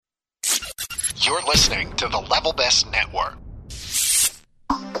You're listening to the Level Best Network.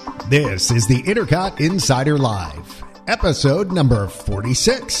 This is the Intercot Insider Live, episode number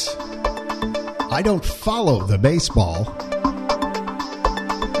 46. I don't follow the baseball.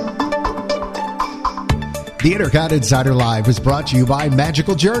 The Intercot Insider Live is brought to you by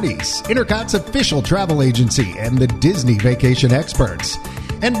Magical Journeys, Intercot's official travel agency and the Disney Vacation Experts.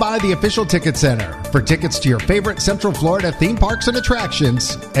 And by the Official Ticket Center for tickets to your favorite Central Florida theme parks and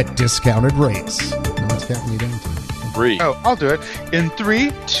attractions at discounted rates. Now what's counting you down to? 3. Oh, I'll do it. In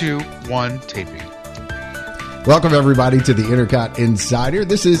 3, 2, 1, taping. Welcome, everybody, to the Intercot Insider.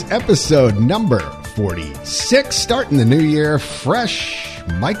 This is episode number 46, starting the new year fresh.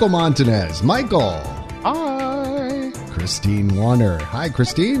 Michael Montanez. Michael. Hi. Christine Warner. Hi,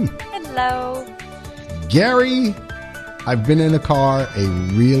 Christine. Hello. Gary. I've been in a car a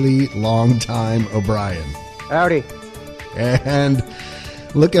really long time, O'Brien. Howdy. And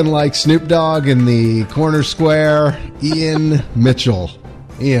looking like Snoop Dogg in the corner square, Ian Mitchell.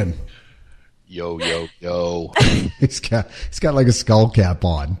 Ian. Yo, yo, yo. He's got like a skull cap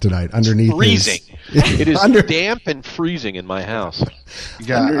on tonight underneath freezing. It is under, damp and freezing in my house.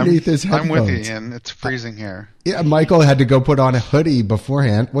 Yeah, underneath his headphones. I'm with you, Ian. It's freezing here. Yeah, Michael had to go put on a hoodie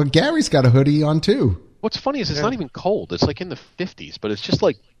beforehand. Well, Gary's got a hoodie on too. What's funny is it's not even cold. It's like in the 50s, but it's just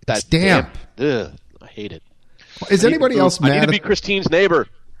like that it's damp. Ugh, I hate it. Is anybody else mad? I need to be Christine's neighbor.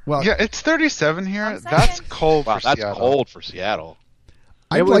 Well, yeah, it's 37 here. That's cold for that's Seattle. cold for Seattle.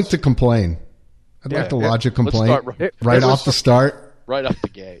 I'd like to complain. I'd like to lodge a complaint right off the start. Right off the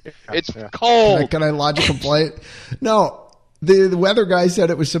gate. It's cold. Can I lodge a complaint? No. The weather guy said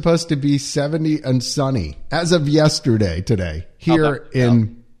it was supposed to be 70 and sunny as of yesterday, today, here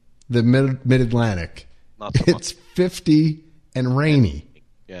in the mid-Atlantic. It's 50 and rainy.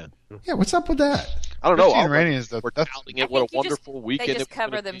 Yeah. Yeah, what's up with that? I don't know. 50 and rainy is we're touting it. What a wonderful weekend. They just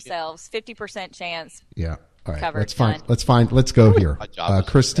cover themselves. 50% chance. Yeah. All right. Covered, Let's go here.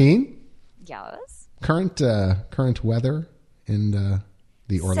 Christine? Yes. Current weather in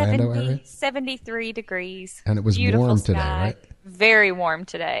the Orlando area? 73 degrees. And it was Beautiful warm sky. today, right? Very warm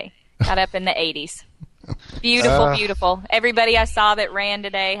today. Got up in the 80s. Beautiful, beautiful. Everybody I saw that ran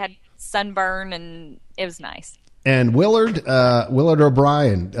today had sunburn, and it was nice. And Willard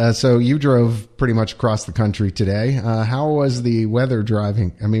O'Brien. So you drove pretty much across the country today. How was the weather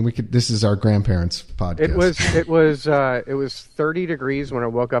driving? I mean, this is our grandparents' podcast. It was 30 degrees when I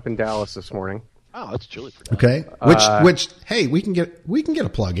woke up in Dallas this morning. Oh, that's chilly for that. Okay. Which hey, we can get a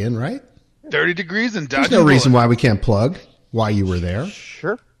plug in, right? 30 degrees and Dodge. There's no reason why we can't plug why you were there.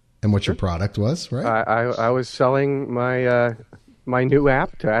 Sure. And what your product was, right? I was selling my my new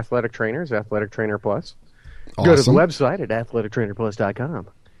app to athletic trainers, Athletic Trainer Plus. Awesome. Go to the website at athletictrainerplus.com.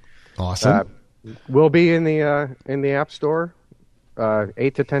 Awesome. We'll be in the App Store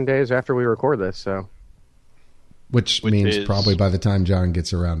 8 to 10 days after we record this. So, which means probably by the time John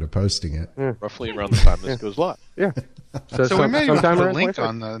gets around to posting it, roughly around the time this goes live. Yeah. So we may even put a link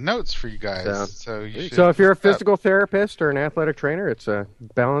on the notes for you guys. So if you're a physical therapist or an athletic trainer, it's a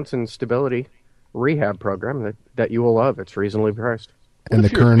balance and stability rehab program that you will love. It's reasonably priced. And the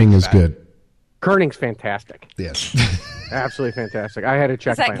kerning is good. Kerning's fantastic. Yes. Absolutely fantastic. I had it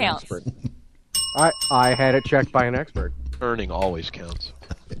checked by an expert. I had it checked by an expert. Kerning always counts.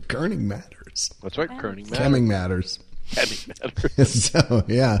 Kerning matters. That's right. Kerning matters. Kemming matters. Kemming matters. So,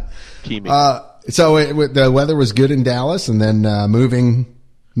 yeah. So the weather was good in Dallas, and then moving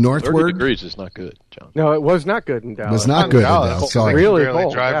northward. 30 degrees is not good, John. No, it was not good in Dallas. It was not good in Dallas. Sorry. Really barely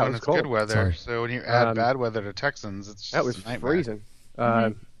cold. drive Yeah, when it it's was good cold. weather. Sorry. So when you add bad weather to Texans, it's just that was a nightmare. freezing.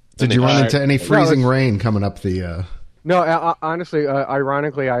 Did you run into any freezing rain coming up the... No, honestly,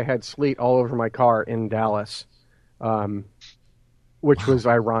 ironically, I had sleet all over my car in Dallas, which was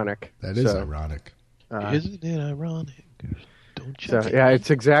ironic. That is ironic. Isn't it ironic? Don't you? Yeah, it's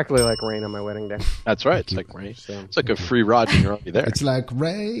exactly like rain on my wedding day. That's right. It's like rain. It's like a free ride when you're already there. It's like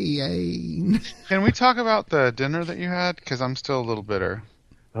rain. Can we talk about the dinner that you had? Because I'm still a little bitter.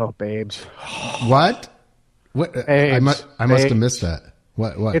 Oh, babes. What? What? I must have missed that.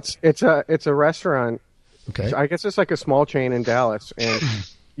 What? It's a restaurant. Okay. I guess it's like a small chain in Dallas, and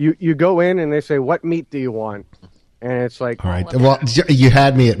you go in and they say, "What meat do you want?" And it's like, all right. Well, you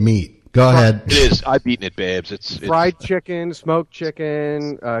had me at meat. Go ahead. It is. I've eaten it, babes. It's fried chicken, smoked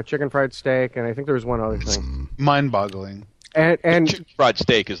chicken, chicken fried steak, and I think there was one other thing. Mind-boggling. And chicken fried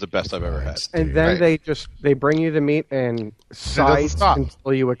steak is the best I've ever had. And then they bring you the meat and size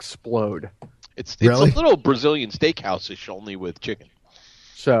until you explode. It's a little Brazilian steakhouse-ish, only with chicken.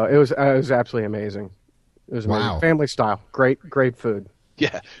 So it was absolutely amazing. It was amazing. Wow. Family style. Great food.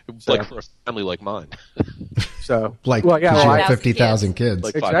 Yeah, like for a family like mine. So Like, well, yeah, because well, you have 50,000 kids. kids.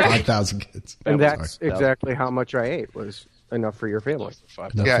 Like Exactly. 5,000 kids. and Sorry. that's exactly how much I ate was enough for your family.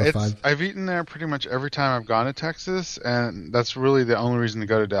 Enough Yeah, for it's, five. I've eaten there pretty much every time I've gone to Texas, and that's really the only reason to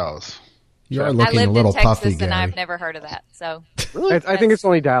go to Dallas. You are I looking lived a little in Texas puffy, and Gary. I've never heard of that. So I think it's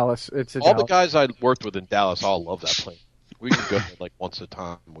only Dallas. It's a All the Dallas. guys I worked with in Dallas all love that place. We could go there like once a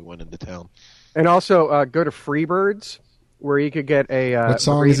time. We went into town. And also go to Freebirds, where you could get a What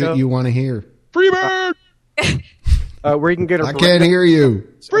song is it burrito, you want to hear? Freebird! where you can get a I can't hear you.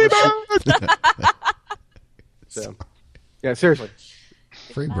 Freebird. So, yeah, seriously,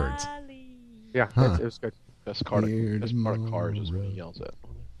 Freebirds. yeah, Huh. it was good. Best part Here of cars is when he tomorrow. yells at.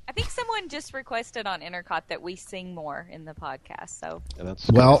 I think someone just requested on Intercot that we sing more in the podcast. So And that's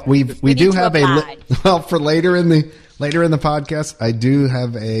Well, we We do need to have abide. well for later in the podcast. I do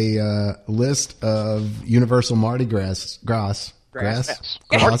have a list of Universal Mardi Gras. Grass.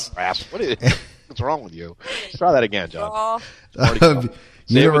 What is it? What's wrong with you? Try that again, John. oh, Mardi Gras. Of Say it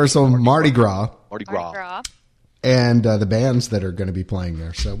with Universal Mardi Mardi Gras Mardi Mardi Gras. Gras. and the bands that are going to be playing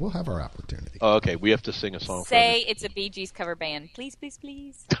there. So we'll have our opportunity. Oh, okay, we have to sing a song. Say it's a Bee Gees cover band, please, please,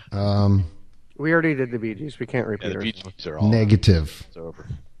 please. We already did the Bee Gees. We can't Yeah, repeat the it. Bee Gees are all Negative. It's over.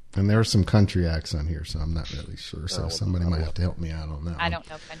 And there are some country acts on here, so I'm not really sure. So somebody might have to help me out on that. I don't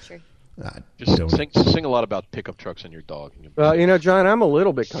know country. Just don't. sing a lot about pickup trucks and your dog. And Well, you know, John, I'm a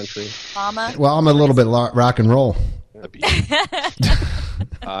little bit country. Mama. Well, I'm a little bit rock and roll.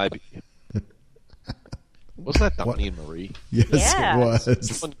 Wasn't that Donnie and Marie? Yes, Yeah. it was.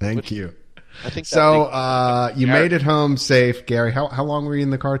 Which- Thank you. I think that So thing- you made it home safe, Gary. How long were you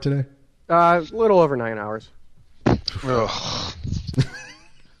in the car today? A little over 9 hours. Ugh.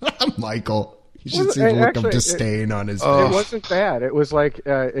 Michael, you should Well, see the look actually, of disdain on his It face. wasn't bad. It was like,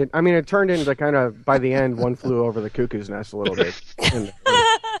 it turned into kind of, by the end, one flew over the cuckoo's nest a little bit.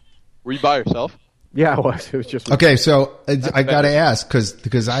 Were you by yourself? Yeah, it was. It was just Okay, so I got to ask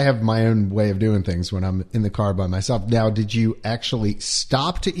because I have my own way of doing things when I'm in the car by myself. Now, did you actually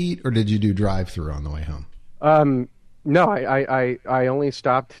stop to eat, or did you do drive-through on the way home? No, I only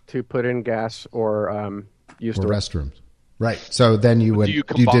stopped to put in gas or used Or to restrooms? Right. So then you would Do you you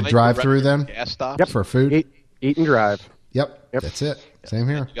combine did the drive-through then Gas stops? Yep. for food? eat and drive. Yep. Yep. That's it. Same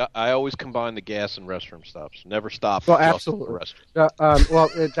here. I always combine the gas and restroom stops. Never stop. Well, just absolutely. for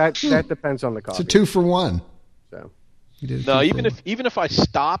restroom. That depends on the It's a coffee. 2-for-1. So. You did a No, 2-for-1. even if I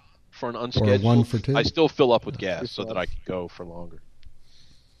stop for an unscheduled, 1 for 2. I still fill up with gas so that I can go for longer.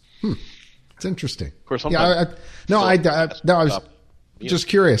 It's interesting. Of course, I was Stop. just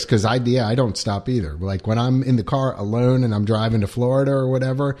curious because I don't stop either. Like when I'm in the car alone and I'm driving to Florida or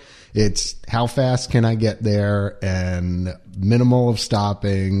whatever, it's how fast can I get there and minimal of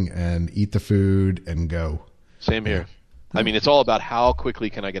stopping and eat the food and go. Same here. I mean, it's all about how quickly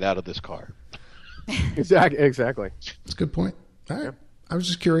can I get out of this car. Exactly. That's a good point. All right. I was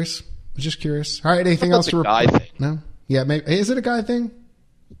just curious. All right. Anything else That's to a guy report? thing. No. Yeah. Maybe is it a guy thing?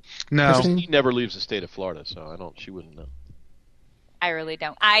 No. Christine? He never leaves the state of Florida, so she wouldn't know. I really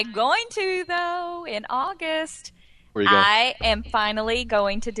don't. I'm going to, though, in August. Where you going? I am finally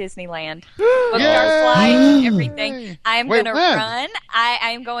going to Disneyland. Booked our flight, everything. I'm Wait, going to when? run.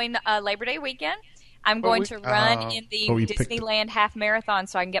 I'm going Labor Day weekend. I'm going to run in the you picked it. Disneyland half marathon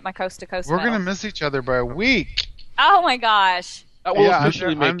so I can get my coast to coast. We're going to miss each other by a week. Oh my gosh! That will Yeah,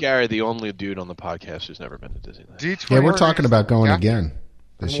 officially make I'm- Gary the only dude on the podcast who's never been to Disneyland. D23. Yeah, we're talking about going Yeah. again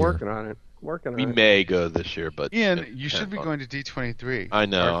this I'm year. working on it. We may go this year, but Ian, you should be going to D23. I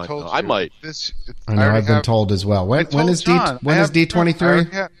know, I've told I know. I you. might. I know. already I've been have- told as well. When I told is John. when I is have- D23? I already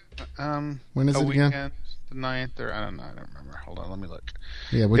have, When is a it again? weekend, the 9th, or I don't know. I don't remember. Hold on, let me look.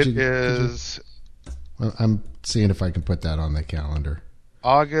 Yeah, It is well, I'm seeing if I can put that on the calendar.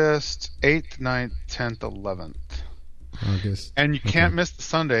 August 8th, 9th, 10th, 11th. August. And you can't miss the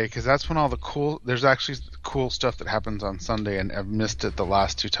Sunday because that's when all the there's actually cool stuff that happens on Sunday, and I've missed it the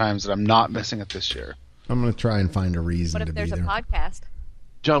last 2 times, and I'm not missing it this year. I'm going to try and find a reason What to if be there's a there. podcast?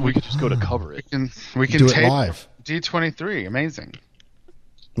 John, we could just go to cover it. We can Do it tape live. D23. Amazing.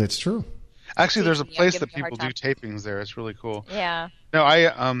 It's true. Actually, there's a Yeah, place give that me a hard people do time. tapings there. It's really cool. Yeah. No,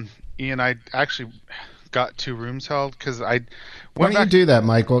 Ian, I actually got 2 rooms held because I Why went don't you back. do that,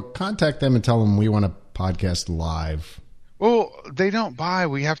 Michael? Contact them and tell them we want to podcast live. Well, they don't buy.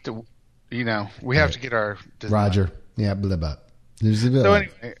 We have to, we have to get our Disney. Roger. Yeah, blah, blah. So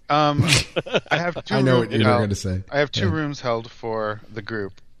anyway, I have 2 I know rooms what you're held. going to say. I have 2 Yeah. rooms held for the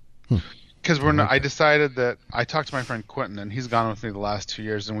group. Because I decided that I talked to my friend Quentin, and he's gone with me the last 2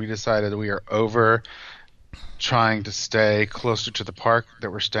 years, and we decided we are over trying to stay closer to the park, that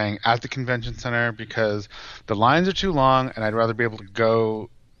we're staying at the convention center because the lines are too long, and I'd rather be able to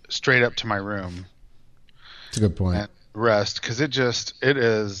go straight up to my room. It's a good point. And rest, because it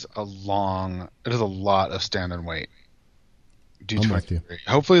is a lot of stand and wait. I'm with you.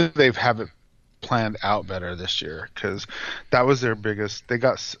 Hopefully they have it planned out better this year, because that was their biggest. They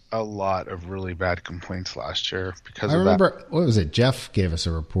got a lot of really bad complaints last year because I of remember, that. what was it? Jeff gave us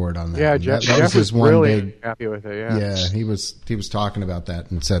a report on that. Yeah, And Jeff that was his was one really big. happy with it. Yeah, he was talking about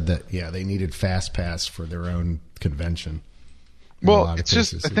that and said that they needed Fast Pass for their own convention. In a Well, lot of it's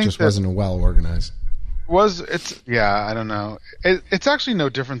just cases. I think it just that wasn't well organized. I don't know. It's actually no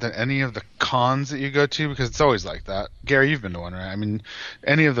different than any of the cons that you go to, because it's always like that. Gary, you've been to one, right? I mean,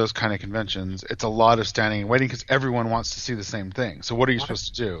 any of those kind of conventions, it's a lot of standing and waiting because everyone wants to see the same thing. So what are you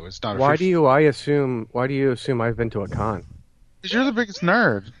supposed to do? It's not. Why do you assume I've been to a con? Because you're the biggest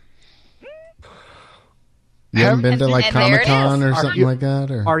nerd. You haven't been to And like there it Comic-Con is. or something like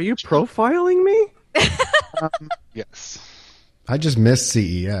that? Or Are you profiling me? Yes. I just missed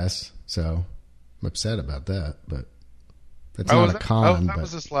CES, so I'm upset about that. But that's not a con. That but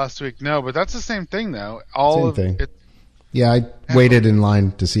was this last week. No, but that's the same thing, though. Same thing. Yeah, I waited in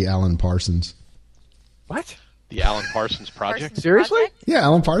line to see Alan Parsons. What? The Alan Parsons Project. Seriously? Yeah,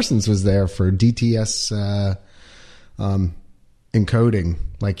 Alan Parsons was there for DTS encoding,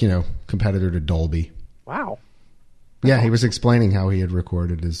 like, competitor to Dolby. Wow. Yeah, he was explaining how he had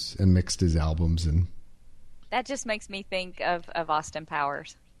recorded and mixed his albums and That just makes me think of Austin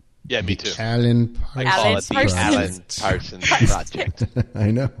Powers. Yeah, me too. Alan I Parsons. call it the Parsons. Alan Parsons Project.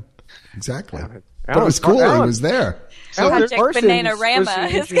 I know. Exactly. But it Alan was cool. He Alan- was there. Project Parsons Bananarama. was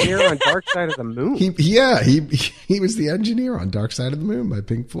the engineer on Dark Side of the Moon. He was the engineer on Dark Side of the Moon by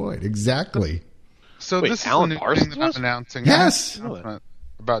Pink Floyd. Exactly. So Wait, this Alan is a new Parsons thing that was? I'm announcing. Yes. I have an announcement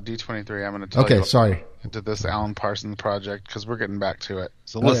about D23. I'm going to tell Okay, you sorry. into this Alan Parsons project, because we're getting back to it.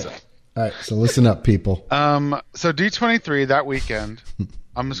 So Okay. listen. All right, so listen up, people. So D23 that weekend,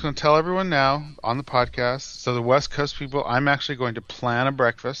 I'm just going to tell everyone now on the podcast. So the West Coast people, I'm actually going to plan a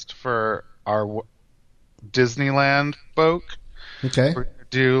breakfast for our Disneyland folk. Okay. We're going to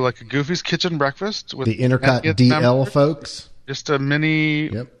do like a Goofy's Kitchen breakfast with The Intercut Get DL members. folks. Just a mini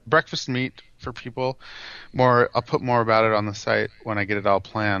Yep. breakfast meet for people. I'll put more about it on the site when I get it all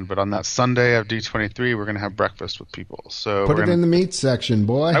planned. But on that Sunday of D23, we're going to have breakfast with people. So Put it in the meat section,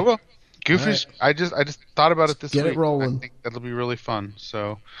 boy. I will. Goofy's. I just thought about it this Get it week. rolling. I think that'll be really fun.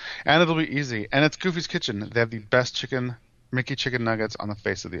 So, and it'll be easy. And it's Goofy's Kitchen. They have the best Mickey chicken nuggets on the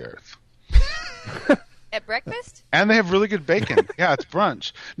face of the earth. At breakfast? And they have really good bacon. Yeah, it's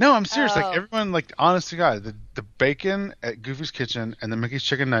brunch. No, I'm serious. Oh. Like everyone, like honest to God, the bacon at Goofy's Kitchen and the Mickey's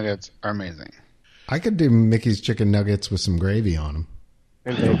chicken nuggets are amazing. I could do Mickey's chicken nuggets with some gravy on them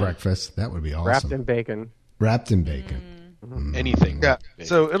And for bacon. breakfast. That would be awesome. Wrapped in bacon. Wrapped in bacon. Anything. Yeah, Big.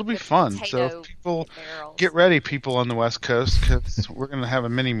 so it'll be fun. So Potato if people barrels. get ready, people on the West Coast, because we're gonna have a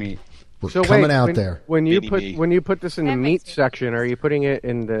mini meet. We're So coming wait, out there. When you Mini-me. put this in the That meat makes it- section, are you putting it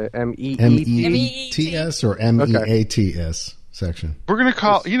in the MEET? MEETS or MEATS section? We're gonna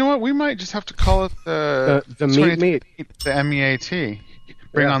call. You know what? We might just have to call it the meat. the MEAT.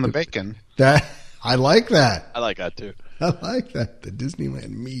 Bring Yeah. on the bacon. That I like that. I like that too. I like that. The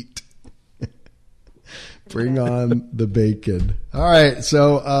Disneyland meat. Bring on the bacon. All right,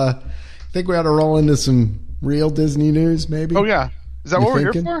 so I think we ought to roll into some real Disney news, maybe. Oh yeah, is that You what we're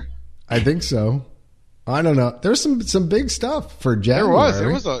thinking? here for? I think so. I don't know. There's some big stuff for There January.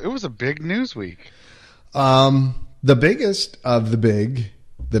 was. It was a big news week. The biggest of the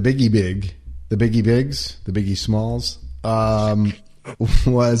biggie bigs, the biggie smalls,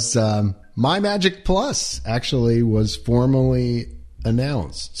 was My Magic Plus actually was formally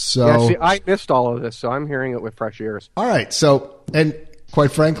announced. So, Yeah, see, I missed all of this, so I'm hearing it with fresh ears. all right. So, and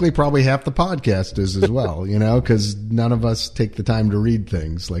quite frankly, probably half the podcast is as well, because none of us take the time to read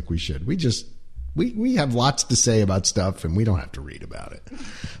things like we should. We have lots to say about stuff and we don't have to read about it.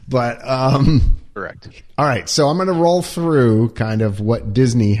 But, Correct. all right, so I'm going to roll through kind of what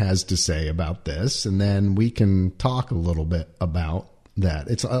Disney has to say about this, and then we can talk a little bit about that.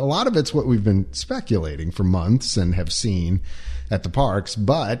 It's a lot of it's what we've been speculating for months and have seen at the parks,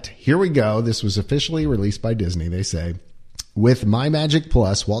 but here we go. This was officially released by Disney. They say, with My Magic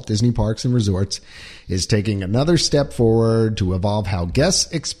Plus, Walt Disney Parks and Resorts is taking another step forward to evolve how guests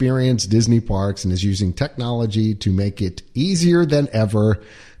experience Disney parks and is using technology to make it easier than ever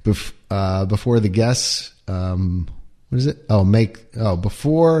before the guests. What is it?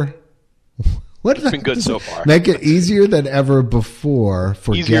 Before. What It's been good so far. Make it easier than ever before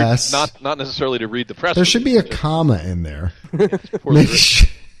for Easier, guests. not necessarily to read the press. There should be a release, comma in there. for Make the sure-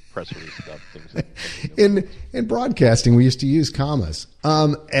 press release stuff. Things. In broadcasting, we used to use commas,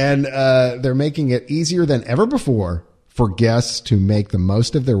 and they're making it easier than ever before for guests to make the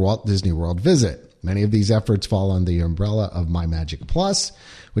most of their Walt Disney World visit. Many of these efforts fall under the umbrella of MyMagic Plus,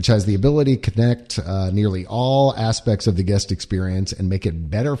 which has the ability to connect nearly all aspects of the guest experience and make it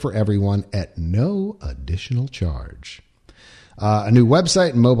better for everyone at no additional charge. A new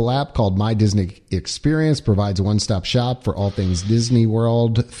website and mobile app called My Disney Experience provides a one-stop shop for all things Disney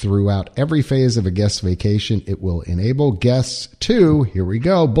World throughout every phase of a guest's vacation. It will enable guests to, here we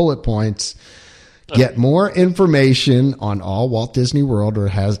go, bullet points, get more information on all Walt Disney World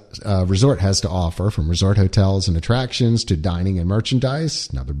Resort has to offer, from resort hotels and attractions to dining and merchandise.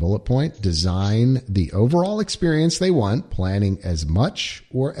 Another bullet point, design the overall experience they want, planning as much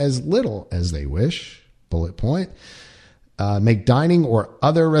or as little as they wish. Bullet point. Make dining or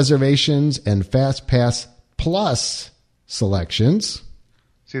other reservations and Fast Pass Plus selections.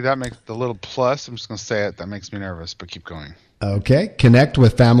 See, that makes the little plus. I'm just going to say it. That makes me nervous, but keep going. Okay. Connect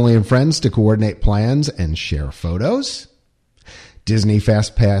with family and friends to coordinate plans and share photos. Disney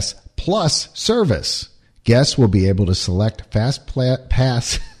Fast Pass Plus service. Guests will be able to select Fast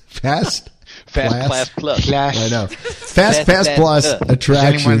Pass Plus. I know. Fast Pass Plus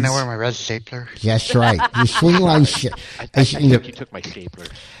attractions. Does anyone know where my red stapler? That's right. You swing line. I think you took my stapler.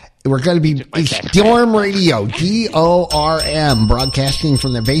 We're going to be Storm Radio, DORM, broadcasting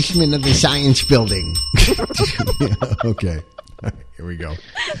from the basement of the science building. Okay. All right, here we go.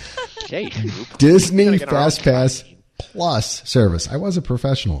 Okay. Disney Fast Pass Plus service. I was a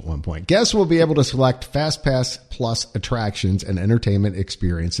professional at one point. Guests will be able to select Fast Pass Plus attractions and entertainment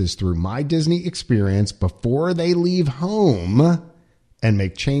experiences through My Disney Experience before they leave home and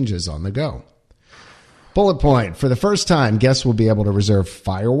make changes on the go. Bullet point. For the first time, guests will be able to reserve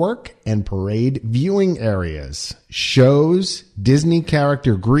firework and parade viewing areas, shows, Disney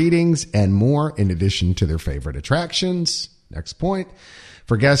character greetings, and more in addition to their favorite attractions. Next point.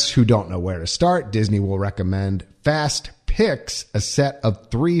 For guests who don't know where to start, Disney will recommend Fast Picks, a set of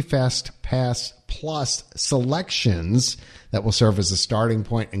 3 Fast Pass Plus selections that will serve as a starting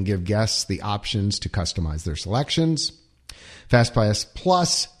point and give guests the options to customize their selections. Fast Pass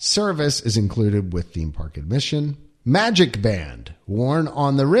Plus service is included with theme park admission. Magic Band, worn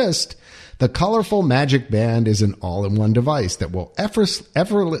on the wrist. The colorful Magic Band is an all-in-one device that will effortlessly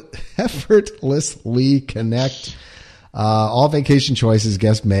connect all vacation choices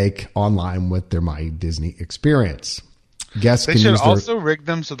guests make online with their My Disney Experience. Guests They can should use also rig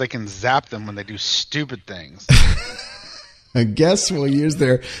them so they can zap them when they do stupid things. Guests will use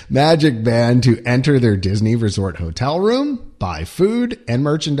their Magic Band to enter their Disney Resort hotel room, buy food and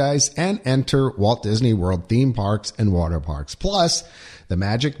merchandise, and enter Walt Disney World theme parks and water parks. Plus, the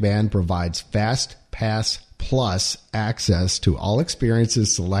Magic Band provides Fast Pass Plus access to all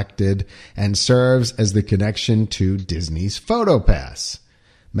experiences selected and serves as the connection to Disney's PhotoPass.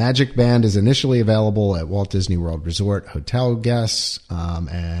 Magic Band is initially available at Walt Disney World Resort hotel guests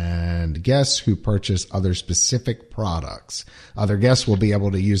and guests who purchase other specific products. Other guests will be able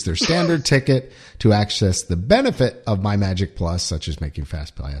to use their standard ticket to access the benefit of MyMagic Plus, such as making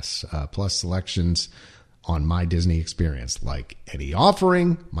Fast Pass Plus selections on My Disney Experience. Like any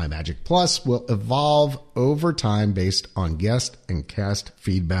offering, MyMagic Plus will evolve over time based on guest and cast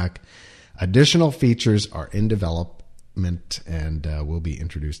feedback. Additional features are in development and will be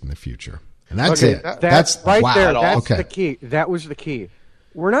introduced in the future. And that's it. That's right wow. there. That's okay. the key. That was the key.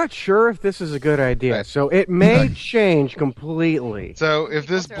 We're not sure if this is a good idea, so it may change completely. So if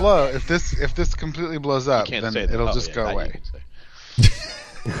this completely blows up, then it'll just go away.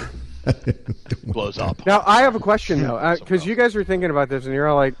 Blows up. Now I have a question though, because you guys were thinking about this, and you're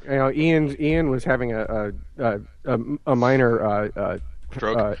all like, Ian was having a minor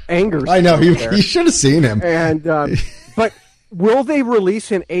anger. I know you should have seen him. And but will they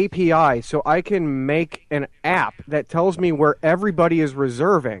release an API so I can make an app that tells me where everybody is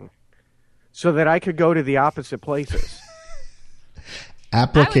reserving, so that I could go to the opposite places?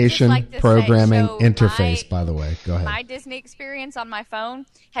 Application programming interface, by the way. Go ahead. My Disney Experience on my phone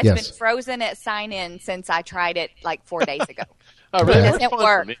has been frozen at sign in since I tried it like 4 days ago. Oh, really? It doesn't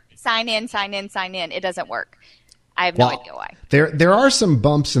work. Sign in. It doesn't work. I have no idea why. There are some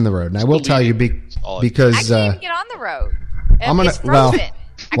bumps in the road, and I will tell you because I can't even get on the road. It's frozen.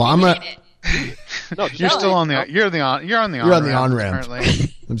 No, you're still on the. You're on the on ramp.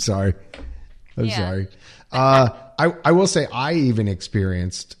 I'm sorry. I will say I even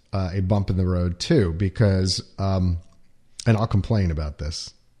experienced a bump in the road too because, and I'll complain about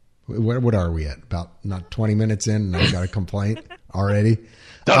this. What are we at? About not 20 minutes in, and I've got a complaint already.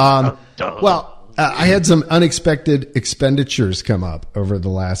 Well. I had some unexpected expenditures come up over the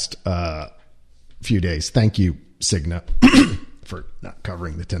last few days. Thank you, Cigna, for not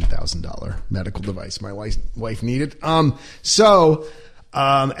covering the $10,000 medical device my wife needed. So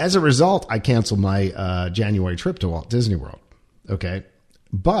As a result, I canceled my January trip to Walt Disney World. Okay.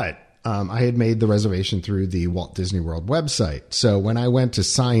 But I had made the reservation through the Walt Disney World website. So when I went to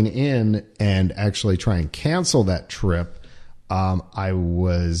sign in and actually try and cancel that trip, I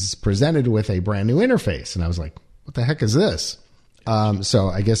was presented with a brand new interface. And I was like, what the heck is this? So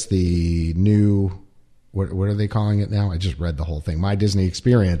I guess the new, what are they calling it now? I just read the whole thing. My Disney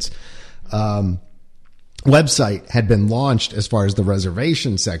Experience website had been launched as far as the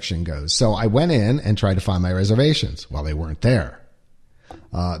reservation section goes. So I went in and tried to find my reservations. Well, they weren't there.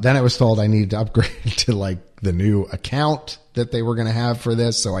 Then I was told I needed to upgrade to like the new account that they were going to have for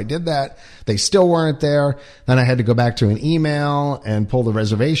this. So I did that. They still weren't there. Then I had to go back to an email and pull the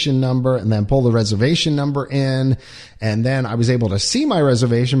reservation number and then pull the reservation number in. And then I was able to see my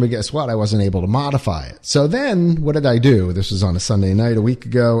reservation, but guess what? I wasn't able to modify it. So then what did I do? This was on a Sunday night a week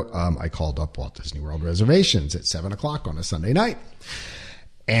ago. I called up Walt Disney World Reservations at 7:00 on a Sunday night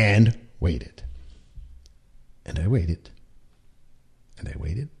and waited. And I waited. And I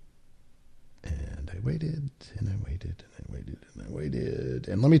waited, and I waited, and I waited, and I waited, and I waited.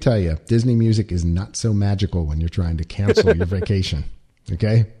 And let me tell you, Disney music is not so magical when you're trying to cancel your vacation.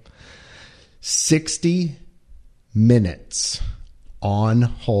 Okay? 60 minutes on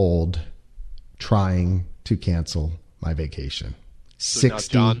hold trying to cancel my vacation. So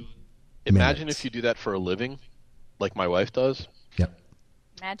 60 now, John, imagine minutes. if you do that for a living, like my wife does. Yep.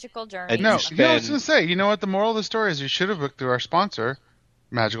 Magical Journey. No, you know what I was going to say? You know what? The moral of the story is you should have booked through our sponsor,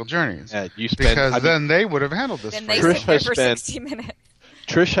 Magical Journeys. You spend, because then they would have handled this Then for they you. Trish sit there has for spent- 60 minutes.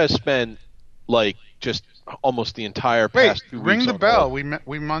 Trish has spent like just almost the entire Wait, past 2 weeks. ring the on bell. hold.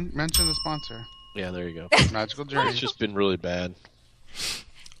 We mentioned the sponsor, Yeah, there you go. Magical It's Journeys. just been really bad.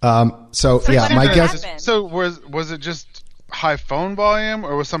 So yeah, what my happened? guess. So was it just high phone volume,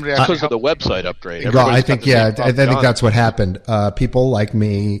 or was somebody actually Because of the helping website you? upgrade. Well, I Everybody's think, got the yeah, same I problem. think John, that's what happened. People like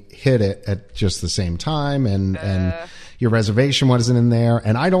me hit it at just the same time, and your reservation wasn't in there.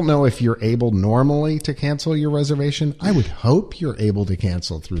 And I don't know if you're able normally to cancel your reservation. I would hope you're able to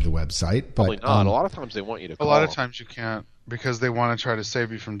cancel through the website, Probably but not. A lot of times they want you to A call. lot of times you can't because they want to try to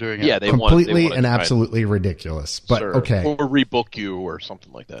save you from doing it. Yeah, they completely want and try to absolutely ridiculous. But serve okay, or rebook you or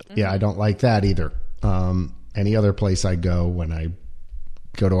something like that. yeah, I don't like that either. Any other place I go, when I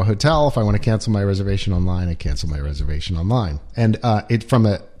go to a hotel, if I want to cancel my reservation online, I cancel my reservation online. And it from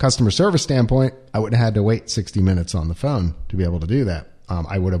a customer service standpoint, I would have had to wait 60 minutes on the phone to be able to do that.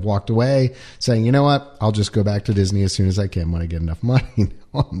 I would have walked away saying, you know what, I'll just go back to Disney as soon as I can when I get enough money.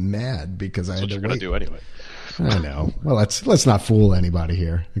 I'm mad because I That's had what to you're going wait. to do anyway. I know. Well, let's not fool anybody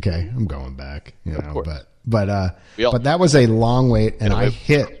here. Okay, I'm going back. You know, course. but that was a long wait, and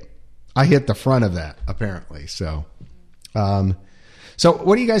Anyway. I hit the front of that apparently. So, so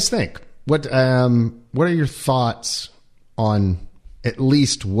what do you guys think? What are your thoughts on at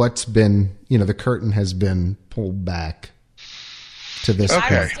least what's been, the curtain has been pulled back to this If I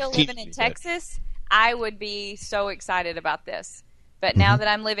point? was still living in Texas, I would be so excited about this. But now that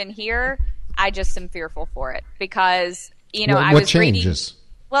I'm living here, I just am fearful for it because, I what was reading. changes?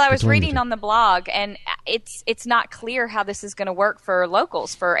 Well, I was between the reading two? on the blog, and it's not clear how this is going to work for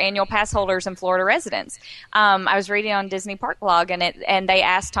locals, for annual pass holders and Florida residents. I was reading on Disney Park blog, and they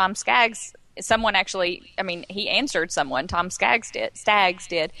asked Tom Skaggs. Someone actually, he answered someone. Tom Skaggs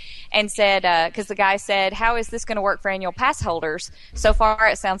did, and said, because the guy said, "How is this going to work for annual pass holders?" So far,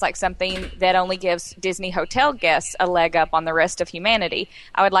 it sounds like something that only gives Disney hotel guests a leg up on the rest of humanity.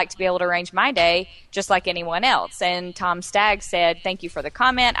 I would like to be able to arrange my day just like anyone else. And Tom Skaggs said, "Thank you for the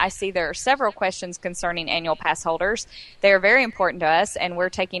comment. I see there are several questions concerning annual pass holders. They are very important to us, and we're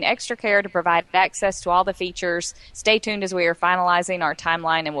taking extra care to provide access to all the features. Stay tuned as we are finalizing our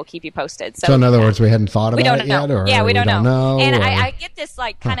timeline, and we'll keep you posted." So in other words, we hadn't thought we about don't it know. yet, or Yeah, we don't know. And or- I get this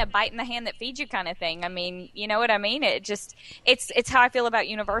kind of bite in the hand that feeds you kind of thing. You know what I mean? It just it's how I feel about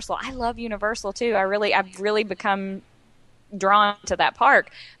Universal. I love Universal too. I've really become drawn to that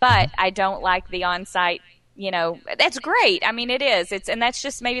park, but I don't like the on-site. That's great. It is. And that's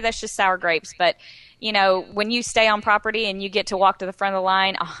just sour grapes. But when you stay on property and you get to walk to the front of the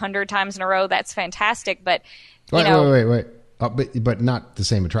line 100 times in a row, that's fantastic. But wait. But not the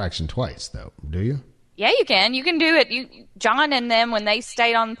same attraction twice, though, do you? Yeah, you can. You can do it. John and them, when they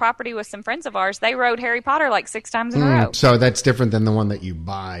stayed on property with some friends of ours, they rode Harry Potter like 6 times in a row. So that's different than the one that you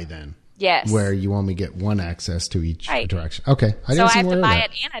buy, then. Yes. Where you only get one access to each Right. attraction. Okay. So I have to buy it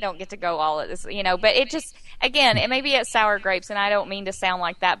and I don't get to go all at this, but it just, again, it may be at sour grapes, and I don't mean to sound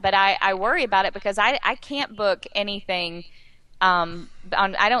like that, but I worry about it because I can't book anything.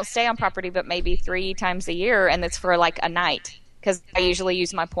 I don't stay on property but maybe 3 times a year, and it's for like a night because I usually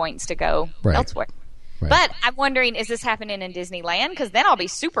use my points to go elsewhere. Right. But I'm wondering, is this happening in Disneyland? Because then I'll be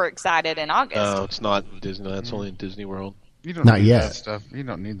super excited in August. No, it's not in Disneyland. It's only in Disney World. You don't Not need yet. that stuff. You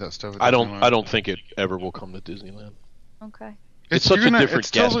don't need that stuff. At I don't. Disneyland. I don't think it ever will come to Disneyland. Okay. It's such you're a gonna- different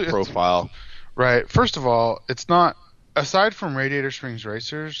it's guest totally- it's- profile. Right. First of all, it's not. Aside from Radiator Springs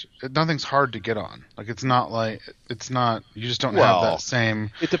Racers, nothing's hard to get on. Like it's not. You just don't Well, have that same.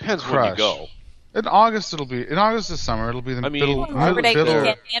 It depends when crush. you go. In August this summer it'll be the I mean, middle. Labor Day middle-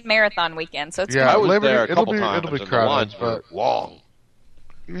 weekend and Marathon weekend, so it's Yeah, I was Labor there Day- a couple it'll times, be and crowded, the lines were but- long.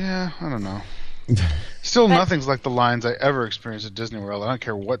 Yeah, I don't know. Still, nothing's like the lines I ever experienced at Disney World. I don't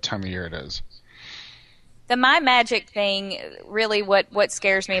care what time of year it is. The My Magic thing, really what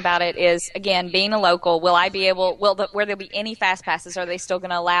scares me about it is, again, being a local, will there be any fast passes? Are they still going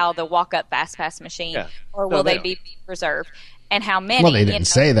to allow the walk-up fast pass machine? Yeah. Or No, will they they be reserved? And how many? Well, they didn't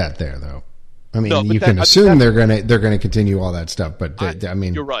say that there, though. I mean, No, but you that- can I- assume that- they're gonna continue all that stuff, but I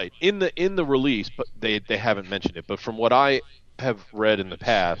mean, You're right. In the release, but they haven't mentioned it. But from what I have read in the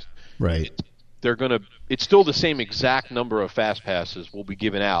past, right? it's still the same exact number of fast passes will be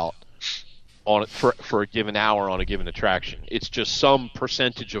given out on for a given hour on a given attraction. It's just some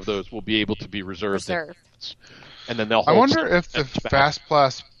percentage of those will be able to be reserved. And then they'll I hold wonder some if the back. Fast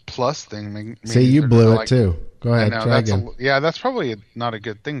Pass Plus thing. Means See, you they're blew gonna, it like, too. Go I ahead, know, try that's again. that's probably not a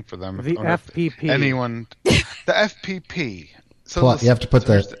good thing for them. The I wonder if FPP. Anyone, the FPP. So Plus, you have to put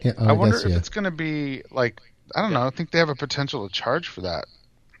there's the- yeah, I I wonder guess, if yeah. it's going to be like I don't know. I think they have a potential to charge for that.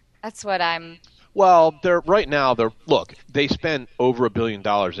 That's what I'm. Well, they spent over $1 billion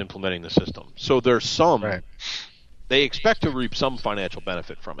implementing the system. So there's some. Right. They expect to reap some financial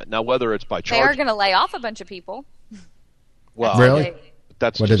benefit from it. Now, whether it's by They are charge, going to lay off a bunch of people. well, Really?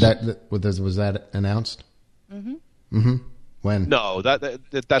 that's What just, did that? Was that announced? Mm-hmm. When? No, that's It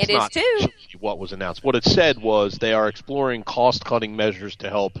is not too. actually what was announced. What it said was they are exploring cost-cutting measures to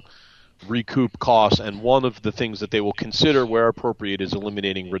help recoup costs, and one of the things that they will consider where appropriate is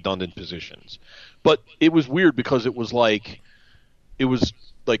eliminating redundant positions. But it was weird because it was like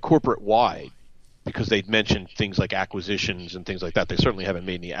corporate-wide, because they'd mentioned things like acquisitions and things like that. They certainly haven't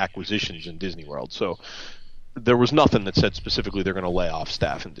made any acquisitions in Disney World, so there was nothing that said specifically they're going to lay off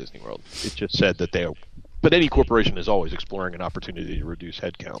staff in Disney World. It just said that they are. But any corporation is always exploring an opportunity to reduce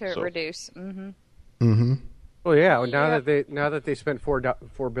headcount. To so. reduce. Mm-hmm. Mm-hmm. Well, yeah. Now that they spent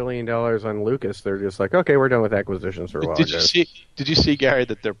 $4 billion on Lucas, they're just like, okay, we're done with acquisitions for a while. Did guys. you see, Gary,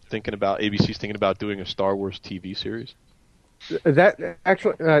 that they're thinking about ABC's thinking about doing a Star Wars TV series? That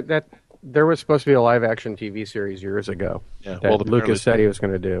actually that there was supposed to be a live action TV series years ago Yeah, that well, apparently- Lucas said he was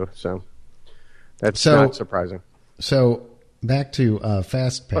going to do. So that's So- not surprising. So back to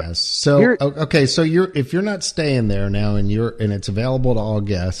Fast Pass. So here- okay, so if you're not staying there now and it's available to all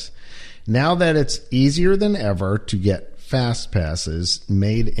guests, now that it's easier than ever to get Fast Passes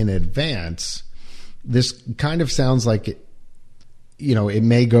made in advance, this kind of sounds like it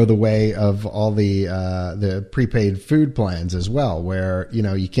may go the way of all the prepaid food plans as well, where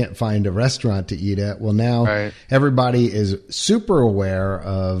you can't find a restaurant to eat at. Well, now everybody is super aware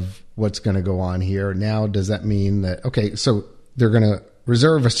of what's going to go on here. Now, does that mean that so they're going to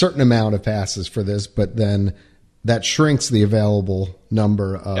reserve a certain amount of passes for this, but then that shrinks the available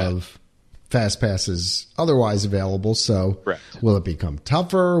number of Fast Passes otherwise available? So Correct. Will it become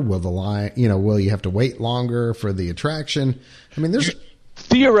tougher? Will the line, will you have to wait longer for the attraction? I mean, there's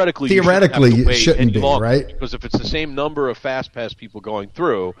Theoretically, it shouldn't be, right? Because if it's the same number of Fast Pass people going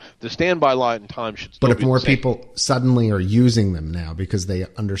through, the standby line time should still but if be more the same. people suddenly are using them now because they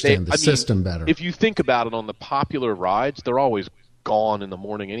understand the system better, If you think about it, on the popular rides, they're always gone in the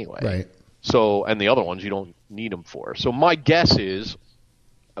morning anyway. right? So, and the other ones you don't need them for. So my guess is,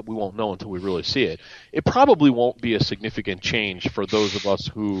 we won't know until we really see it. It probably won't be a significant change for those of us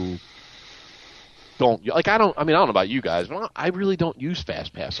who don't like. I don't know about you guys, but I really don't use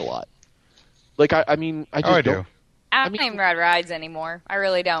Fast Pass a lot. Like I just do. I don't even ride rides anymore. I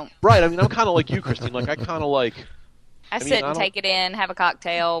really don't. Right. I mean, I'm kind of like you, Christine. Like I kind of like. I sit and take it in, have a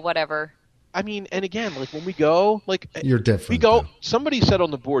cocktail, whatever. I mean, and again, like when we go, like You're different, We go. though. Somebody said on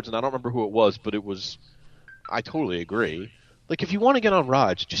the boards, and I don't remember who it was, but it was. I totally agree. Like if you want to get on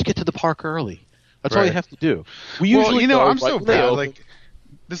rides, just get to the park early. That's all you Right. have to do. We usually go I'm right so when they bad. open. Like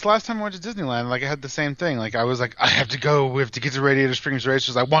this last time I went to Disneyland, like I had the same thing. Like I was like, I have to go. We have to get to Radiator Springs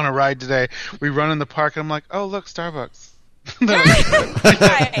Racers. I want to ride today. We run in the park, and I'm like, oh look, Starbucks.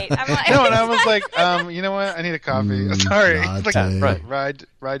 Right. I'm like, No, and I was like, you know what? I need a coffee. Sorry. It's like, latte. Right.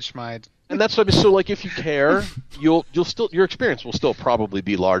 ride schmide. And that's what I mean. So, like, if you care, you'll still your experience will still probably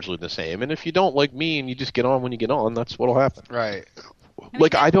be largely the same. And if you don't, like me, and you just get on when you get on, that's what'll happen. Right.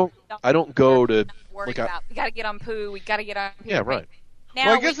 Like I don't go to worry like about. We got to get on poo. We got to get on. Poo. yeah, right. Now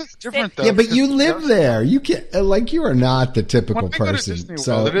Well, I guess it's different though. Yeah, but you because- live there. You can't like you are not the typical When I go to person. Disney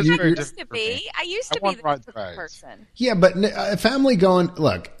So World, it is you- very you're- different. I used I to be want the rides, typical rides. person. Yeah, but a family going.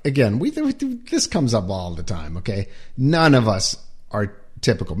 Look again. This comes up all the time. Okay, none of us are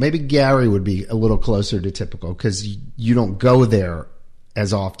typical. Maybe Gary would be a little closer to typical because you don't go there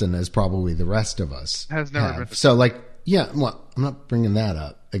as often as probably the rest of us Has never have. been to- So like, yeah. Well, I'm not bringing that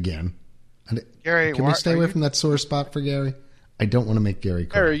up again. Gary, Can we stay away from that sore spot for Gary? I don't want to make Gary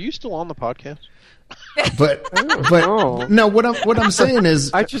cry. Harry, are you still on the podcast? But know. no, what I'm saying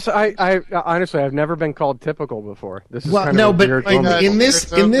is, I honestly, I've never been called typical before. This is well, kind no, of a but weird in,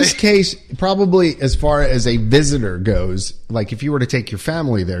 moment. in this case, probably as far as a visitor goes, like if you were to take your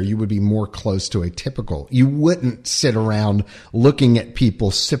family there, you would be more close to a typical. You wouldn't sit around looking at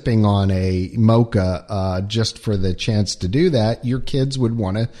people sipping on a mocha just for the chance to do that. Your kids would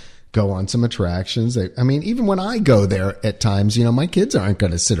want to go on some attractions. I mean, even when I go there at times, my kids aren't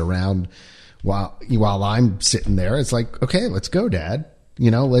going to sit around while I'm sitting there. It's like, okay, let's go, Dad. We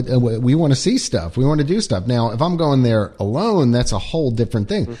want to see stuff. We want to do stuff. Now, if I'm going there alone, that's a whole different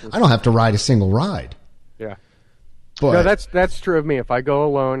thing. Mm-hmm. I don't have to ride a single ride. Yeah. But No, that's true of me. If I go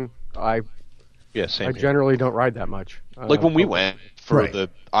alone, I Yeah, same. here. generally don't ride that much. Like when we went for Right. the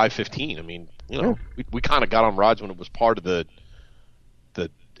I-15. I mean, we kind of got on rides when it was part of the the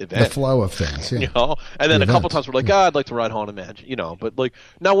event. flow of things. Yeah. And then The a couple events. times we're like, I'd like to ride Haunted Mansion, But like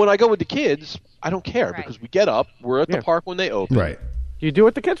now, when I go with the kids, I don't care Right. because we get up, we're at Yeah. the park when they open. Right. You do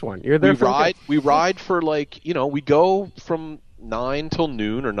what the kids want. You're there We for the ride. kids. We ride for we go from 9 till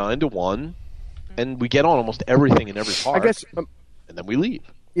noon or 9 to 1, and we get on almost everything in every I park. guess and then we leave.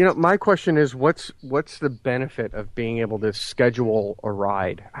 my question is, what's the benefit of being able to schedule a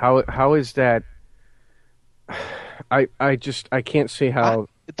ride? How is that? I can't see how.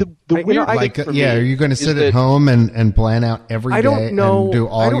 The I- weird thing Like, for yeah, me are you going to is sit that- at home and plan out every day I don't know. and do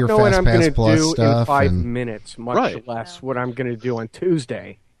all I don't your know what Fast I'm Pass gonna Plus do in stuff? 5 and, minutes, much Right. less what I'm going to do on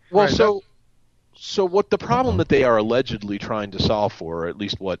Tuesday. Well, Right, so what the problem that they are allegedly trying to solve for, or at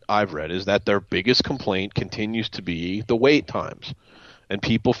least what I've read, is that their biggest complaint continues to be the wait times. And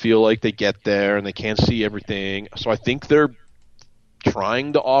people feel like they get there and they can't see everything. So I think they're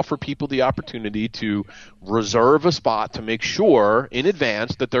trying to offer people the opportunity to reserve a spot to make sure in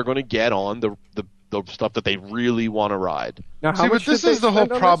advance that they're going to get on the stuff that they really want to ride. Now, how See, but much this did they is the whole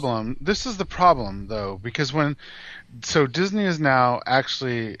spend on this? problem. This is the problem, though, because so Disney is now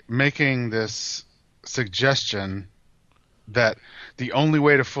actually making this suggestion that the only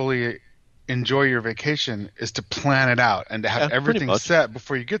way to fully enjoy your vacation is to plan it out and to have Yeah, pretty everything much. set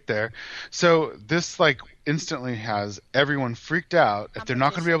before you get there. So this instantly has everyone freaked out if they're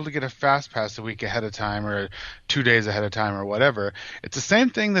not going to be able to get a fast pass a week ahead of time or 2 days ahead of time or whatever. It's the same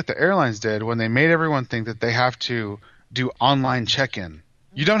thing that the airlines did when they made everyone think that they have to do online check-in.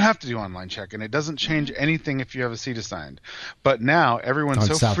 You don't have to do online check-in. It doesn't change anything if you have a seat assigned. But now everyone's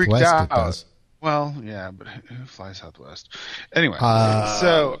On so freaked Southwest, out. it does. Well, yeah, but who flies Southwest? Anyway,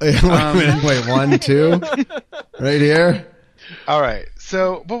 wait, 1, 2, right here. all right.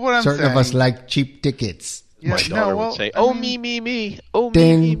 So, but what I'm Certain saying, of us like cheap tickets. yeah, My daughter would say, "Oh, me, oh,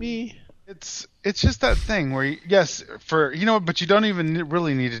 Ding. me." it's just that thing where yes, but you don't even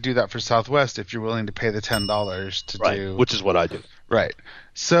really need to do that for Southwest if you're willing to pay the $10 to Right, do which is what I do. right.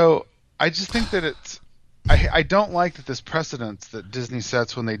 So I just think that I don't like that this precedence that Disney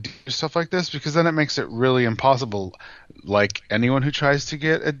sets when they do stuff like this, because then it makes it really impossible. Like anyone who tries to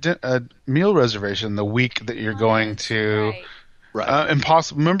get a meal reservation the week that you're going to, Right.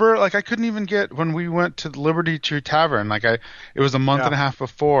 impossible. Remember, I couldn't even get when we went to the Liberty Tree Tavern. It was a month and a half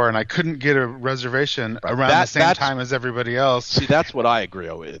before, and I couldn't get a reservation around the same That's- time as everybody else. See, that's what I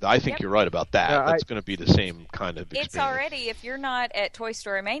agree with. I think Yep. you're right about that. Yeah, That's going to be the same kind of experience. It's already, if you're not at Toy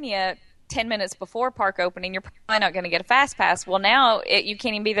Story Mania 10 minutes before park opening, you're probably not going to get a fast pass. Well, now you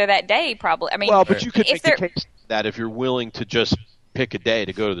can't even be there that day, probably. I mean, Well, but you could if make the they're- case that if you're willing to just pick a day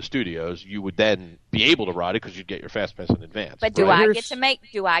to go to the studios, you would then be able to ride it because you'd get your fast pass in advance. But do Right. I Here's-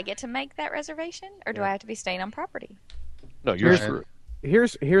 get to make that reservation, or do I have to be staying on property? No, you're Here's-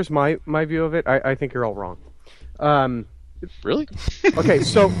 screwed. Here's my view of it. I think you're all wrong. Really? Okay,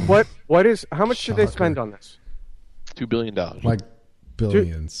 so how much did they Shocker. spend on this? $2 billion. Like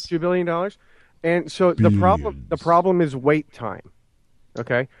billions. $2 billion. And so the problem is wait time.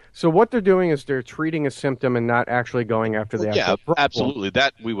 Okay, so what they're doing is they're treating a symptom and not actually going after the Yeah, actual problem. absolutely.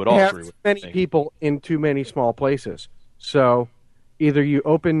 That we would You all have agree too with. many people in too many small places. So either you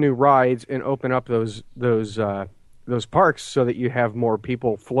open new rides and open up those parks so that you have more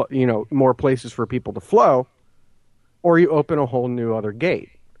people, more places for people to flow, or you open a whole new other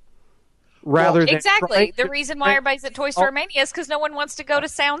gate. rather than exactly. The reason why everybody's at Toy Story Mania is because no one wants to go to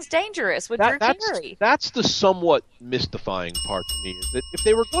Sounds Dangerous with Drew Carey. That's the somewhat mystifying part to me, is that if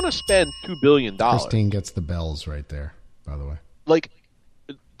they were going to spend $2 billion... Christine gets the bells right there, by the way. Like,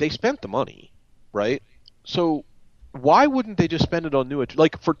 they spent the money, right? So why wouldn't they just spend it on new...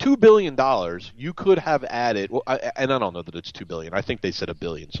 Like, for $2 billion, you could have added... Well, and I don't know that it's $2 billion. I think they said $1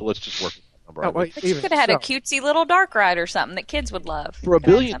 billion, so let's just work... But you could have had a cutesy little dark ride or something that kids would love. For $1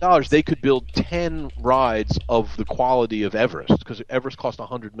 billion, they could build 10 rides of the quality of Everest, because Everest cost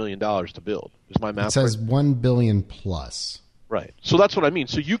 $100 million to build. Is my math It says right? $1 billion plus. Right. So that's what I mean.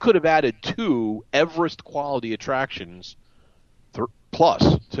 So you could have added 2 Everest quality attractions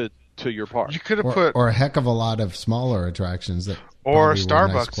plus to your park. You could have put or a heck of a lot of smaller attractions that or probably were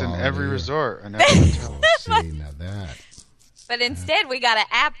Starbucks nice in every quality. resort and every hotel. Oh, see, now that. But instead, we got an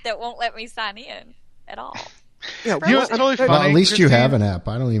app that won't let me sign in at all. Yeah, You know, it's really funny. Well, at least you Christine, have an app.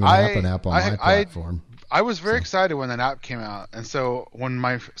 I don't even have an app on my platform. I was very excited when that app came out, and so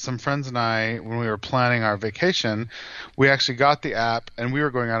when some friends and I, when we were planning our vacation, we actually got the app, and we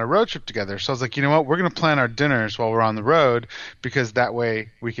were going on a road trip together. So I was like, you know what, we're going to plan our dinners while we're on the road, because that way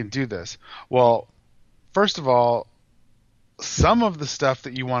we can do this. Well, first of all, some of the stuff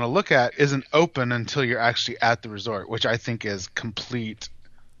that you want to look at isn't open until you're actually at the resort, which I think is complete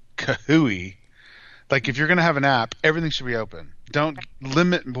kahooey. Like, if you're going to have an app, everything should be open. Don't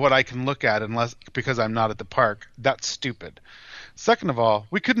limit what I can look at because I'm not at the park. That's stupid. Second of all,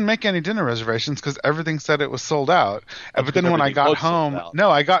 we couldn't make any dinner reservations because everything said it was sold out. But then when I got home,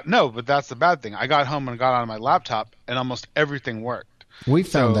 but that's the bad thing. I got home and got on my laptop, and almost everything worked. We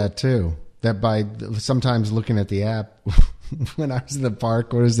found that too. That by sometimes looking at the app, when I was in the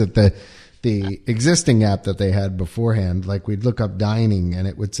park, what is it, the existing app that they had beforehand, like we'd look up dining and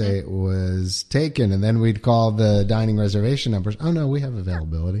it would say it was taken, and then we'd call the dining reservation numbers. Oh no, we have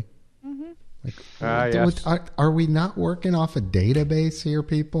availability. Like, yes. are we not working off a database here,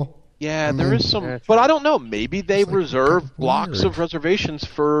 people? Yeah, there is some, but I don't know. Maybe they reserve blocks of reservations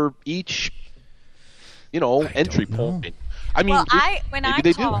for each, entry point. I mean, when I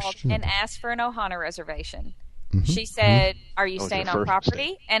called and asked for an Ohana reservation, she said, "Are you staying on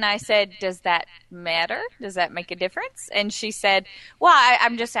property?" And I said, "Does that matter? Does that make a difference?" And she said, "Well,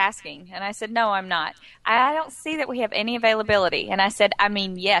 I'm just asking." And I said, "No, I'm not. I don't see that we have any availability." And I said, "I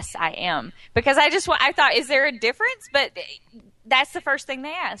mean, yes, I am." Because I thought, is there a difference? But that's the first thing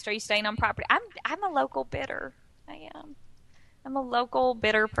they asked. Are you staying on property? I'm a local bidder. I am. I'm a local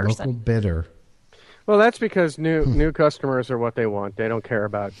bidder person. Local bidder. Well, that's because new customers are what they want. They don't care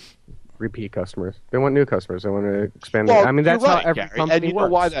about repeat customers. They want new customers. They want to expand. Well, I mean, that's right, how every Gary. company And you know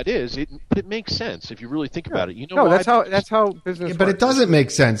works. why that is. It makes sense if you really think about it. You know No, why? that's how business. Yeah, but works. it doesn't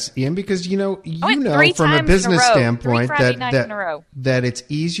make sense, Ian, because you know 3 from a times in a business row. standpoint 3 Friday nights in a row. that it's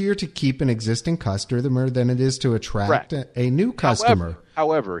easier to keep an existing customer than it is to attract a new customer.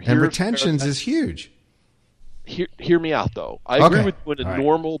 However, and retentions is huge. Hear me out, though. I agree with you in a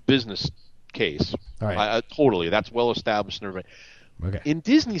normal business case. All right. Totally. That's well established and everything. Okay. In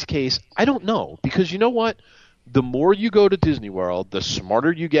Disney's case, I don't know, because you know what? The more you go to Disney World, the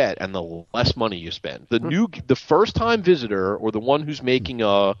smarter you get, and the less money you spend. The first time visitor, or the one who's making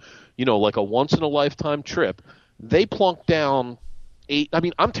a once in a lifetime trip, they plunk down $8. I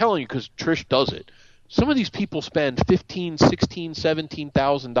mean, I'm telling you, because Trish does it. Some of these people spend $15,000, $16,000,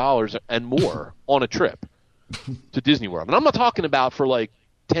 $17,000 and more on a trip to Disney World, and I'm not talking about for like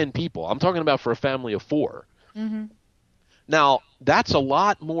 10 people. I'm talking about for a family of 4. Mm-hmm. Now, that's a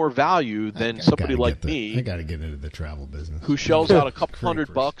lot more value than somebody like me. I got to get into the travel business. Who shells out a couple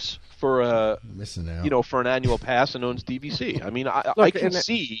 $100 for missing out. For an annual pass and owns DVC. I mean, I can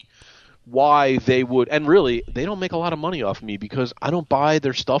see why they would, and really, they don't make a lot of money off me because I don't buy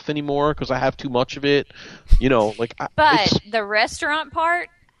their stuff anymore because I have too much of it. But the restaurant part,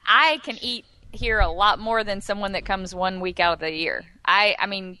 I can eat here a lot more than someone that comes 1 week out of the year. I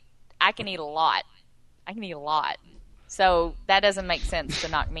mean, I can eat a lot. So that doesn't make sense to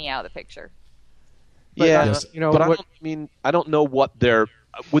knock me out of the picture. But, I don't know what their,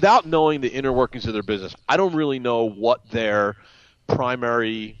 without knowing the inner workings of their business, I don't really know what their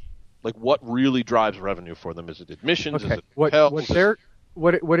primary, like what really drives revenue for them. Is it admissions? Okay. Is it hotels?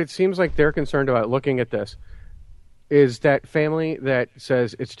 What it seems like they're concerned about looking at this is that family that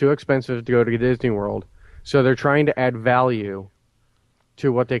says it's too expensive to go to Disney World, so they're trying to add value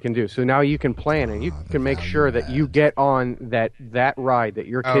to what they can do. So now you can plan and you can make sure that you get on that ride that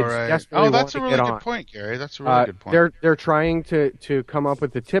your kids desperately want that's to a get really on. good point, Gary. That's a really good point. They're trying to come up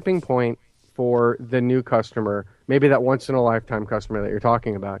with the tipping point for the new customer, maybe that once in a lifetime customer that you're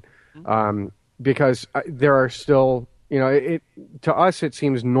talking about, because there are still You know, it to us it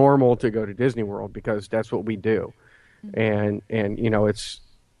seems normal to go to Disney World because that's what we do, and you know, it's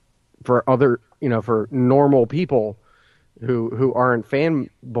for other, you know, for normal people who aren't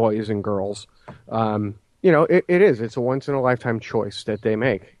fanboys and girls. You know, it's a once in a lifetime choice that they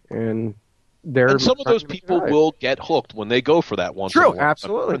make, and some of those people will get hooked when they go for that once. True, in a while,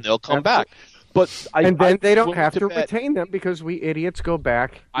 absolutely, and they'll come back. But then they don't have to retain them because we idiots go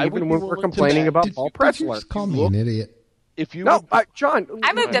back even when we're complaining about Paul Pressler. Just call me an idiot. If you John,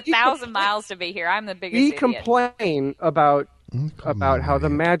 I moved 1,000 miles to be here. I'm the biggest we idiot. complain about how the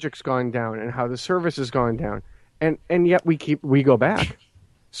magic's gone down and how the service has gone down, and yet we go back.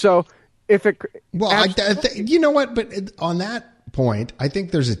 So if it you know what? But on that point, I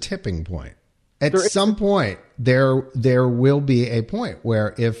think there's a tipping point. At some point, there will be a point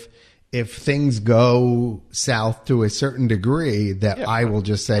where if things go south to a certain degree, that I will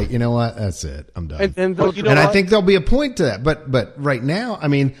just say, you know what, that's it, I'm done. And I think there'll be a point to that. But right now, I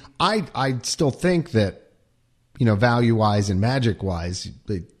mean, I still think that, you know, value wise and magic wise,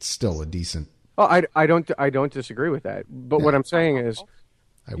 it's still a decent. Oh, I don't disagree with that. But what I'm saying is,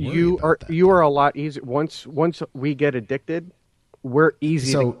 you you are a lot easier once we get addicted. We're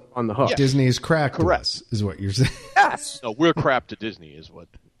easy to get on the hook. Disney is crack to us, is what you're saying. Yes. No, we're crap to Disney, is what.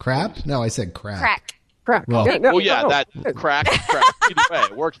 Crap? No, I said crack. Crack. Well, That crack. Either way,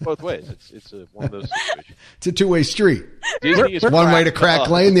 it works both ways. It's one of those situations. It's a two-way street. Disney is One crack way to Crack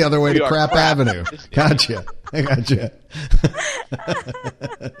Lane, the other way We to are Crap crap. Avenue. Gotcha. I gotcha.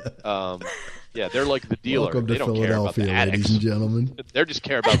 Yeah, they're like the dealer. Welcome to They don't care about Philadelphia, the ladies addicts. and gentlemen. They just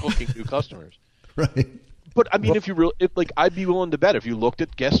care about hooking new customers. Right. But I mean, I'd be willing to bet if you looked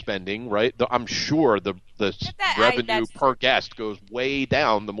at guest spending, right? I'm sure the revenue per guest goes way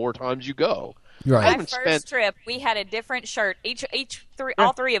down the more times you go. Right. My first trip, we had a different shirt.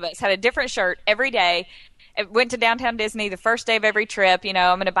 All three of us had a different shirt every day. I went to Downtown Disney the first day of every trip. You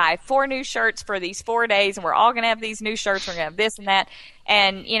know, I'm going to buy 4 new shirts for these 4 days, and we're all going to have these new shirts. We're going to have this and that.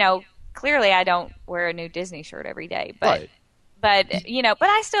 And, you know, clearly I don't wear a new Disney shirt every day. But, you know, but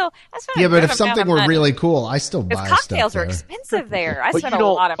I spent Yeah, a but good if something amount of were money. really cool, I still buy Because stuff cocktails there. are expensive there. I But spent you a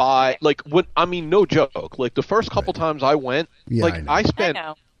don't lot of buy money. no joke. Like the first couple times I went, Yeah, I know. I spent I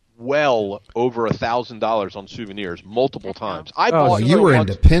know. well over $1,000 on souvenirs multiple times. I Oh, bought you were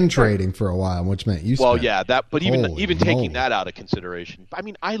once- into pin trading for a while, which meant you Well, spent. yeah, that. But even Holy taking moly. that out of consideration, I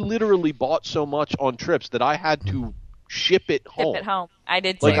mean, I literally bought so much on trips that I had to ship it home. Ship it home. I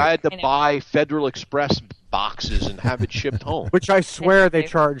did too. Like I had to know. buy Federal Express boxes and have it shipped home. Which I swear they do.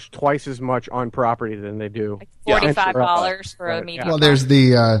 charge twice as much on property than they do. Like $45 for a Right. medium. Well, there's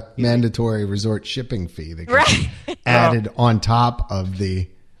the mandatory resort shipping fee that gets Right. added on top of the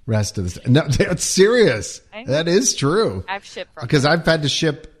rest of the. No, that's serious. I know. That is true. I've shipped from Because I've had to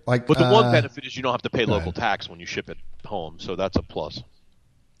ship like. But the one benefit is you don't have to pay go local ahead. tax when you ship it home, so that's a plus.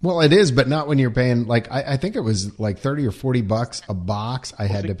 Well, it is, but not when you're paying. Like I think it was like $30 or $40 a box. I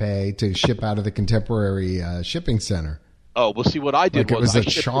had to pay to ship out of the Contemporary shipping center. Oh, well, see, what I did Like it was I a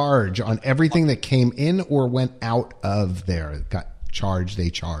shipped charge on everything that came in or went out of there. It got charged.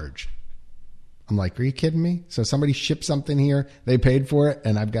 They charge. I'm like, are you kidding me? So somebody shipped something here, they paid for it,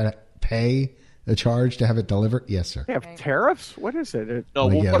 and I've got to pay the charge to have it delivered? Yes, sir. They have tariffs? What is it? No, Well,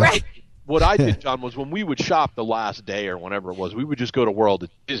 well, yeah, what, that's- what I did, John, was when we would shop the last day or whenever it was, we would just go to World at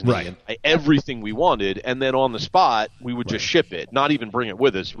Disney Right. and buy everything we wanted, and then on the spot, we would just ship it, not even bring it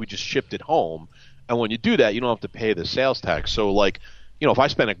with us. We just shipped it home. And when you do that, you don't have to pay the sales tax. So, like, you know, if I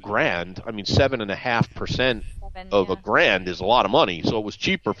spent $1,000, I mean, 7.5% of yeah. $1,000 is a lot of money. So it was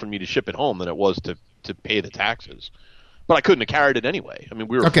cheaper for me to ship it home than it was to pay the taxes. But I couldn't have carried it anyway. I mean,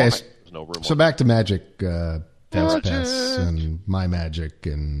 we were Okay, fine. There was no room. So back to Magic Fast Pass and My Magic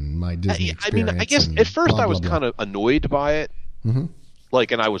and my Disney I experience. mean, I guess and at first blah, I was blah, blah. kind of annoyed by it, Mhm.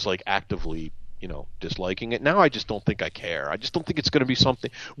 like, and I was like actively, you know, disliking it. Now I just don't think I care. I just don't think it's going to be something.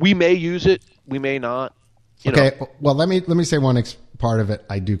 We may use it, we may not. You Okay, know. well, let me say one part of it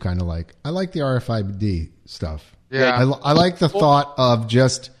I do kind of like. I like the RFID stuff. Yeah. I like the thought of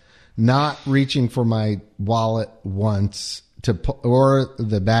just not reaching for my wallet once or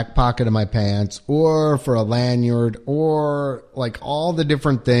the back pocket of my pants or for a lanyard or like all the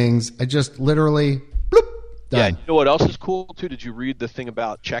different things. I just literally bloop, Yeah, done. you know what else is cool too? Did you read the thing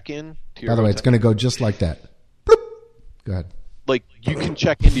about check-in to your By the way, it's hotel? going to go just like that. Bloop. Go ahead. Like, you can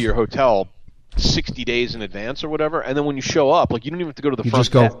check into your hotel 60 days in advance or whatever, and then when you show up, like, you don't even have to go to the You front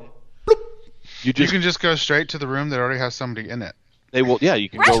just go. desk. You You just can just go straight to the room that already has somebody in it. they will. Yeah, you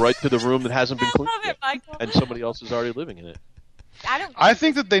can go right to the room that hasn't been I cleaned love it, yet, Michael. and somebody else is already living in it. I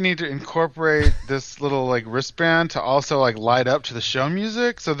think that they need to incorporate this little like wristband to also like light up to the show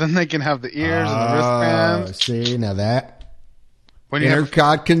music, so then they can have the ears and the wristband. See, now that When you have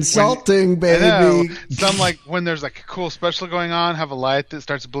Intercot Consulting, I baby. know, some like when there's like a cool special going on, have a light that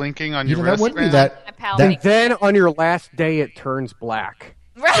starts blinking on You your know, that wristband. wouldn't be that. My pal that- makes- Then on your last day, it turns black.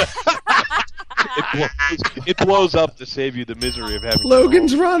 It blows up to save you the misery of having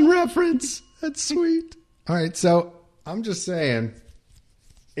Logan's Run reference. That's sweet. All right, so I'm just saying,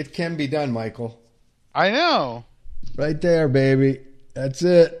 it can be done, Michael. I know. Right there, baby. That's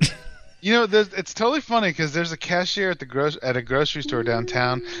it. You know, it's totally funny because there's a cashier at a grocery store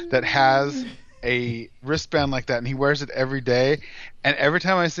downtown that has a wristband like that, and he wears it every day. And every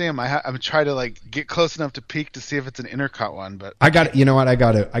time I see him, I'm trying to like get close enough to peek to see if it's an Intercot one. But I got. You know what? I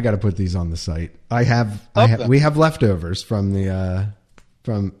got to put these on the site. We have leftovers from the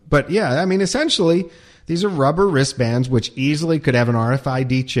But yeah, I mean, essentially, these are rubber wristbands which easily could have an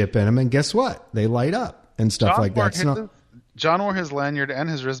RFID chip in them, and guess what? They light up and stuff like that. John wore his lanyard and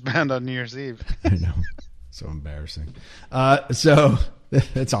his wristband on New Year's Eve. I know. So embarrassing. So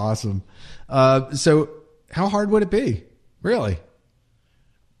it's awesome. So how hard would it be, really,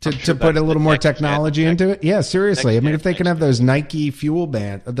 to put a little more technology into it? Yeah, seriously. I mean, if they can have those Nike fuel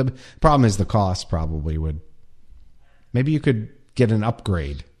band, the problem is the cost probably would. Maybe you could get an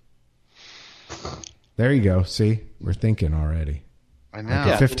upgrade. There you go. See, we're thinking already. I know.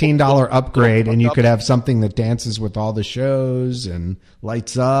 Like a $15 upgrade, and you could have something that dances with all the shows and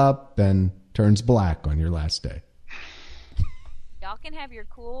lights up and turns black on your last day. Y'all can have your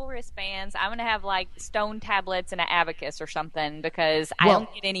cool wristbands. I'm gonna have like stone tablets and an abacus or something because I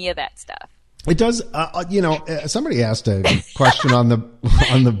don't get any of that stuff. It does. Somebody asked a question on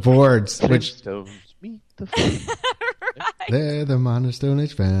the boards, which Stones meet the fun. they're the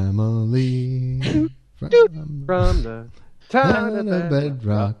Montestonage family From the down of the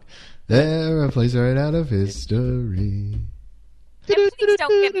bedrock. They're a place right out of history. And please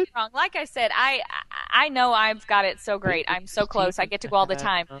don't get me wrong. Like I said, I know I've got it so great. I'm so close. I get to go all the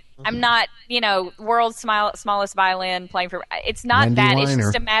time. I'm not, world's smallest violin playing for. It's not Wendy that. It's Weiner.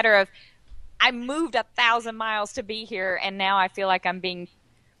 just a matter of I moved 1,000 miles to be here, and now I feel like I'm being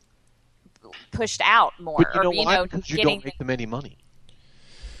pushed out more. But you know why? Because you don't make them any money.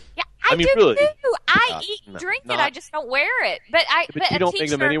 Yeah, I mean, do really. too. I No, drink not- it. I just don't wear it. But you don't make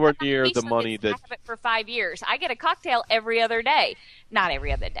them anywhere near the I money that. have it for 5 years. I get a cocktail every other day. Not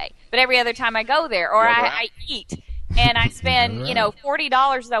every other day, but every other time I go there, or I eat, and I spend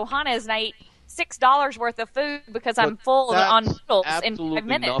 $40 at Ohana's, and I eat $6 worth of food because I'm full on noodles in 5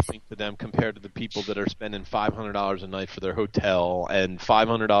 minutes. Nothing to them compared to the people that are spending $500 a night for their hotel and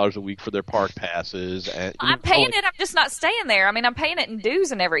 $500 a week for their park passes. And I'm paying it. I'm just not staying there. I mean, I'm paying it in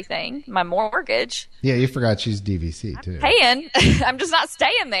dues and everything. My mortgage. Yeah, you forgot she's DVC too. Paying. I'm just not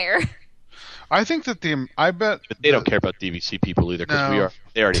staying there. I think that But they don't care about DVC people either because No.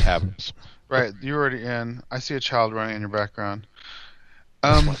 they already have us. Right, you're already in. I see a child running in your background.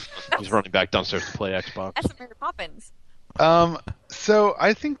 He's running back downstairs to play Xbox. That's Mary Poppins. So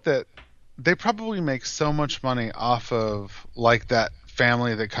I think that they probably make so much money off of like that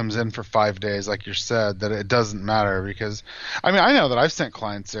family that comes in for 5 days, like you said, that it doesn't matter because, I mean, I know that I've sent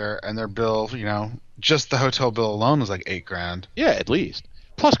clients there and their bill, just the hotel bill alone was like $8,000. Yeah, at least.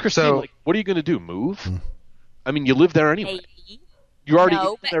 Plus, Christine, what are you going to do? Move? I mean, you live there anyway. Maybe. You already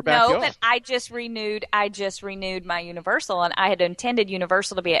No, in but, their backyard. no, but I just renewed my Universal, and I had intended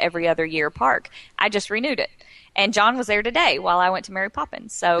Universal to be an every other year park. I just renewed it, and John was there today while I went to Mary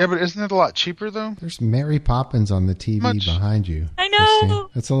Poppins. So Yeah, but isn't it a lot cheaper though? There's Mary Poppins on the TV behind you. I know. Christine.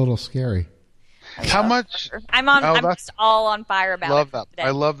 That's a little scary. How much? I'm on. Oh, I'm that's- just all on fire about Love it that. today. I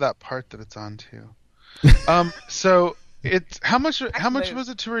love that part that it's on too. So how much move. was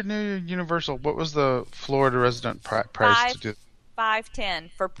it to renew Universal? What was the Florida resident price to do?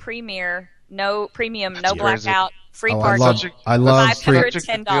 $510 for Premier, no premium, no That's crazy. blackout, free Oh, I parking. love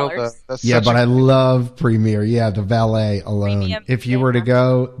 $510. Yeah, but I love Premier. Yeah, the valet alone. Premium, If you were to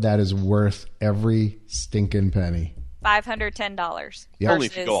go, that is worth every stinking penny. $510. Yeah. Only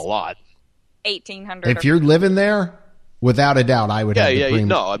if you go a lot. $1,800. If you're living there, without a doubt, I would have the premium.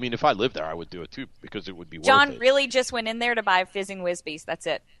 No, I mean, if I lived there, I would do it too because it would be worth John it. really just went in there to buy Fizzing Whizbees. That's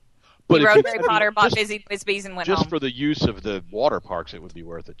it. But He if wrote it's- Harry Potter, bought just- Fizzing Whizbees, and went Just home. for the use of the water parks, it would be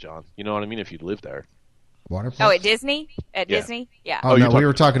worth it, John. You know what I mean? If you live there. Water Oh, park? at Disney? At Yeah. Disney? Yeah. Oh, you're no, we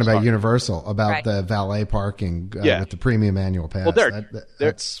were talking talking about Universal, about Right. the valet parking Yeah. with the premium annual pass. Well, they're-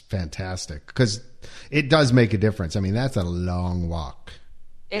 that's fantastic because it does make a difference. I mean, that's a long walk.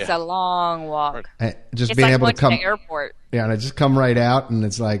 It's a long walk. And just It's being like able going to come, to the airport. yeah, and I just come right out, and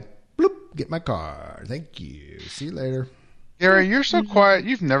it's like, bloop, get my car. Thank you. See you later. Gary, you're so quiet.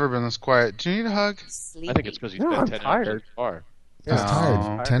 You've never been this quiet. Do you need a hug? Sleepy. I think it's because he's No, been I'm 10 hours in tired. the car. I was Oh.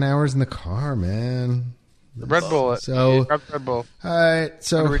 tired. 10 hours in the car, man. Red Bull. So- Grab Red Bull. All right.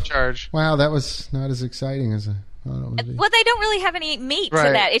 So, Recharge. wow, that was not as exciting as I thought it would be. Well, they don't really have any meat to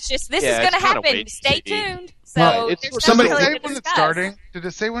Right. that. It's just this Yeah, is going it's to kinda happen. wait to Stay see. tuned. So Well, it's- there's somebody- nothing Did really it say to when it's discuss. starting? Did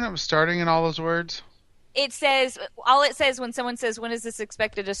it say when it was starting in all those words? It says all it says when someone says when is this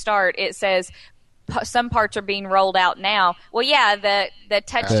expected to start. It says some parts are being rolled out now. Well, yeah, the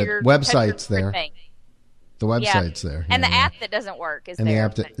touch The your website's touch your there. thing. The website's there. And Yeah, the yeah. app that doesn't work is And the there.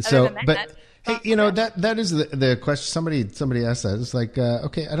 app that, Other so, than that, but hey, you know, that is the question. Somebody asked that. It's like,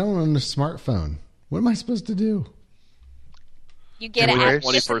 okay, I don't own a smartphone. What am I supposed to do? you get an Embrace app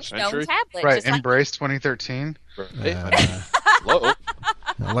with a 21st stone century. tablet. Right. just like- Embrace 2013. Hello.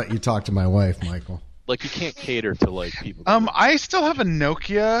 I'll let you talk to my wife, Michael. Like, you can't cater to, like, people. I still have a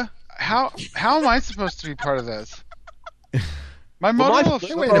Nokia. How am I supposed to be part of this? My Well,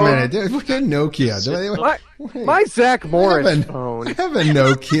 Motorola. my- Wait a minute. Dude, what kind of Nokia? My Zach Morris I phone. have a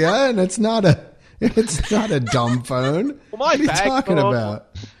Nokia, and it's not a dumb phone. Well, my what are you bag talking phone- about?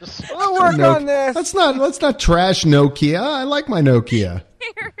 I'll work on this. Let's not trash Nokia. I like my Nokia.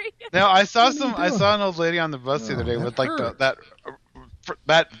 Now I saw an old lady on the bus the other day that with like hurt.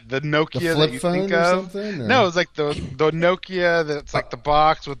 the Nokia The that flip you phone think or of. something, or- No, it was like the Nokia that's like the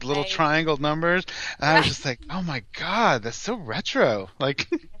box with little Right. triangle numbers, and I was just like, oh my god, that's so retro. Like,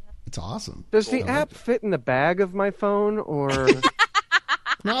 It's awesome. Does the app fit in the bag of my phone, or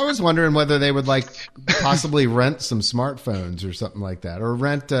No, I was wondering whether they would like possibly rent some smartphones or something like that, or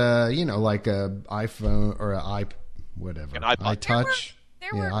rent, like a iPhone or whatever, An iPod. iTouch. There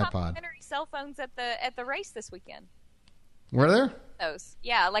Yeah, were iPod. complimentary cell phones at the race this weekend. Were there? Those,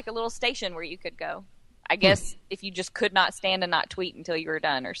 yeah, like a little station where you could go. I guess if you just could not stand and not tweet until you were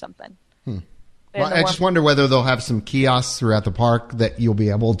done or something. Well, I just wonder whether they'll have some kiosks throughout the park that you'll be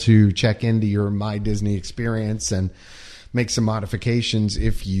able to check into your My Disney experience and make some modifications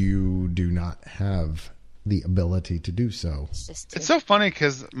if you do not have the ability to do so. it's so funny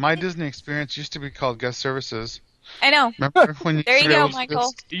because my Disney experience used to be called guest services. I know. Remember when you There you used to be go, able to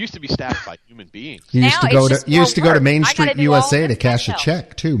Michael. It used to be staffed by human beings. You used Now to go it's to just you used to more go to work. Main I gotta Street do all USA to this cash a myself.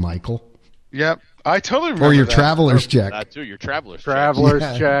 check too, Michael, Yep, I totally remember or your that. traveler's check. That too, your traveler's traveler's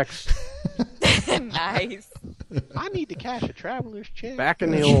Yeah. checks? Nice. check. I need to cash a traveler's check. Back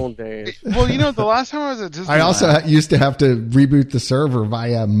in the old days. Well, the last time I was at Disneyland, I also used to have to reboot the server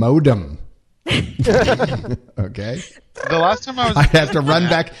via modem. Okay, the last time I was I'd have to run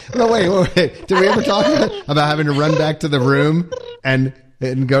back. No, wait. Did we ever talk about having to run back to the room and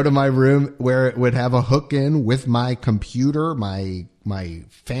go to my room where it would have a hook in with my computer, my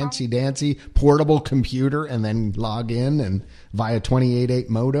fancy dancy portable computer, and then log in and via 28.8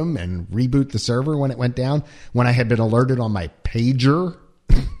 modem and reboot the server when it went down, when I had been alerted on my pager?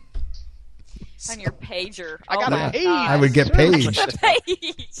 On your pager. I got my a page. gosh. I would get paged. Page. I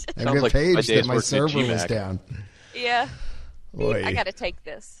Sounds get like my paged days that my working at server was GMAC. down. Yeah. Boy, I got to take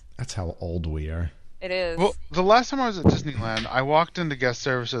this. that's how old we are. It is. Well, the last time I was at Disneyland, I walked into guest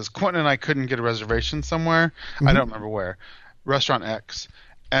services. Quentin and I couldn't get a reservation somewhere. I don't remember where. Restaurant X.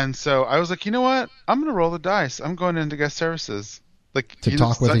 And so I was like, you know what? I'm going to roll the dice. I'm going into guest services. Like To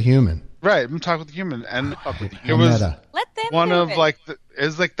talk with a human. Right. I'm going to talk with a human. And it How was meta. Let them one do of it. like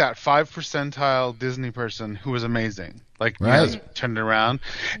is like that 5 percentile Disney person who was amazing. Like you Right. guys turned it around,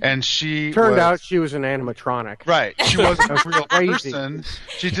 and she Turned was, out she was an animatronic. right. She wasn't a real Crazy. person.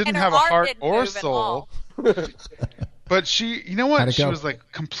 She didn't And her have a arm heart didn't or move at soul. all. But she, you know How'd what? it She go? was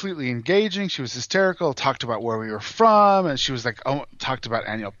like completely engaging. She was hysterical. Talked about where we were from, and she was like, talked about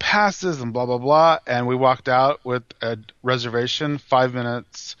annual passes and blah blah blah. And we walked out with a reservation 5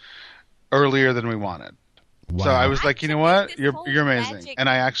 minutes earlier than we wanted. Wow. So I was like, you know what? This You're whole amazing. Magic And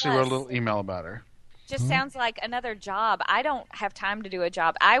I actually wrote a Plus. little email about her. Just sounds like another job. I don't have time to do a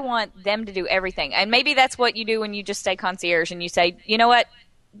job. I want them to do everything. And maybe that's what you do when you just stay concierge and you say, you know what?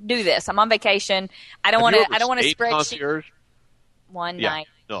 Do this. I'm on vacation. I don't want to. I don't want to State spreadsheet concierge? one Yeah. night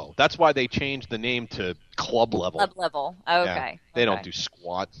No, that's why they changed the name to club level. club level. Yeah. Okay. They don't Okay. do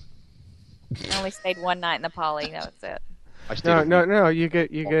squat. I only stayed one night in the Poly. That was it. I stayed No. You get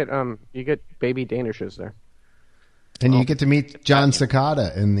baby Danishes there. And you get to meet John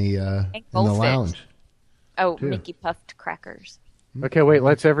Cicada in the Goldfish. lounge. Oh, Mickey puffed crackers. Okay, wait.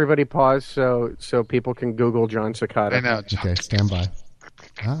 Let's everybody pause so people can Google John Cicada. I know. Okay, stand by.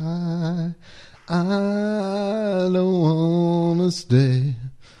 I don't wanna stay.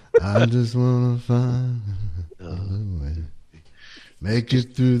 I just wanna find a way. Make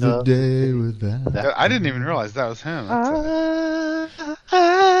it through the day without. I didn't even realize that was him.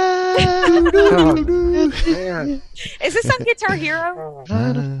 Man. Is this on Guitar Hero?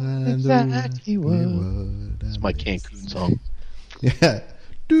 It's my Cancun song. Yeah.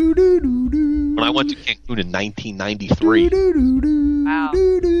 Do, do, do, do. When I went to Cancun in 1993. Wow.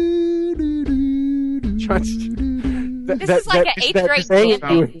 This is like an 8th grade band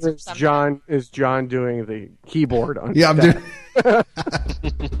or something. Is John doing the keyboard on Yeah, I'm that.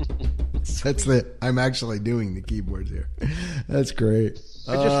 doing. I'm actually doing the keyboards here. That's great.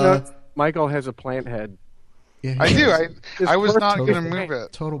 I just noticed Michael has a plant head. Yeah, I do. I was not Total- going to move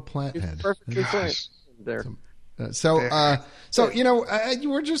it. Total plant He's head. perfectly fine there. So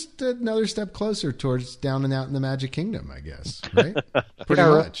we're just another step closer towards down and out in the Magic Kingdom, I guess. Right? Pretty Yeah,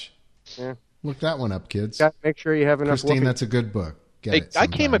 right. much. Yeah. Look that one up, kids. Got to make sure you have enough. Christine, whoopee. that's a good book. Get Hey, it I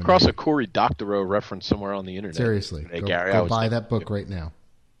came sometime. across a Cory Doctorow reference somewhere on the internet. Seriously, Hey, go, Gary, go I was buy thinking- that book right now.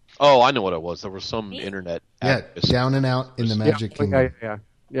 Oh, I know what it was. There was some internet. Yeah, activist. down and out in the Magic Kingdom.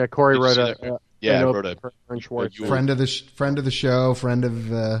 Yeah. Corey Did you wrote see a. that? Yeah, I wrote a. Aaron Schwartz. you- Friend of the show, friend of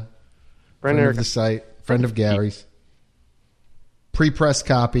the Brendan, site, friend of Gary's. Pre-press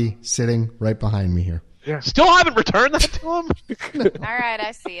copy sitting right behind me here. Still haven't returned that to him. All right,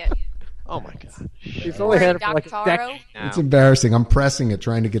 I see it. Oh my god. he's only had it for like a Doctorow? decade now. It's embarrassing. I'm pressing it,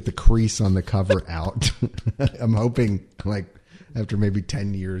 trying to get the crease on the cover out. I'm hoping, like, after maybe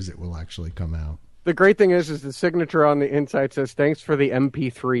 10 years, it will actually come out. The great thing is the signature on the inside says, "Thanks for the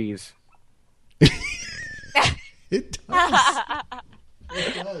MP3s." It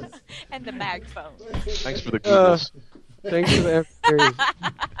does. And the mag phone. Thanks for the goodness. Thanks for the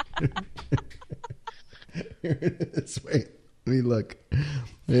MP3s. Here it is. Wait, let me look.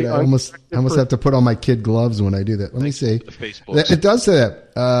 See, I almost have to put on my kid gloves when I do that. Let me see. The Facebook. It does say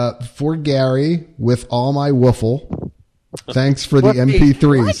that. For Gary, with all my woofle. Thanks for the Woofy.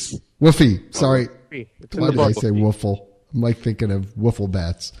 MP3s. Woofy. Sorry. It's in Why the did I book. say woofle? I'm like thinking of wiffle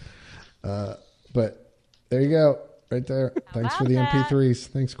bats. But there you go. Right there. Thanks for the about that? MP3s.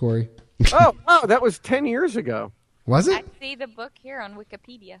 Thanks, Corey. Oh, that was 10 years ago. Was I it? see the book here on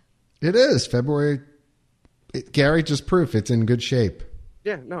Wikipedia. It is. February. Gary, just proof it's in good shape.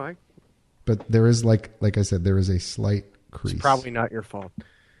 Yeah, no, But there is, like I said, there is a slight crease. it's probably not your fault.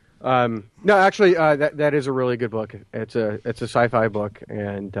 No, actually, that is a really good book. It's a sci-fi book,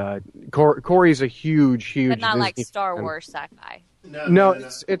 and Corey's a huge But not like Disney Star fan. Wars sci-fi. No,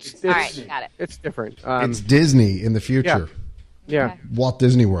 it's All right, got it. It's different. It's Disney in the future. Yeah. Walt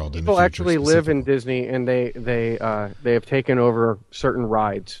Disney World in People the future. actually live in specifically. Disney, and they have taken over certain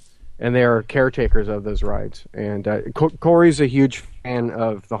rides, and they are caretakers of those rides. And Corey's a huge fan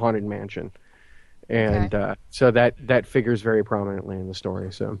of the Haunted Mansion, and so that figures very prominently in the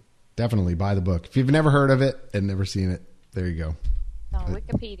story. So Definitely buy the book. If you've never heard of it and never seen it, there you go. It's on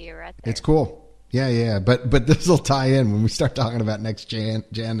Wikipedia right there. It's cool. Yeah. But this will tie in when we start talking about next gen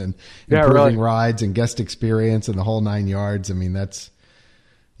and Yeah, improving really. rides and guest experience and the whole 9 yards. I mean, that's,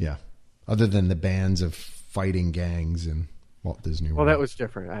 yeah. Other than the bands of fighting gangs in Walt Disney World. well, that was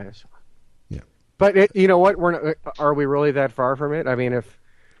different. I guess. Yeah. But you know what? Are we really that far from it? I mean,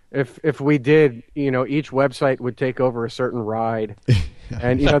 if we did, each website would take over a certain ride,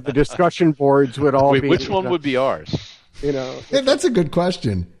 and the discussion boards would all Wait, be. which one would be ours? Yeah, that's a good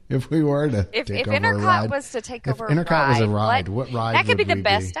question. If we were to If take over a Intercot ride. was to take If over a Intercot was a ride, what ride That could be would the we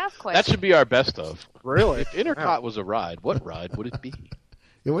best be? of question. That should be our best of. Really? If Intercot was a ride, what ride would it be?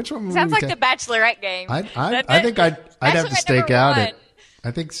 Yeah, which one would Sounds we like take? the Bachelorette game. I think I'd have to Bachelorette stake number out one. it.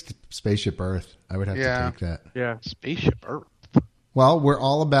 I think Spaceship Earth. I would have Yeah. to take that. Yeah. Spaceship Earth. Well, we're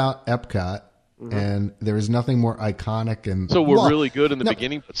all about Epcot, and there is nothing more iconic and So we're Well, really good in the no.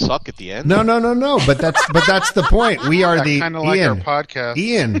 beginning, but suck at the end. No. But that's the point. We are the Kind of like Ian. our podcast.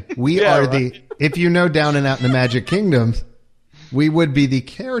 Ian, we Yeah, are right. the. If you know Down and Out in the Magic Kingdom, we would be the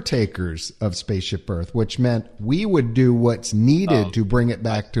caretakers of Spaceship Earth, which meant we would do what's needed to bring it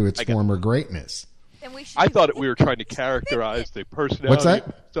back to its I get former greatness. Then we should I do- thought we were trying to characterize the personality. What's that?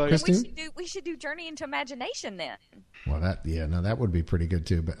 So- Christine? we should do Journey into Imagination then. Well, that would be pretty good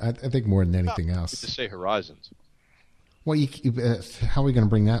too. But I think more than anything To else, say Horizons. well, how are we going to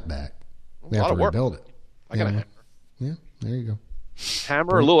bring that back? We A have lot to of work. rebuild it. I got a hammer. Yeah, there you go.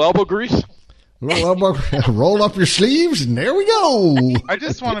 Hammer, a little elbow grease. Roll up your sleeves, and there we go. I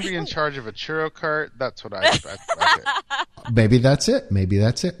just want to be in charge of a churro cart. That's what I expect. Maybe that's it.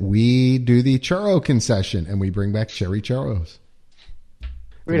 We do the churro concession, and we bring back cherry churros.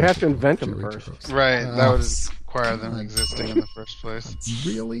 We'd have to invent them Cherry first. churros. Right. That would require them existing in the first place.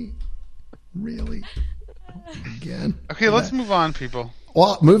 Really? Again? Okay, let's move on, people.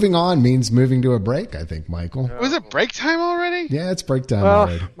 Well, moving on means moving to a break, I think, Michael. Was it break time already? Yeah, it's break time Well,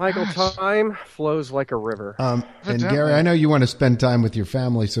 already. Michael, time flows like a river. And Evidently. Gary, I know you want to spend time with your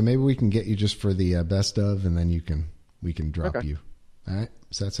family, so maybe we can get you just for the best of, and then we can drop Okay. you. All right?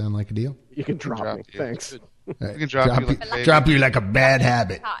 Does that sound like a deal? You can drop drop me. you. Thanks. All right. We can drop you like a baby. drop you like a bad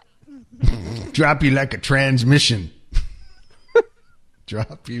habit. Hot. Drop you like a transmission.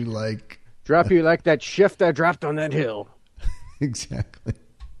 Drop you like Drop you like that shift I dropped on that hill. exactly.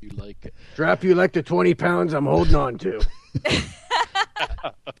 You like it. Drop you like the 20 pounds I'm holding on to.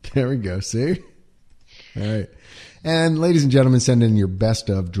 There we go. See? All right. And ladies and gentlemen, send in your best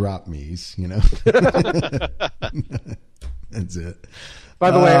of drop me's, you know. That's it.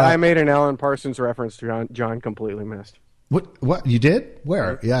 By the way, I made an Alan Parsons reference to John completely missed. What you did?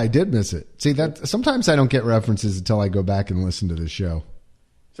 Where? Yeah, I did miss it. See, that sometimes I don't get references until I go back and listen to the show.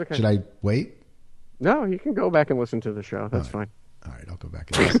 It's okay. Should I wait? No, you can go back and listen to the show. That's fine. All right, I'll go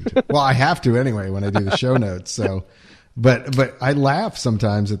back and listen to it. Well, I have to anyway when I do the show notes. So, but I laugh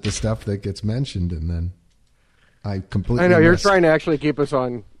sometimes at the stuff that gets mentioned, and then I completely. I know you're miss trying to actually keep us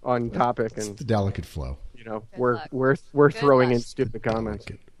on topic, the and delicate flow. you know luck. we're throwing in luck. stupid comments.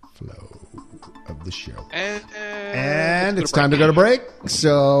 Delicate flow of the show. And And it's time to go to break.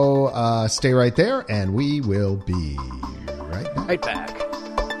 So stay right there, and we will be right back. Right back.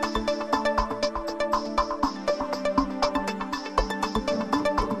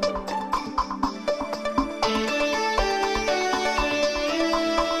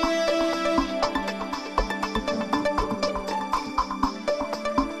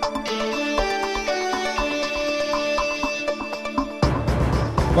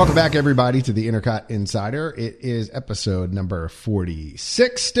 Welcome back, everybody, to the Intercot Insider. It is episode number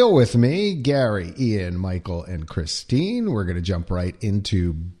 46. Still with me, Gary, Ian, Michael, and Christine. We're going to jump right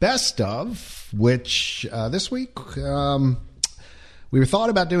into Best Of, which this week we thought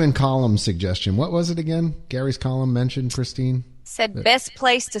about doing column suggestion. What was it again? Gary's column mentioned, Christine? Said best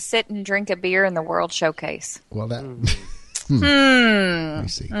place to sit and drink a beer in the World Showcase. Well, that... Let me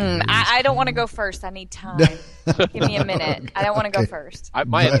see. I don't want to go first. I need time. Give me a minute. I don't want to go first.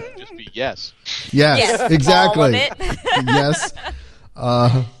 My answer would just be yes. Yes, Yes, exactly. all of it. Yes.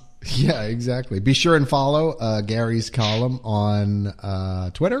 Yeah, exactly. Be sure and follow Gary's column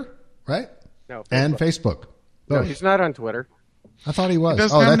on Twitter, right? No, And Facebook. No, Both. he's not on Twitter. I thought he was.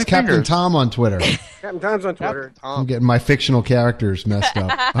 doesn't Oh, have that's any Captain fingers. Tom on Twitter. Captain Tom's on Twitter. I'm getting my fictional characters messed up.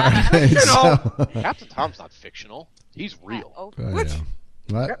 All right, so- Captain Tom's not fictional. He's real. Oh, I know.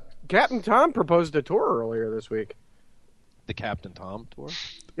 What? Captain Tom proposed a tour earlier this week. The Captain Tom tour.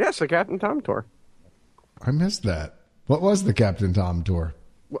 Yes, the Captain Tom tour. I missed that. What was the Captain Tom tour?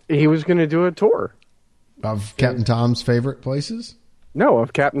 He was going to do a tour. Of Captain Tom's favorite places? No,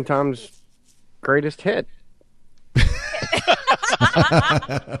 of Captain Tom's greatest hit.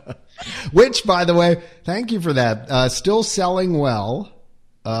 Which, by the way, thank you for that. Still selling well.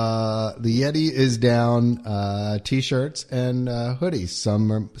 The Yeti is down. T-shirts and hoodies.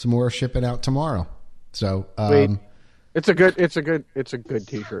 Some more shipping out tomorrow. So Wait. It's a good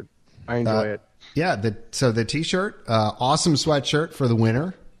T-shirt. I enjoy it. yeah. The T-shirt, awesome sweatshirt for the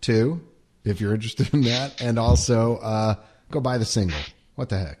winter too, if you're interested in that, and also go buy the single. What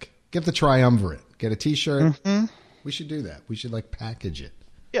the heck? Get the triumvirate. Get a T-shirt. Mm-hmm. We should do that. We should package it.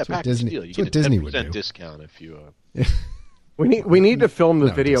 Yeah, That's what package Disney- deal. You that's what get a Disney would 10% do. discount if you. We need to film the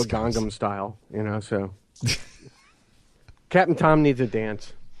No video discounts. Gangnam Style, so Captain Tom needs a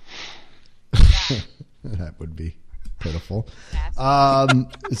dance. That would be pitiful.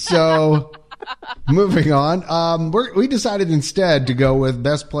 So moving on, we decided instead to go with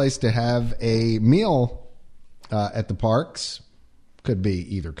best place to have a meal at the parks. Could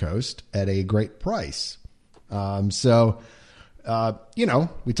be either coast at a great price. We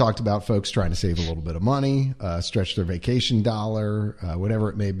talked about folks trying to save a little bit of money, stretch their vacation dollar, whatever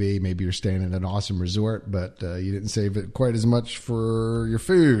it may be. Maybe you're staying at an awesome resort, but you didn't save it quite as much for your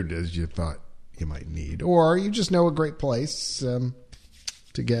food as you thought you might need. Or you just know a great place to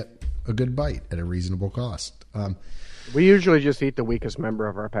get a good bite at a reasonable cost. We usually just eat the weakest member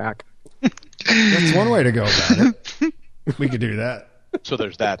of our pack. That's one way to go about it. We could do that. So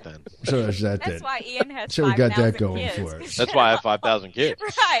there's that then. So there's that. that's then. why Ian has So we got that 5,000 going kids. for it. That's why I have 5,000 kids.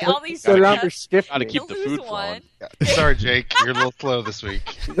 Right, all these So now kids. they're stiff. Got to keep the Lose food one. flowing. sorry, Jake, you're a little slow this week.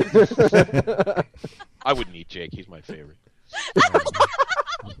 I wouldn't eat Jake. He's my favorite.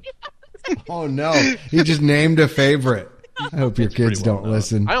 Oh no, he just named a favorite. I hope your It's pretty kids well don't known.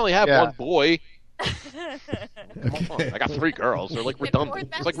 listen. I only have Yeah. one boy. Come on. I got 3 girls. They're like redundant.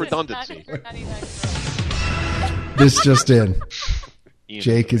 It's like redundancy. This just in. Ian's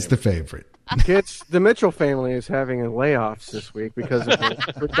Jake is the favorite. favorite. Kids, the Mitchell family is having layoffs this week because of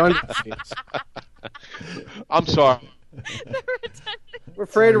the redundancies. I'm sorry. We're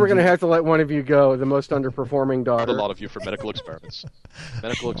afraid we're going to have to let one of you go, the most underperforming A daughter. lot of you for medical experiments.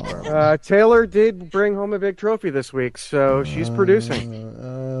 Medical experiments. Taylor did bring home a big trophy this week, so she's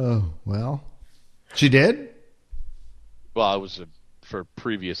producing. Well, she did? Well, it was for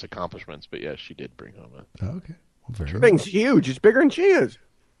previous accomplishments, but yes, she did bring home a. Okay. Well, very The thing's huge. It's bigger than she is.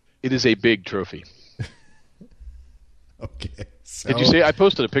 It is a big trophy. Okay. So, Did you see? I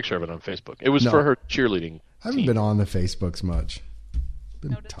posted a picture of it on Facebook. It was No. for her cheerleading. I haven't been on the Facebooks much.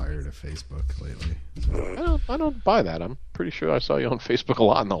 Been tired of Facebook lately. I don't buy that. I'm pretty sure I saw you on Facebook a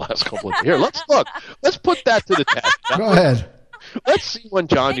lot in the last couple of years. Here, let's look. Let's put that to the test. Go ahead. Let's see when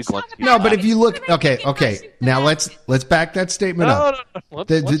John Uglinski. No, but if you look, okay. Now let's back that statement up. No.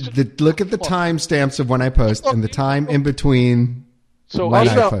 Let's Look at the timestamps of when I post and the time in between So when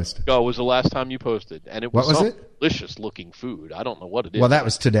I also, posted. ago was the last time you posted, and it was, What was some it? delicious looking food. I don't know what it is. Well, that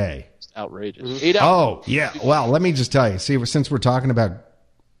was today. It's outrageous. 8 hours. Oh, yeah. Well, let me just tell you. See, since we're talking about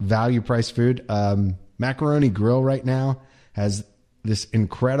value price food, Macaroni Grill right now has this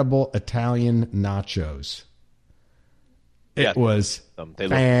incredible Italian nachos. It Yeah. was They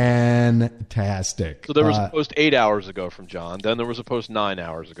look- fantastic. So there was a post 8 hours ago from John. Then there was a post 9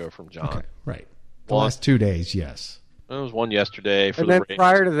 hours ago from John. okay, right. The One. last 2 days, yes. There was one yesterday for And the then Ravens.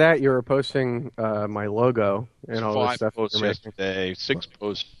 prior to that, you were posting my logo and all this 5 stuff. posts you're making. yesterday, 6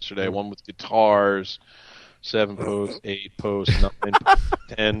 posts yesterday, one with guitars, 7 posts, 8 posts, 9 posts,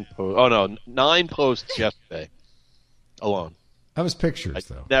 10 posts. Oh, no, 9 posts yesterday alone. That was pictures,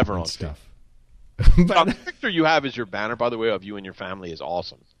 though. never and on stuff. Now, the picture you have as your banner, by the way, of you and your family is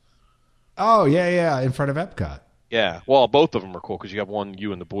awesome. Oh, yeah, in front of Epcot. Yeah, well, both of them are cool because you have one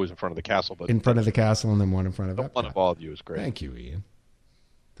you and the boys in front of the castle, but In front of the castle and then one in front of the Epcot. one of all of you is great. Thank you, Ian.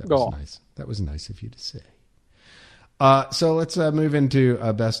 That was Oh. nice. That was nice of you to say. So let's move into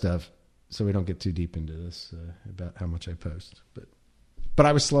best of, so we don't get too deep into this about how much I post. But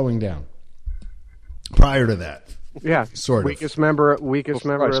I was slowing down prior to that. Yeah, Sort of. weakest member Before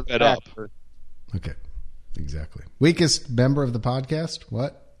I of the sped pack. up. Okay, exactly. Weakest member of the podcast.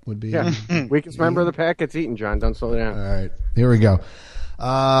 What would be? Yeah, weakest member of the pack gets eaten. John, don't slow down. All right, here we go.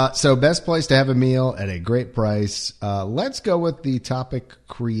 So best place to have a meal at a great price. Let's go with the topic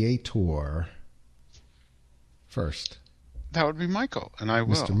creator first. That would be Michael, and I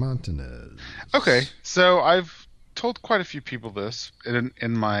will. Mr. Montanez. Okay, so I've told quite a few people this in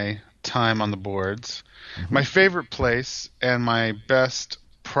my time on the boards. My favorite place and my best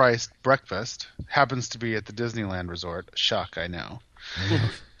priced breakfast happens to be at the Disneyland Resort. Shock, I know.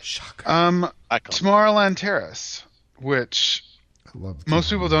 Shock. Tomorrowland Terrace, which I love most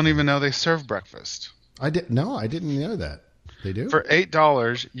people don't even know they serve breakfast. I didn't know that. They do? For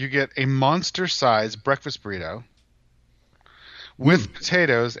 $8, you get a monster-sized breakfast burrito with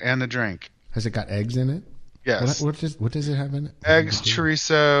potatoes and a drink. Has it got eggs in it? Yes. What does it have in it? Eggs,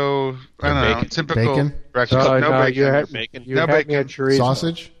 chorizo, I don't know, bacon. typical Bacon? breakfast. Oh, no no, bacon. you had, bacon. you No had me bacon. at chorizo.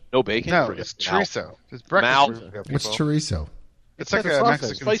 Sausage? No bacon? No, Forget it's it. Mal. chorizo. It's breakfast Mal. burrito, What's people. chorizo? It's like It's a a sausage.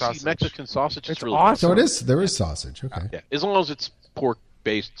 Mexican Spicy sausage. Mexican sausage. It's really awesome. So it is. There is sausage. Okay. Yeah, as long as it's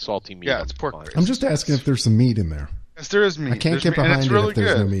pork-based salty meat. Yeah, it's I'm pork fine. based. I'm just asking if there's some meat in there. Yes, there is meat. I can't There's get meat, and behind it's it really if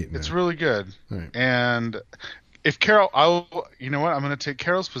there's good. no meat in It's there. really good. Right. And if Carol, you know what? I'm going to take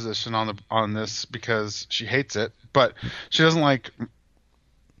Carol's position on this because she hates it, but she doesn't like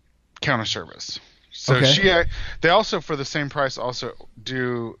counter service. So Okay. they also for the same price also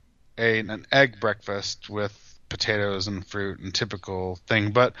do an egg breakfast with potatoes and fruit and typical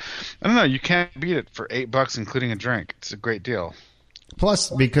thing. But I don't know. You can't beat it for $8, including a drink. It's a great deal. Plus,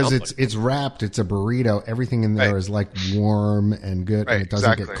 because it's wrapped, it's a burrito. Everything in there Right. is like warm and good, Right, and it doesn't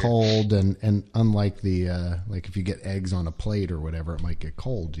get exactly. cold. And unlike the like if you get eggs on a plate or whatever, it might get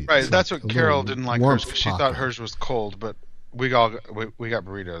cold. It's Right. like That's a what little Carol didn't like hers warmth because she thought pocket. hers was cold, but we got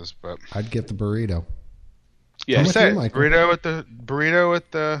burritos. But I'd get the burrito. Yeah, I'm with say you, Michael. burrito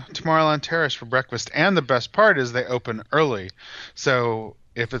at the Tomorrowland Terrace for breakfast, and the best part is they open early. So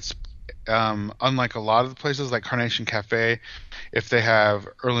if it's unlike a lot of the places like Carnation Cafe, if they have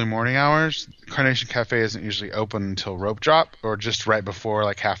early morning hours, Carnation Cafe isn't usually open until rope drop or just right before,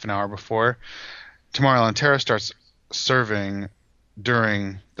 like half an hour before. Tomorrowland Terrace starts serving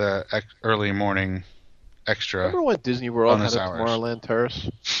during the early morning extra. Remember when Disney World had Bonus a hours. Tomorrowland Terrace?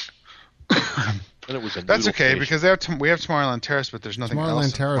 And it was a That's noodle okay station. because we have Tomorrowland Terrace, but there's nothing else. Tomorrowland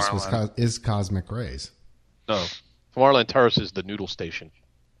at Terrace Tomorrowland. is Cosmic Rays. No, Tomorrowland Terrace is the noodle station.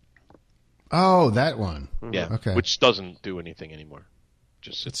 Oh, that one. Yeah, Okay. which doesn't do anything anymore.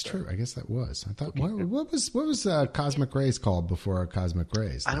 just It's sits there. true. I guess that was. I thought what was Cosmic Rays called before Cosmic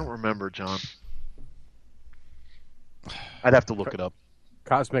Rays? I don't remember, John. I'd have to look it up.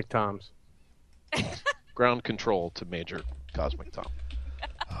 Cosmic Toms. Ground control to Major Cosmic Tom.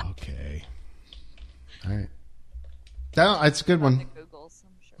 Okay. All right. No, it's a good one. Googles,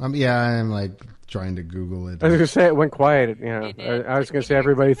 I'm sure. Yeah, I'm like trying to Google it. I was going to say it went quiet. You know, It did. I was going to say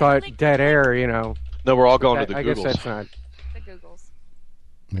everybody thought dead air. You know, No, we're all going to the I guess Googles. that's not The Googles.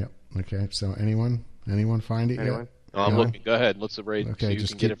 Yep. Okay. So anyone find it anyone. yet? No, I'm No? looking. Go ahead. Let's rate. Okay. See who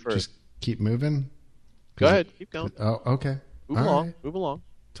Just can keep get it first. just keep moving. Go ahead. Keep going. Oh, okay. Move All along. right. Move along.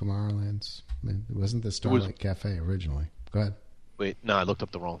 Tomorrowland's. Man, it wasn't the Starlight Cafe originally. Go ahead. Wait, no, I looked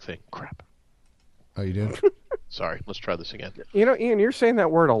up the wrong thing. Crap. Oh, you did? Sorry. Let's try this again. You know, Ian, you're saying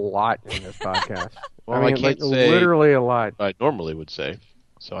that word a lot in this podcast. Well, I can't say- literally a lot. I normally would say.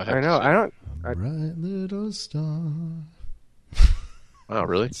 So I have I know. to say. I don't. Bright little star. Wow,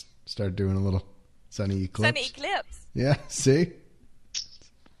 really? Start doing a little sunny eclipse. Sunny eclipse. Yeah, see?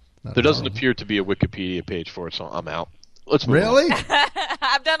 Not There doesn't horrible. appear to be a Wikipedia page for it, so I'm out. Let's move on. Really?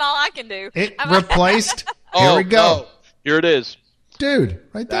 I've done all I can do. It I'm replaced. Oh, Here we go. no. Here it is. Dude,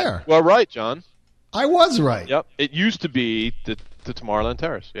 right there. Well, right, John. I was right. Yep. It used to be the Tomorrowland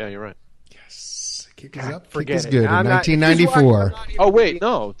Terrace. Yeah, you're right. Yes. Kick is up. Kick Forget is it. good. I'm In not- 1994. Oh, wait,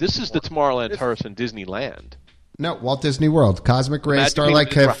 no. This is the Tomorrowland Terrace in Disneyland. No, Walt Disney World. Cosmic Ray Magic Starlight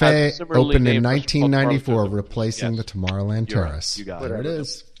Kingdom Cafe has similarly opened in named 1994, restaurant. replacing Yes. the Tomorrowland You're right. Terrace. You got there it. it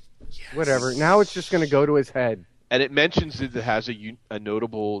is. Whatever. Now it's just going to go to his head. And it mentions that it has a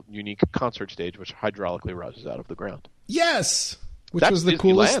notable, unique concert stage which hydraulically rises out of the ground. Yes. Which That's was the Disneyland,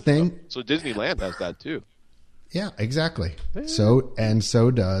 coolest thing. though. So Disneyland has that too. Yeah, exactly. So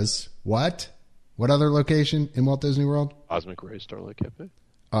does what? What other location in Walt Disney World? Cosmic Ray Starlight Cafe.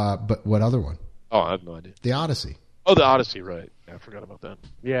 But what other one? Oh, I have no idea. The Odyssey. Oh, the Odyssey, right. Yeah, I forgot about that.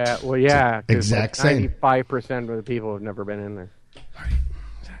 Yeah. Well, yeah. 'cause Exact same. 95% of the people have never been in there.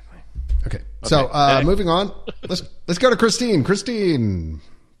 Okay. So next. moving on. Let's go to Christine. Christine,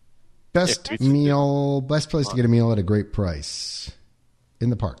 best place to get a meal at a great price in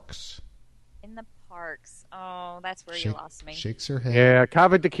the parks. In the parks. Oh, that's where you lost me. Shakes her head. Yeah.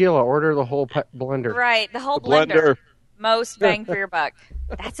 Cava Tequila. Order the whole blender. Right, the whole The blender. Most bang for your buck.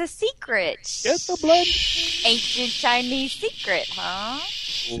 That's a secret. Get the blend. Ancient Chinese secret, huh?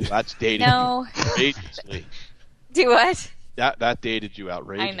 Ooh, that's dated. No. Outrageously. Do what? That dated you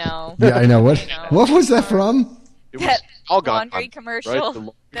outrageously. I know. Yeah, I know. What? know. What was that from? It was That Calgon, laundry right? commercial. The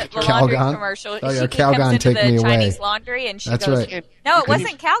The laundry Calgon? commercial. Oh, yeah, She Calgon, comes into take the me away. Chinese laundry and she That's goes, right. No, it Couldn't-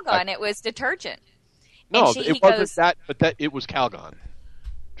 wasn't Calgon. It was detergent. No, And he it wasn't goes- that, but it was Calgon.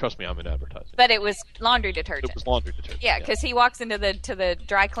 Trust me, I'm in advertising. But it was laundry detergent. It was laundry detergent. Yeah, because he walks into the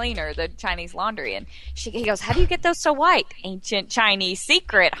dry cleaner, the Chinese laundry, and he goes, "How do you get those so white? Ancient Chinese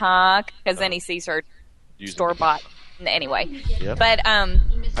secret, huh?" Because then he sees her Using store bought. Anyway, Yep. but I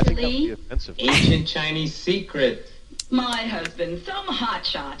think that would be offensive. Ancient Chinese secret. My husband, some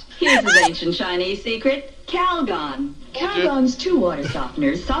hotshot. Here's his ancient Chinese secret, Calgon. Calgon's 2 water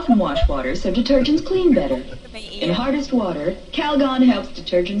softeners soften wash water so detergents clean better. In hardest water, Calgon helps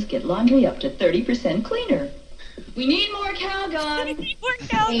detergents get laundry up to 30% cleaner. We need more Calgon.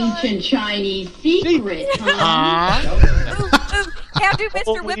 Ancient Chinese secret, huh? How do Mr.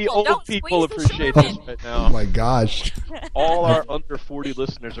 Only Whipple? old Don't people squeeze the appreciate sugar. this right Oh now. my gosh. All our under 40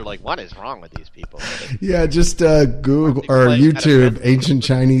 listeners are like, "What is wrong with these people?" Yeah, just Google or YouTube ancient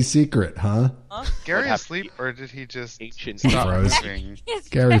Chinese secret, huh? Gary happened? asleep, or did he just Ancient. stop froze. moving?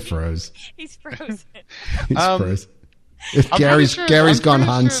 Gary froze. He's frozen. He's froze. I'm Gary's pretty sure- Gary's I'm gone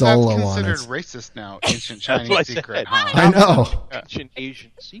pretty Han sure Solo that's on considered us. racist now. Ancient That's what I Chinese said. secret, huh? I know. Ancient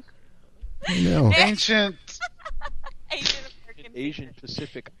Asian secret. I know. Ancient. Asian American. Asian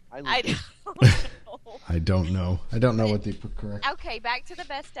Pacific I Island. don't know. I don't know. I don't know what the correct. Okay, back to the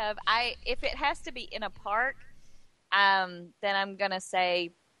best of. If it has to be in a park, then I'm gonna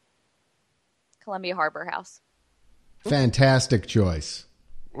say Columbia Harbor House. Fantastic choice.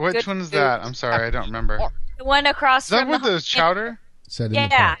 Which Good one's food. that? I'm sorry, I don't remember. The one across Is that from with the the chowder? Said in the Yeah,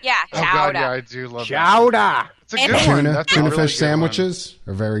 park. yeah, Oh god, chowder. yeah, I do love that. Chowder. It's a And- good one. Tuna, That's a tuna really fish good one. sandwiches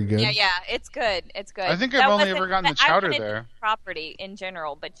are very good. Yeah, it's good. It's good. I think That I've only wasn't- ever gotten the I chowder wanted there. Property in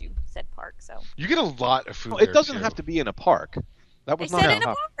general, but you said park, so You get a lot of food Well, there, it doesn't too. have to be in a park. That they was not said in a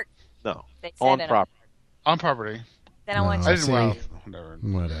how- park. No, They said on in a- property. On property. Then I want No. I you didn't. see. Well, whatever.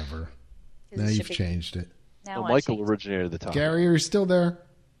 Whatever. Now it you've should be- changed it. now So I want Michael you. originated the topic. Gary, are you still there?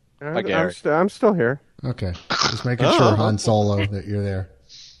 Gary. I'm still here. Okay. Just making sure, Han Solo, that you're there.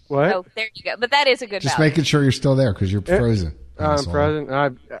 What? Oh, there you go. But that is a good Just value. making sure you're still there because you're frozen. asshole.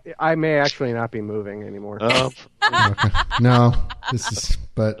 President, I may actually not be moving anymore. Okay. No,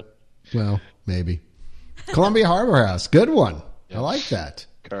 well, maybe. Columbia Harbor House, good one. I like that.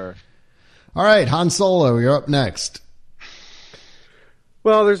 Kerr. All right, Han Solo, you're up next.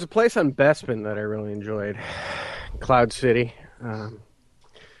 Well, there's a place on Bespin that I really enjoyed, Cloud City.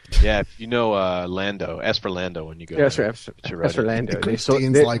 Yeah, you know Lando. Ask for Lando when you go. Yes, there. sir. That's for Lando.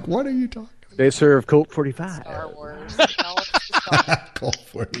 Christine's like, what are you talking about? They serve Colt 45. Star Wars. Colt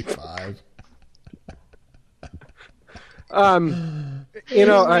 45. You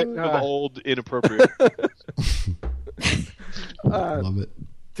know, Of old inappropriate. Love it.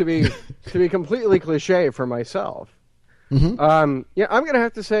 to be completely cliche for myself. Mm-hmm. Yeah, I'm gonna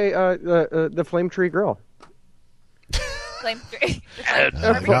have to say the Flame Tree Grill.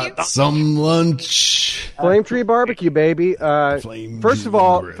 I've got some lunch. Flame Tree Barbecue, baby. Flame First of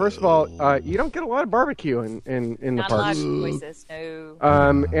all, Grill. you don't get a lot of barbecue in the Not a lot parks. of choices. No.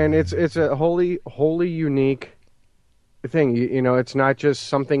 And it's a wholly unique thing. You know, it's not just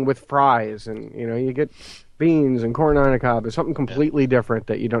something with fries, and you know, you get beans and corn on the cob. It's something completely different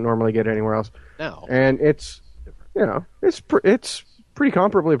that you don't normally get anywhere else. No. And it's, you know, it's pretty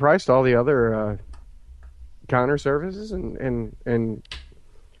comparably priced to all the other counter services, and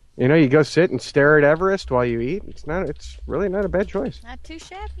you know, you go sit and stare at Everest while you eat. It's really not a bad choice. Not too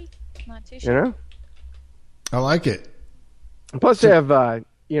shabby. Not too You shabby. know. I like it. Plus, they have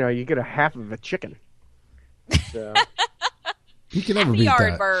you know, you get a half of a chicken. So. You can never beat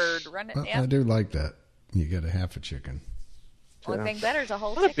Yard that. bird. Run it I down. do like that. You get a half a chicken. Only thing better is a whole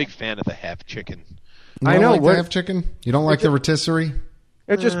I'm not a chicken. big fan of the half chicken. You I don't know, like what- the half chicken? You don't like the rotisserie?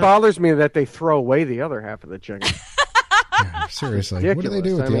 It just bothers me that they throw away the other half of the chicken. Yeah, seriously. What do they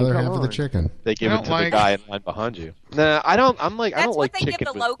do with Ridiculous. I the mean, other come half of the on. chicken? They give I it don't to like- the guy in line behind you. Nah, I don't. I'm like, I That's don't what like they chicken give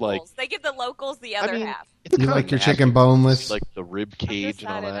the with locals. like. They give the locals the other I mean, half. it's You kinda like your nasty, chicken boneless? like the rib cage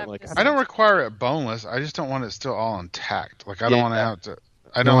and all decided that. I'm Like, just- I don't require it boneless. I just don't want it still all intact. Like I don't Yeah. want to have to.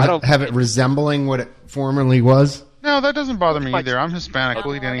 I You don't. don't have it resembling what it formerly was? No, that doesn't bother me Like- either. I'm Hispanic.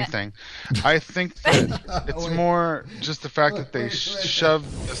 We'll eat anything. I think that it's more just the fact that they shove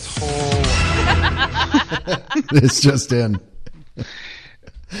this whole. It's just in.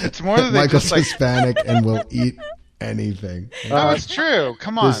 It's more that they Michael's just like. Hispanic and will eat anything. No, it's true.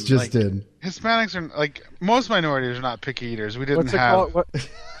 Come on. This just like, in. Hispanics are like most minorities are not picky eaters. We didn't What's it have called? What,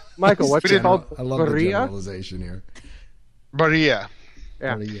 Michael, what's We it called? I love the Birria? generalization here. barilla.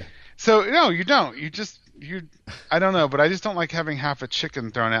 Yeah. Yeah. So no, you don't. You. I don't know, but I just don't like having half a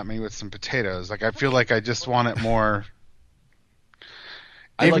chicken thrown at me with some potatoes. Like I feel like I just want it more.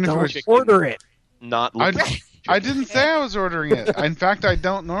 I Even like if it the was, chicken Order it. not. I, look- I didn't say I was ordering it. In fact, I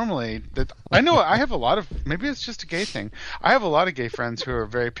don't normally. That I know I have a lot of. Maybe it's just a gay thing. I have a lot of gay friends who are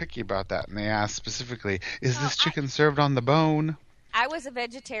very picky about that, and they ask specifically, "Is this chicken served on the bone?" I was a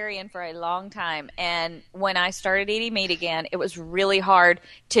vegetarian for a long time, and when I started eating meat again, it was really hard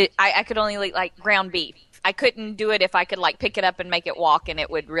to. I could only eat like ground beef. I couldn't do it if I could like pick it up and make it walk, and it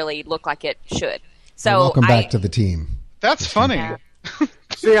would really look like it should. So Welcome back to the team. That's funny. Yeah.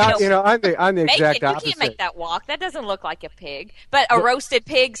 See, No. I'm the Bacon, exact you opposite. can't make that walk. That doesn't look like a pig. But a roasted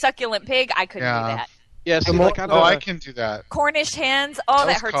pig, succulent pig, I couldn't Yeah. do that. yeah, see, more- like, I Oh, don't. I can do that. Cornish hens, oh, that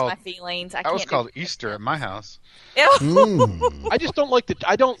was hurts called- my feelings. I That was can't called do Easter at my house. Ew. Mm. I just don't like the.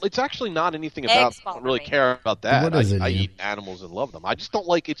 I don't. It's actually not anything about. Eggs I don't bother really me. care about that. What is it, I Ian? eat animals and love them. I just don't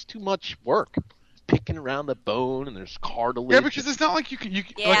like. It's too much work. Picking around the bone and there's cartilage. Yeah, because it's not like you can. Yeah,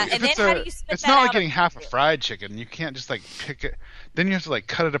 like, and if then it's how do you spit it's that not like out getting of half a it? fried chicken. You can't just like pick it. Then you have to like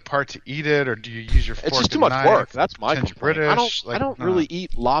cut it apart to eat it, or do you use your fork It's just too and much knife? work. That's my Pretend complaint. you're I British, don't. like, I don't no. really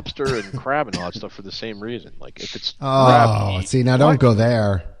eat lobster and crab and all that stuff for the same reason. Like if it's Oh, crab meat. see, now don't go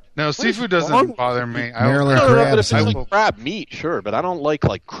there. No, seafood wrong doesn't with bother me. Maryland No, but crabs. if it's I will- like crab meat, sure, but I don't like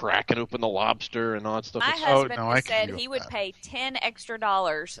cracking open the lobster and all that stuff. My It's- husband no, I has can said deal he with would that. pay $10 extra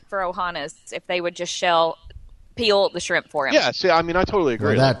for Ohana's if they would just peel the shrimp for him. yeah, see, I mean, I totally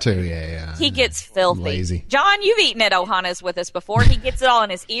agree. Well, that too, yeah. He gets filthy. Lazy. John, you've eaten at Ohana's with us before. He gets it all in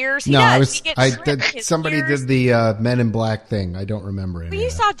his ears. He No, does. He I gets shrimp did. in his Somebody ears. did the Men in Black thing. I don't remember any. Well, you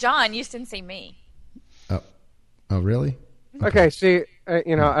of that. saw John. You just didn't see me. Oh, really? Okay, see,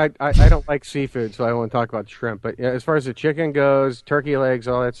 you know, I don't like seafood, so I won't talk about shrimp. But yeah, as far as the chicken goes, turkey legs,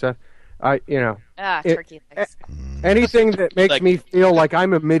 all that stuff, Turkey legs. anything that makes Like- me feel like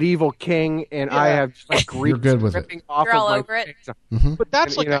I'm a medieval king and I Yeah. have just, like You're good with it. dripping off You're of all my over it? face. But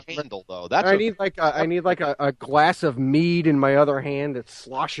that's And, like you a know, handle, though. That's I need like a glass of mead in my other hand that's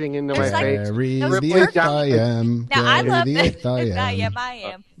sloshing into my There's like- face. Gary Those the turkey- eighth I am. Now I Gary love the that. eighth I am. I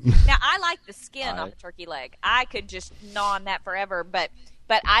am. Now I like the skin off a turkey leg. I could just gnaw on that forever, but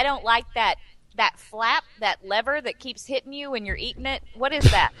I don't like that that flap, that lever that keeps hitting you when you're eating it. What is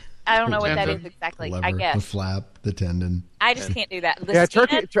that? I don't know what that is exactly. Lever, I guess the flap, the tendon. I just can't do that. The Yeah,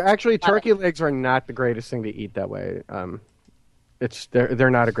 skin, turkey legs are not the greatest thing to eat that way. They're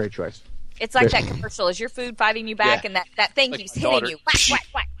not a great choice. It's like that commercial. Is your food fighting you back, and that thing keeps hitting you? Whack,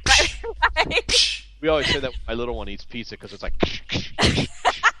 whack, whack. Right? We always say that when my little one eats pizza because it's like.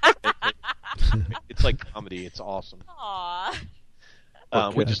 It's like comedy. It's awesome. Aww.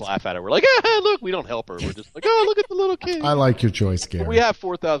 We just laugh at it. We're like, look, we don't help her. We're just like, oh, look at the little kid. I like your choice, Gary. But we have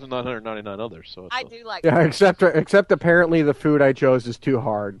 4,999 others. So I do like. Yeah, except apparently the food I chose is too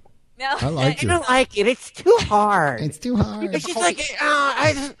hard. No, I like I don't like it. It's too hard. It's too hard. It's just like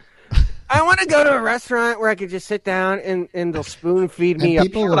I want to go to a restaurant where I could just sit down and they'll spoon feed me. And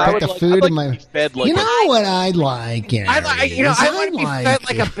people will put the food in my. Fed like you know what I'd like, Gary? I want to be fed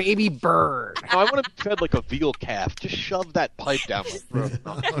like a baby bird. No, I want to be fed like a veal calf. Just shove that pipe down my throat.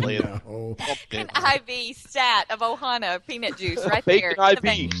 No. an IV stat of Ohana peanut juice right Bacon there.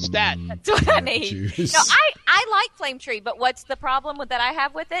 IV stat. That's what I need. Juice. No, I like Flame Tree, but what's the problem that I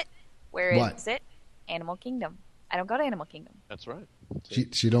have with it? Where What? is it? Animal Kingdom. I don't go to Animal Kingdom. That's right.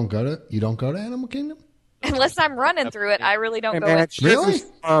 You don't go to Animal Kingdom? Unless I'm running through it, I really don't And go. man, With Really?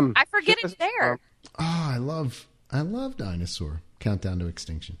 I forget it's there. Oh, I love Dinosaur. Countdown to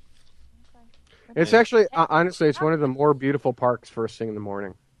Extinction. It's actually, honestly, it's one of the more beautiful parks first thing in the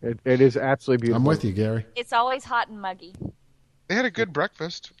morning. It is absolutely beautiful. I'm with you, Gary. It's always hot and muggy. They had a good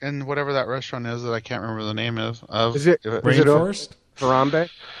breakfast in whatever that restaurant is that I can't remember the name of. Is it Rainforest? Harambe?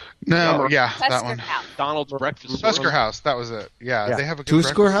 No, yeah, Tusker that one. House. Donald's breakfast. Tusker House, that was it. Yeah, Yeah. they have a good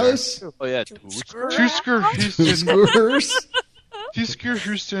Tusker breakfast House? Oh yeah, Tusker Houston. Tuskers? Tusker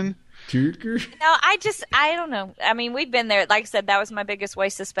Houston. Tusker? No, I don't know. I mean, we've been there. Like I said, that was my biggest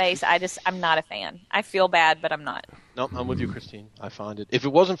waste of space. I'm not a fan. I feel bad, but I'm not. No, I'm with you, Christine. I find it. If it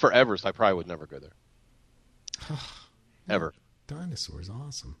wasn't for Everest, I probably would never go there. Ever. Dinosaurs,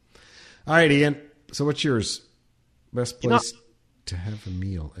 awesome. All right, Ian. So what's yours? Best place to have a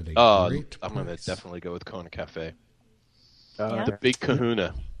meal at a great I'm going to place. definitely go with Kona Cafe. Yeah. The Big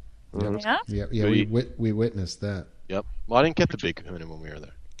Kahuna. Yeah? Yeah, we witnessed that. Yep. Well, I didn't get the Big Kahuna when we were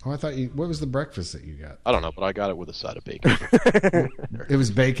there. Oh, I thought what was the breakfast that you got? I don't know, but I got it with a side of bacon. It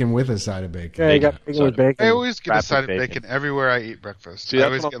was bacon with a side of bacon. Yeah, you got bacon with bacon. I always get a Wrapped side of with bacon everywhere I eat breakfast. See, I that's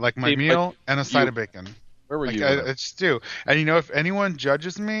always what get like my see, meal like, and a side of bacon. Where were Like, you? I just do. And you know, if anyone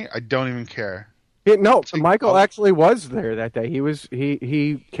judges me, I don't even care. No, Michael actually was there that day.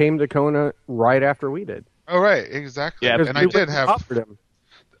 He came to Kona right after we did. Oh, right, exactly. Yeah, and I did have. Offered him.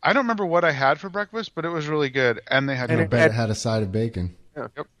 I don't remember what I had for breakfast, but it was really good. And they had And I no bet it had a side of bacon.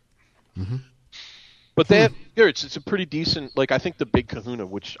 But they have, here, it's a pretty decent, like, I think the Big Kahuna,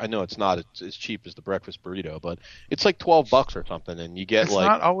 which I know it's not as cheap as the breakfast burrito, but it's like $12 or something, and you get It's like.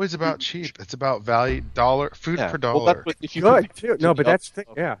 not always about cheap. It's about value, food per dollar. Well, that's what, if you Good could- too. No, but that's the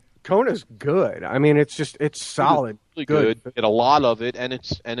thing. Yeah, Kona's good. I mean, it's solid. Really good. Get a lot of it, and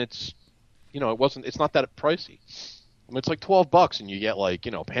it's it's not that pricey. I mean, it's like $12, and you get like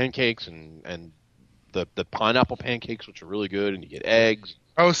pancakes and the pineapple pancakes, which are really good, and you get eggs.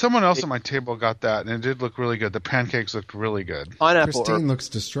 Oh, someone else at my table got that, and it did look really good. The pancakes looked really good. Christine looks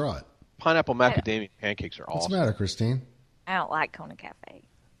distraught. Pineapple macadamia pancakes are What's awesome. the matter, Christine? I don't like Kona Cafe.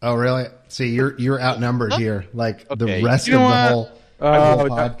 Oh, really? See, you're outnumbered here. Like the Okay. rest You know of the what? whole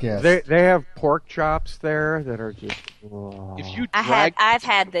podcast. They have pork chops there that are just. If you I've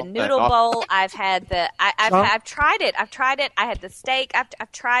had the noodle bowl. I've had I've tried it. I had the steak.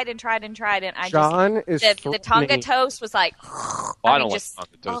 I've tried and tried and tried and John is the Tonga threatening- toast was like. I mean, don't just, like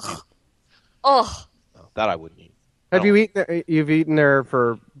Tonga toast. Oh No, that I wouldn't eat. Have No. you eaten? You've eaten there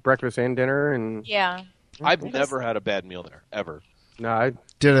for breakfast and dinner, and yeah. I've never had a bad meal there ever. no,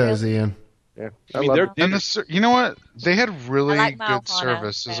 Dittos, Ian. yeah. I mean, they're And you know what? They had really I like my good Ohana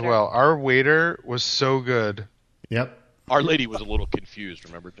service as better. well. Our waiter was so good. Yep. Our lady was a little confused.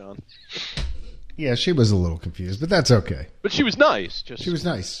 Remember, John? Yeah, she was a little confused, but that's okay. But she was nice. Just She was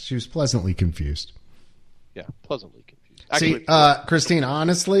nice. She was pleasantly confused. yeah, pleasantly confused. See, Christine,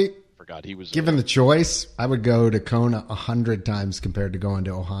 honestly, forgot he was. given the choice, I would go to Kona 100 times compared to going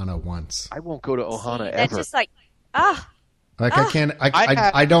to Ohana once. I won't go to Ohana That's ever. just like Like I can't.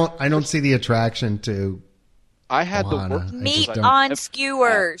 I don't see the attraction to. I had the Ohana. worst I meat just don't- on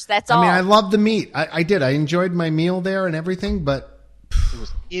skewers. That's all. I mean, I love the meat. I did. I enjoyed my meal there and everything, but It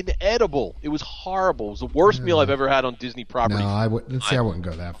was inedible. It was horrible. It was the worst meal I've ever had on Disney property. no, I wouldn't. See, I wouldn't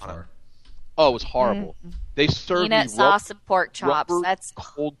go that far. Oh, it was horrible. They served peanut me sauce and pork chops. rubber That's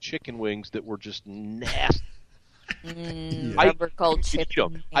cold chicken wings that were just nasty. Rubber cold chip.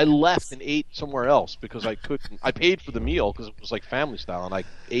 I left and ate somewhere else because I couldn't. I paid for the meal because it was like family style, and I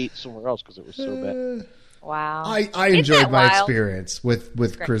ate somewhere else because it was so bad. Wow. I enjoyed my experience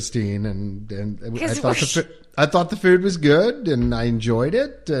with Christine, and I thought the food was good, and I enjoyed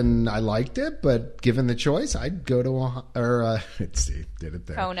it, and I liked it. But given the choice, I'd go to let's see, did it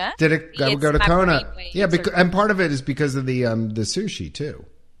there? Kona. I would go to Kona. Yeah, and part of it is because of the sushi too.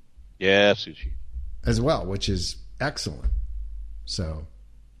 Yeah, sushi as well, which is excellent. So,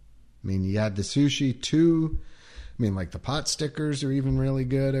 I mean, you had the sushi too. I mean, like the pot stickers are even really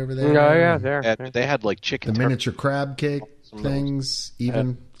good over there. Oh yeah, they had like chicken. The miniature crab cake things,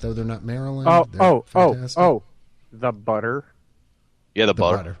 even though they're not Maryland. Oh, the butter. Yeah, the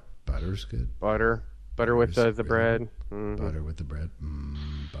butter. Butter's good. Butter with the bread. Mm-hmm. Butter with the bread.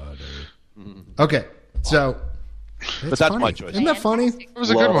 Butter. Okay, so but that's funny. my choice. Isn't that funny? It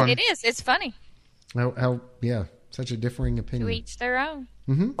was a good one. It is. It's funny. Yeah, such a differing opinion. To each their own.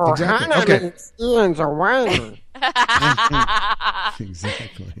 Mm-hmm. Exactly. Okay. Ian's away.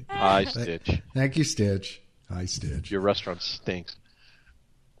 Exactly. Hi, Stitch. Thank you, Stitch. Hi, Stitch. Your restaurant stinks.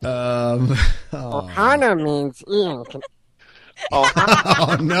 Ohana means Ian.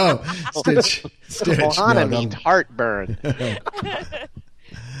 Oh no, Stitch. Ohana means heartburn.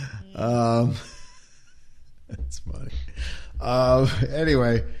 That's funny.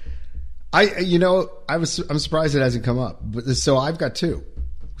 Anyway, I'm surprised it hasn't come up. But so I've got two.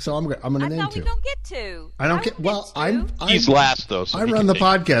 So I'm going to name thought two. we don't get two. I don't get. Well, he's last though. So I run the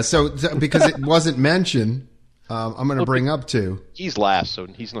podcast, so because it wasn't mentioned, I'm going to bring up two. He's last, so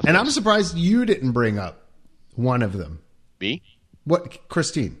he's not. And I'm surprised you didn't bring up one of them. Me? What,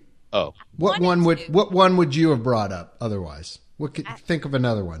 Christine? Oh, what one would you have brought up otherwise? Think of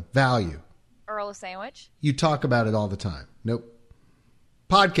another one. Value. Earl sandwich. You talk about it all the time. Nope.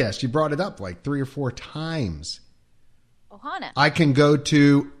 Podcast. You brought it up like 3 or 4 times. Ohana. I can go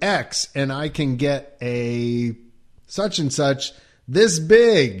to X and I can get a such and such this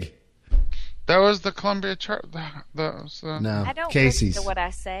big. That was the Columbia chart. No, I don't Casey's. listen to what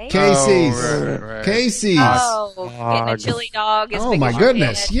I say. Casey's. Right. Casey's. Getting a chili dog. Oh my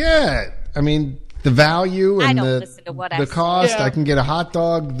goodness! Yeah, I mean the value and the cost. Yeah. I can get a hot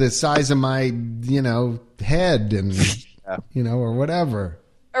dog the size of my head and or whatever.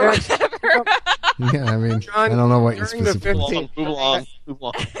 Or whatever. Yeah, I mean, I don't know what you're specific. Move along.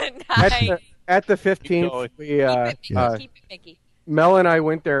 Nice. At the 15th, we Keep it, Mickey. Mel and I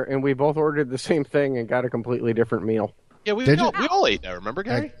went there, and we both ordered the same thing and got a completely different meal. Yeah, we all ate that. Remember,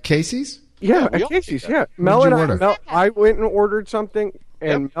 Gary? At Casey's? Yeah, we at all Casey's. did Yeah, Mel, I went and ordered something,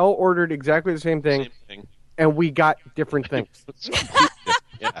 and Mel ordered exactly the same thing, and we got different things.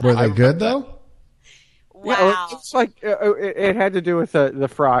 Were they good though? Wow. Yeah, it's like it had to do with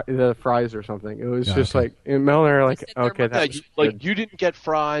the fries or something. It was just like, and Mel and I are like, okay, that's you didn't get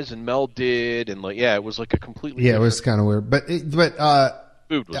fries and Mel did, and it was like a completely it was kind of weird, but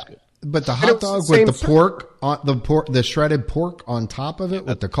food was good. But the hot dog with the pork on the shredded pork on top of it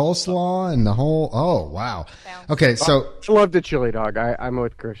with the coleslaw and the whole wow. Okay, so I love the chili dog. I'm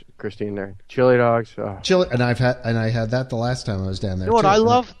with Christine there. Chili dogs. Chili, and I had that the last time I was down there. You know what too. I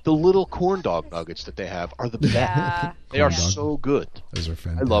love? The little corn dog nuggets that they have are the best. Yeah. They are so good. Those are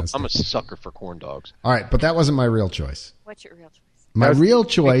fantastic. I'm a sucker for corn dogs. All right, but that wasn't my real choice. What's your real choice? My real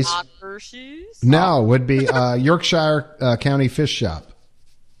choice would be Yorkshire County Fish Shop.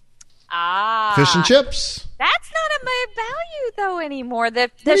 Fish and chips. That's not a value though anymore. The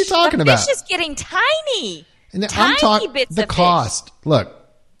what are you talking the about? fish is getting tiny. And tiny I'm talking bits the of cost. Fish. Look,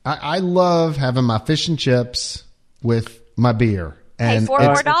 I love having my fish and chips with my beer. And pay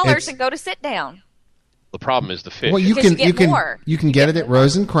 $4 more and go to sit down. The problem is the fish. Well, you can get it at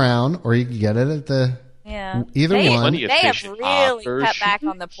Rose and Crown, or you can get it at the either one. They have really cut back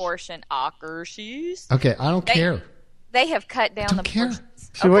on the portion. Okay, I don't care. They have cut down the portions.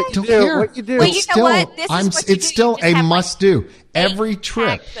 So what you do? What you do? Well, you know what? This is what you it's still a must do. Every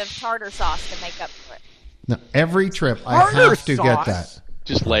trip. Packs of tartar sauce to make up for it. No, every trip I have to get that.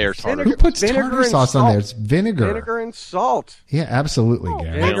 Just layer tartar. Who puts tartar sauce on there? It's vinegar. Vinegar and salt. Yeah, absolutely,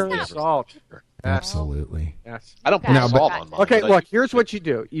 Gary. Vinegar and salt. Absolutely. Yes. I don't put salt on mine. Okay, look. Here's what you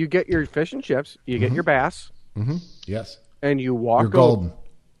do. You get your fish and chips. You get your bass. Mm-hmm. Yes. And you walk You're golden.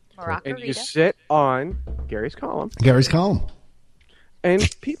 And you sit on Gary's column. Gary's column.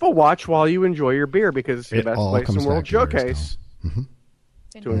 And people watch while you enjoy your beer because it's the best place in World Showcase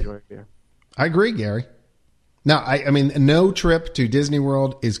to enjoy beer. I agree, Gary. Now, I mean, no trip to Disney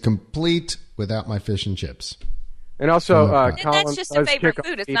World is complete without my fish and chips. And also, And And Colin that's just a does favorite kick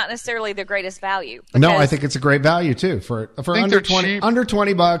food. It's off not necessarily the greatest value. No, I because- think it's a great value too. For think under they're 20 cheap. under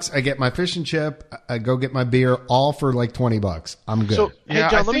 $20, I get my fish and chip. I go get my beer, all for like $20. I'm good. So, hey, Yeah,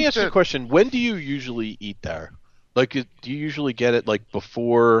 John, I let me think ask you a that- question. When do you usually eat there? Like, do you usually get it like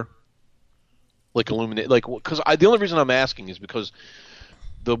before, like illuminate? Like, because the only reason I'm asking is because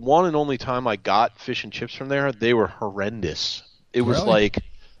the one and only time I got fish and chips from there, they were horrendous. It was Really? like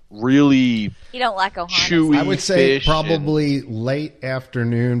really You don't like Ohana. chewy. I would say fish and- probably late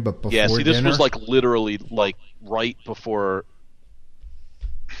afternoon, but before Yeah, see, this dinner. was like literally like right before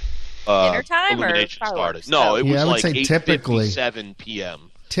Dinner time or illumination fireworks? started. No, it Yeah, was I would like say typically- 8:57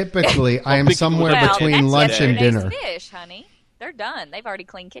 p.m. Typically, I am thinking somewhere Well, between that's lunch and yesterday's dinner. Fish, honey. They're done. They've already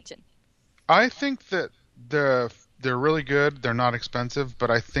cleaned kitchen. I think that they're really good. They're not expensive, but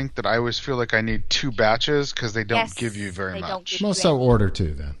I think that I always feel like I need 2 batches because they don't Yes, give you very they don't much. give you Well, so any. order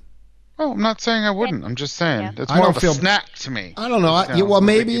 2 then. Oh, I'm not saying I wouldn't. I'm just saying Yeah. it's I more don't of feel- a snack to me. I don't know. Sounds Well,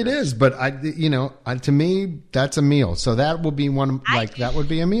 maybe it ridiculous. is, but to me, that's a meal. So that will be one. Like that would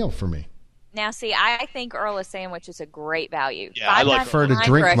be a meal for me. Now, see, I think Earl sandwich is a great value. Yeah, I like I prefer to $5.99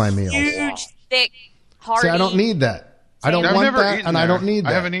 drink for a my meals. Huge, thick, hearty. See, I don't need that. I don't I've want never that, eaten and I there. don't need that.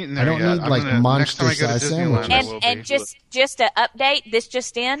 I haven't eaten I there don't yet. need I'm like gonna- next time I go to monster-sized Disneyland, I sandwiches. will And be. just to update, this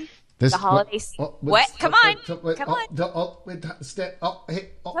just in. This- the holidays. What? Come on. Come on. Come on.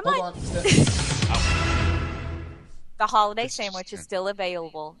 The holiday sandwich is still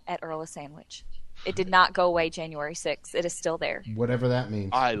available at Earl Sandwich. It did not go away January 6th. It is still there. Whatever that means.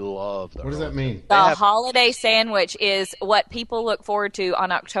 I love that. What does that mean? The have- holiday sandwich is what people look forward to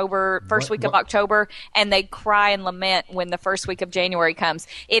on first week of October, and they cry and lament when the first week of January comes.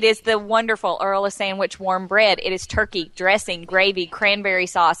 It is the wonderful Earl Sandwich warm bread. It is turkey, dressing, gravy, cranberry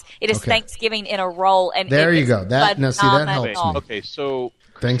sauce. It is Okay. Thanksgiving in a roll. And There it you is go. That helps phenomenal. me. Okay, so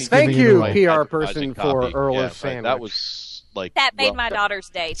Thanksgiving Thank in a you, row. PR advertising person, for copy. Earl's Yeah, right. sandwich. That was like That made well, my daughter's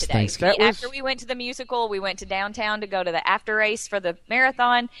day today. Thanksgiving. That was- After we went to the musical, we went to downtown to go to the after race for the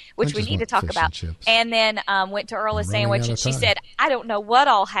marathon, which I we just need to want talk fish about. and chips. And then went to Earl's running Sandwich, out and of she time. said, I don't know what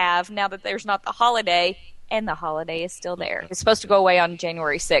I'll have now that there's not the holiday. And the holiday is still there. It's supposed to go away on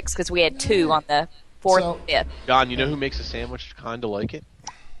January 6th because we had 2 on the 4th So- and 5th. John, you know who makes a sandwich kind of like it?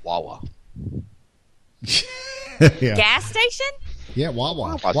 Wawa. Yeah. Gas station? Yeah,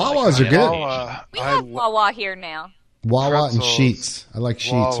 Wawa. Wawa's Wawas are like- good. Wawa. We have Wawa here now. Wawa and Pretzels. Sheets. I like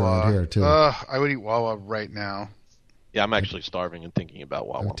Sheets around here too. I would eat Wawa right now. Yeah, I'm actually starving and thinking about I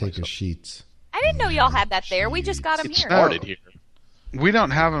Wawa. would take a myself. Sheets. I didn't know y'all had that there. We just got them It here. started here. We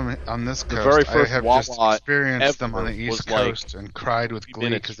don't have them on this coast. very first I have Wawa just experienced them on the ever East was like Coast and cried with glee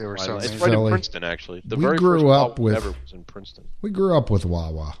Minutes because they were from so my life. amazing. It's right Philly. in Princeton, actually. The We very grew first up Wawa with- ever was in Princeton. We grew up with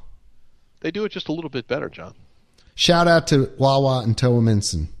Wawa. They do it just a little bit better, John. Shout out to Wawa and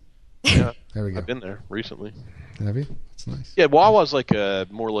Towaminson. Yeah, There we go. I've been there recently. Have you? That's nice. Yeah, Wawa's like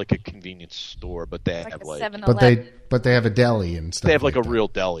more like a convenience store, but they Like have a like 7-Eleven. But they have a deli and stuff. they have like a that. real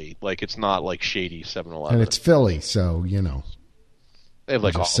deli. Like it's not like shady 7-Eleven. and it's Philly, so They have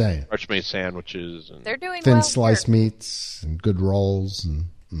like I'm all just saying. fresh made sandwiches and They're doing thin well sliced here. meats and good rolls and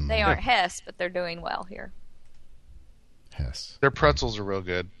They aren't Hess, but they're doing well here. Hess. Their pretzels are real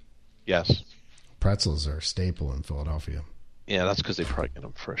good. yes. Pretzels are a staple in Philadelphia. Yeah, that's because they probably get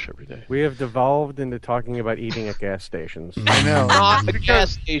them fresh every day. We have devolved into talking about eating at gas stations. I know. Not a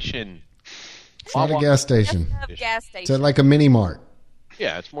gas station. It's not a gas station. Of gas It's station. like a mini mart.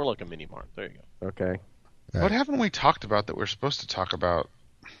 Yeah, it's more like a mini mart. There you go. Okay. What haven't we talked about that we're supposed to talk about?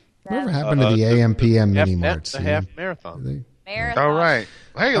 Whatever happened to the AM PM mini marts? The half marathon. Marathon. All right.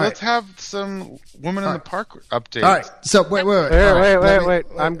 Hey, All let's have some Women in the Park updates. All right. So wait. All Wait, right, let me- wait.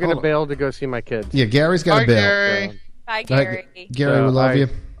 I'm going hold to on. bail to go see my kids. Yeah, Gary's got Bye, a bill. Gary. Bye, All Gary. right, Gary, we So love you.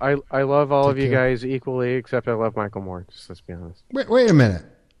 I love all of Take you care. guys equally, except I love Michael Moore. Just let's be honest. Wait a minute.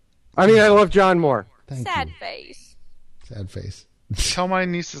 I mean, I love John Moore. Thank Sad you. face. Sad face. Tell my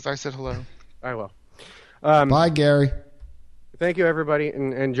nieces I said hello. I will. Bye, Gary. Thank you, everybody,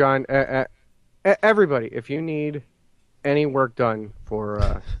 and John. Everybody, if you need any work done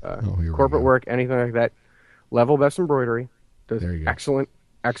for here we corporate go. work, anything like that, Level Best Embroidery does There you go.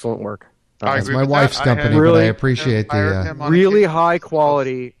 excellent work. I That's agree my with wife's that. company, had but I Really appreciate hired the. him on Really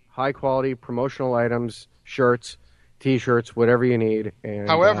occasion. high quality promotional items, shirts, T-shirts, whatever you need. And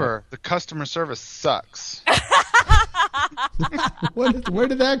However, the customer service sucks. Where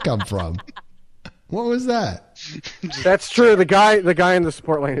did that come from? What was that? that's true. The guy in the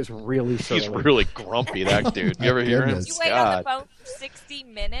support line is really surly. He's really grumpy, that dude. You ever hear him? Goodness. You wait on the phone for 60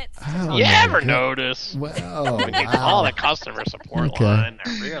 minutes. Oh, You my ever God. notice? Well, When you call wow. the customer support Okay. line,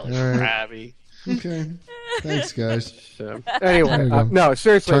 they're really All right. crabby. Okay. Thanks, guys. So, There anyway, you go. no,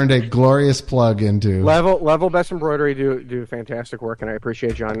 seriously. Turned a glorious plug into. Level Best Embroidery do fantastic work, and I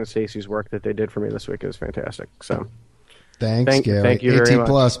appreciate John and Stacey's work that they did for me this week. It was fantastic. So, Thanks, Gary. thank you very much.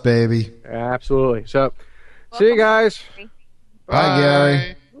 plus, baby. Absolutely. So, see you guys. Bye, Gary.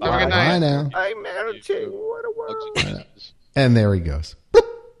 Have a good Bye night. now. I'm meditating. What a world. And there he goes. Boop.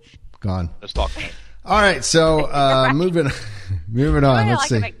 Gone. Let's talk about it. All right, so moving on. I Let's like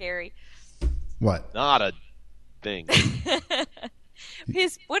see. about Gary. What? Not a thing.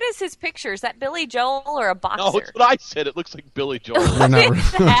 What is his picture? Is that Billy Joel or a boxer? No, it's what I said. It looks like Billy Joel. We're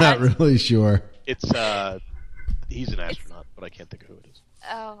not really sure. It's he's an astronaut, but I can't think of who it is.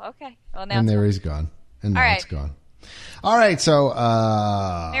 Oh, okay. Well, now And it's there he's gone. And now All right. it's gone. All right, so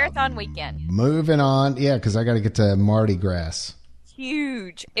marathon weekend. moving on. Yeah, because I got to get to Mardi Gras.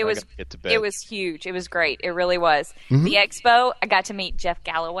 Huge. I gotta get to bed. It was huge. It was great. It really was. The expo, I got to meet Jeff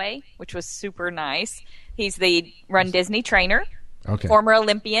Galloway, which was super nice. He's the Run Disney trainer, Okay. former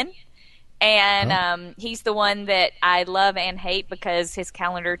Olympian. And he's the one that I love and hate because his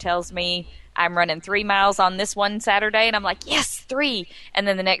calendar tells me I'm running 3 miles on this one Saturday. And I'm like, yes, 3. And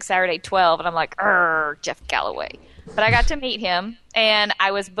then the next Saturday, 12. And I'm like, Jeff Galloway. But I got to meet him. And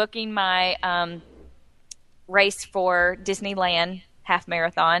I was booking my race for Disneyland half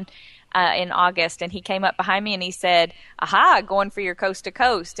marathon in August. And he came up behind me and he said, aha, going for your coast to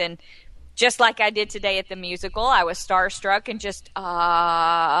coast. And just like I did today at the musical, I was starstruck and just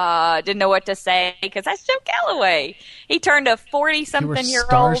didn't know what to say because that's Jeff Galloway. He turned a You were 40-something-year-old.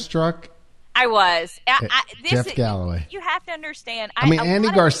 starstruck? I was. Jeff Galloway. You have to understand. I mean,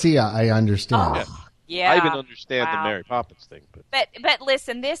 Andy Garcia, I understand. Yeah. I even understand Wow. the Mary Poppins thing, but But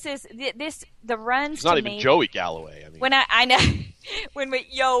listen, the runs it's not to even me, Joey Galloway. I mean, when I know when we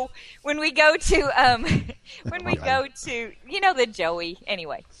go to the Joey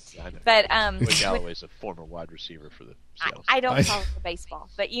anyway. I know. But Joey Galloway's a former wide receiver for the Seattle. I don't follow the baseball,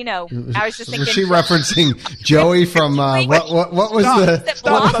 but I was just thinking. Was she referencing Joey from what was the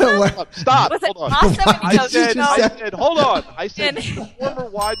Stop. Was it Hold on. Blossom? I said, said- hold on. I said he's a former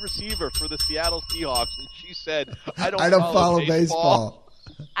wide receiver for the Seattle Seahawks, and she said, I don't follow baseball.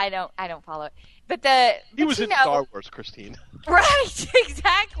 I don't follow it. But He was in Star Wars, Christine. Right,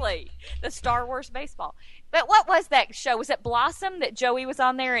 exactly. The Star Wars baseball. But what was that show? Was it Blossom that Joey was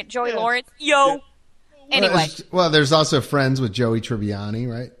on there and Joey Yeah. Lawrence? Yo. Yeah. Anyway. Well, there's also Friends with Joey Tribbiani,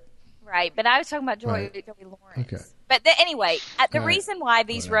 right? Right, but I was talking about Joey Lawrence. Okay. But anyway, the All right. reason why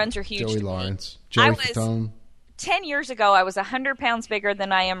these runs are huge Joey to me, Lawrence, Joey was- Fatone. 10 years ago, I was 100 pounds bigger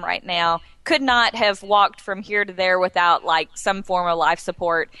than I am right now. Could not have walked from here to there without some form of life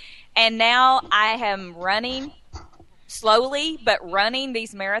support. And now I am running slowly, but running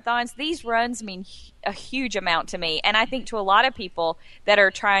these marathons. These runs mean a huge amount to me. And I think to a lot of people that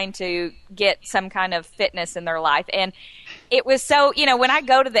are trying to get some kind of fitness in their life. And it was so, when I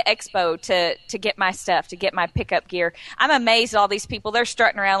go to the expo to get my stuff, to get my pickup gear, I'm amazed at all these people. They're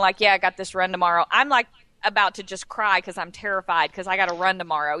strutting around like, yeah, I got this run tomorrow. I'm like, about to just cry because I'm terrified because I got to run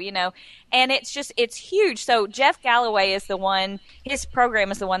tomorrow, and it's huge. So Jeff Galloway is the one, his program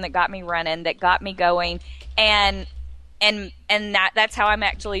is the one that got me running, that got me going. And that's how I'm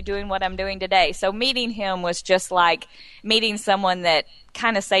actually doing what I'm doing today. So meeting him was just like meeting someone that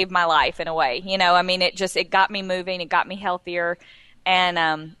kind of saved my life in a way, I mean, it got me moving, it got me healthier.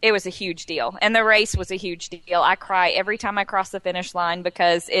 And it was a huge deal. And the race was a huge deal. I cry every time I cross the finish line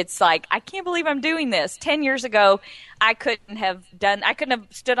because it's like, I can't believe I'm doing this. 10 years ago, I couldn't have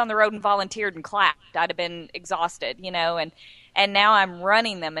stood on the road and volunteered and clapped. I'd have been exhausted, and now I'm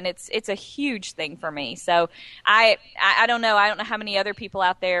running them, and it's a huge thing for me. So I don't know. I don't know how many other people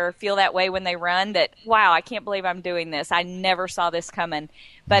out there feel that way when they run, that, wow, I can't believe I'm doing this. I never saw this coming.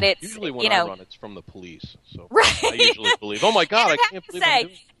 But it's, Usually when I run, it's from the police. So right. I usually believe, oh, my God, I can't believe I'm doing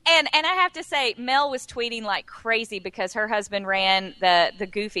this. And I have to say, Mel was tweeting like crazy because her husband ran the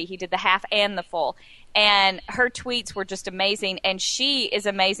Goofy. He did the half and the full. And her tweets were just amazing. And she is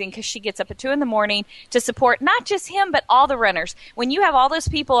amazing because she gets up at 2 a.m. to support not just him, but all the runners. When you have all those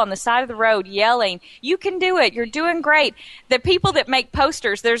people on the side of the road yelling, you can do it, you're doing great. The people that make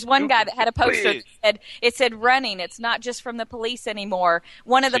posters, there's one guy that had a poster that said running. It's not just from the police anymore.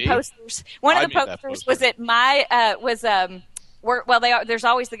 One of the posters was at there's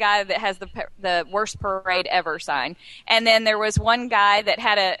always the guy that has the worst parade ever sign. And then there was one guy that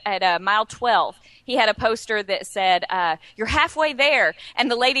had a mile 12. he had a poster that said, "You're halfway there," and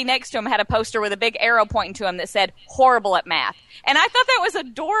the lady next to him had a poster with a big arrow pointing to him that said, "Horrible at math." And I thought that was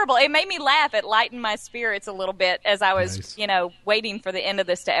adorable. It made me laugh. It lightened my spirits a little bit as I was, waiting for the end of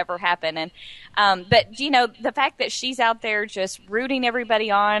this to ever happen. And but the fact that she's out there just rooting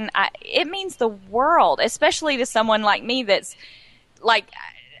everybody on, it means the world, especially to someone like me that's like,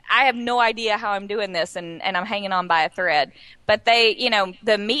 I have no idea how I'm doing this, and I'm hanging on by a thread. But they,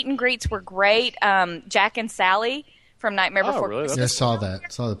 the meet and greets were great. Jack and Sally from Nightmare Before Christmas. Yeah, I saw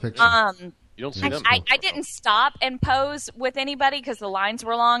that. Saw the picture. You don't see them. I didn't stop and pose with anybody because the lines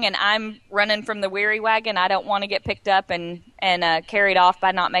were long, and I'm running from the weary wagon. I don't want to get picked up and carried off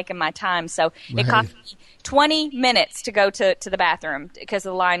by not making my time. So it cost me 20 minutes to go to the bathroom because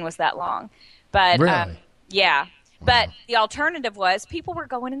the line was that long. But really? Yeah. But the alternative was people were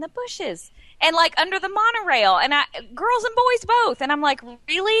going in the bushes and like under the monorail, and girls and boys both. And I'm like,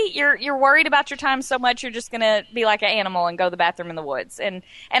 really? You're worried about your time so much you're just gonna be like an animal and go to the bathroom in the woods? And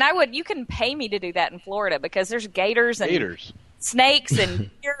you can pay me to do that in Florida because there's gators and snakes and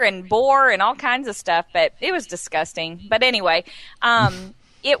deer and boar and all kinds of stuff. But it was disgusting. But anyway,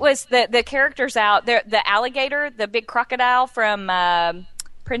 it was the characters out there. The alligator, the big crocodile from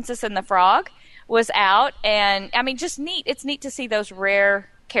Princess and the Frog, was out, and I mean, just neat. It's neat to see those rare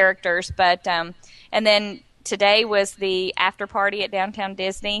characters. But and then today was the after party at Downtown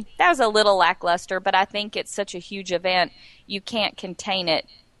Disney. That was a little lackluster, but I think it's such a huge event, you can't contain it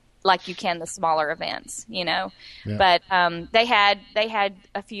like you can the smaller events, Yeah. But they had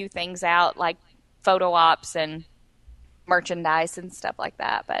a few things out, like photo ops and merchandise and stuff like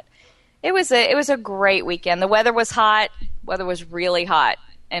that. But it was a great weekend. The weather was hot. Weather was really hot,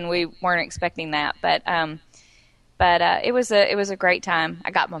 and we weren't expecting that. But it was a great time.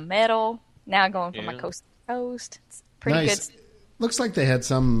 I got my medal. Now I'm going for my coast to coast. It's pretty good. Looks like they had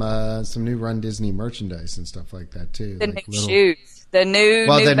some new Run Disney merchandise and stuff like that too. The new shoes. The new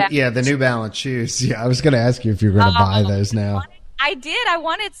the New Balance shoes. Yeah, I was going to ask you if you were going to buy those now. I did. I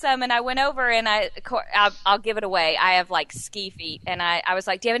wanted some, and I went over, and I'll give it away. I have like ski feet, and I was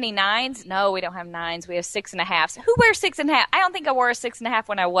like, "Do you have any 9s?" No, we don't have 9s. We have 6.5s. Who wears 6.5? I don't think I wore a 6.5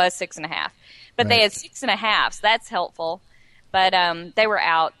 when I was 6.5, but they had 6.5s. That's helpful. But they were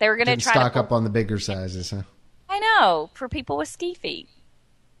out. They were going to try stock up on the bigger sizes, huh? I know, for people with ski feet.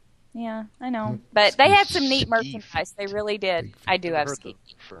 Yeah, I know. But they had some neat merchandise. They really did. I do have ski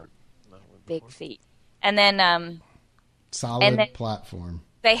feet. Big feet. And then solid platform.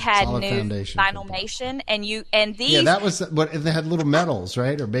 They had new Vinylmation, and these. Yeah, that was what they had, little medals,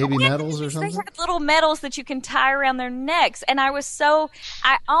 right, or baby medals or something. They had little medals that you can tie around their necks, and I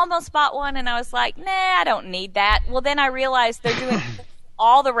almost bought one, and I was like, nah, I don't need that. Well, then I realized they're doing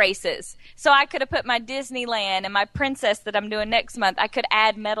all the races, so I could have put my Disneyland and my Princess that I'm doing next month. I could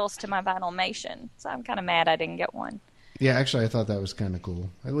add medals to my Vinylmation, so I'm kind of mad I didn't get one. Yeah, actually, I thought that was kind of cool.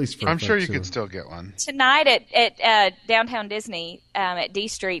 At least for I'm sure you could still get one. Tonight at Downtown Disney at D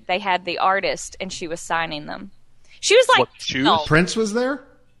Street, they had the artist, and she was signing them. She was like, what, shoes? Prince was there?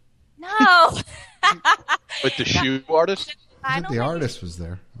 No. But the shoe artist? The artist was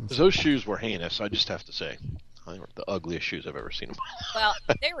there. Those shoes were heinous, I just have to say. They were the ugliest shoes I've ever seen in my life.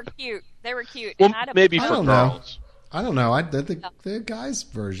 Well, they were cute. They were cute. Well, maybe for girls. I don't know. The guy's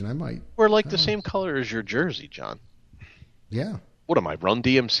version, I might. We're like the same color as your jersey, John. Yeah. What am I, Run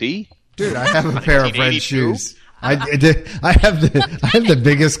DMC? Dude, I have a pair of red shoes. I have the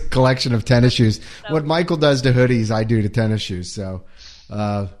biggest collection of tennis shoes. What Michael does to hoodies, I do to tennis shoes. So,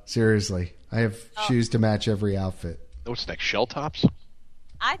 seriously, I have shoes to match every outfit. What's next? Shell tops?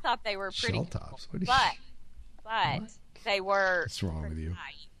 I thought they were pretty. Shell tops. Cool, but they were. What's wrong with you?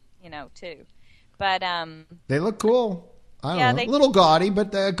 High, too. But they look cool. I don't know. A little gaudy,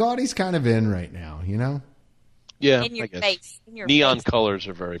 but gaudy's kind of in right now. Yeah, in your I guess. face. In your Neon face. colors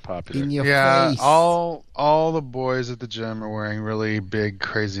are very popular. In your face. all the boys at the gym are wearing really big,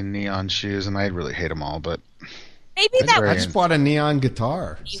 crazy neon shoes, and I really hate them all. But maybe I just bought a neon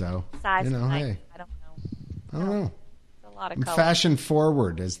guitar, so hey, I don't know. I don't know. A lot of I'm colors. fashion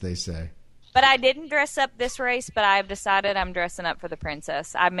forward, as they say. But I didn't dress up this race, but I've decided I'm dressing up for the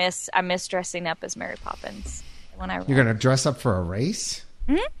princess. I miss dressing up as Mary Poppins when I run. You're going to dress up for a race?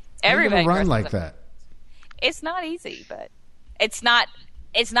 Mm-hmm. Everybody run like that. It's not easy, but it's not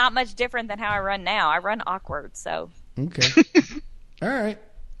much different than how I run now. I run awkward, so. Okay. All right.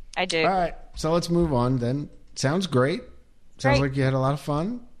 I do. All right. So let's move on then. Sounds great. Sounds like you had a lot of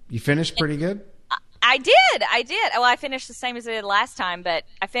fun. You finished pretty good? I did. Well, I finished the same as I did last time, but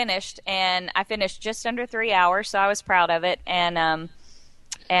I finished just under 3 hours, so I was proud of it. And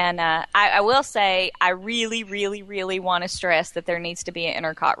I will say I really, really, really want to stress that there needs to be an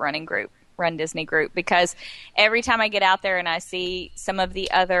Intercot running group. Run Disney group, because every time I get out there and I see some of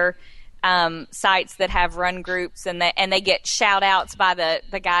the other sites that have run groups and they get shout outs by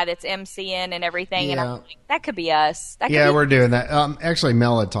the guy that's MCing and everything, and I'm like, that could be us. We're doing that. Actually,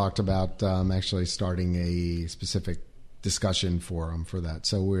 Mel had talked about actually starting a specific discussion forum for that,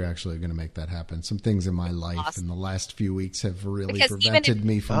 so we're actually going to make that happen. Some things in my life in the last few weeks have really prevented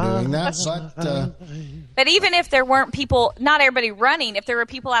me from doing that, but even if there weren't people, not everybody running, if there were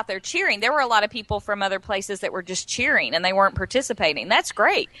people out there cheering, there were a lot of people from other places that were just cheering and they weren't participating. That's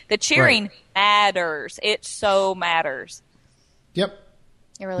great. The cheering matters. It so matters. Yep.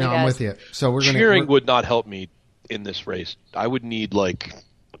 It really does. I'm with you. So cheering would not help me in this race. I would need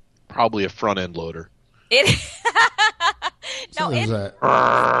probably a front end loader. If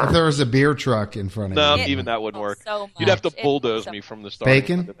there was a beer truck in front of you. Even that wouldn't work. So you'd have to bulldoze me from the start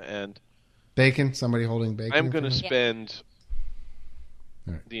to the end. Bacon? Somebody holding bacon? I'm going to spend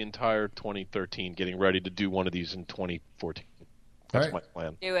the entire 2013 getting ready to do one of these in 2014. That's my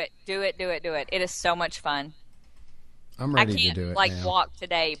plan. Do it. It is so much fun. I'm ready to do it. I can't walk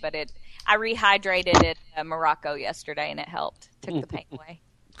today, but I rehydrated at Morocco yesterday and it helped. Took the pain away.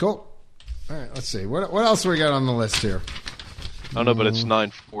 Cool. All right, let's see. What else we got on the list here? I don't know, but it's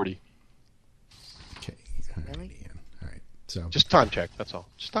 9:40. Okay. All right. So just time check. That's all.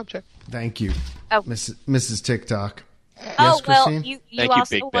 Just time check. Thank you, Mrs. TikTok. Oh, yes,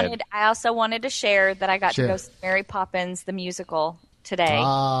 well, I also wanted to share that I got to go see Mary Poppins the musical today.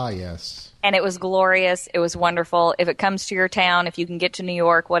 Ah, yes. And it was glorious. It was wonderful. If it comes to your town, if you can get to New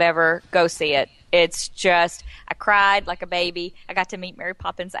York, whatever, go see it. It's just, I cried like a baby. I got to meet Mary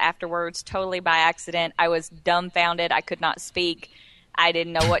Poppins afterwards, totally by accident. I was dumbfounded. I could not speak. I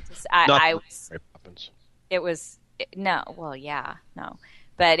didn't know what to say. Mary Poppins. It was, no.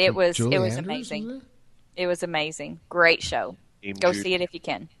 But it was Andrews, amazing. It was amazing. Great show. Go see it if you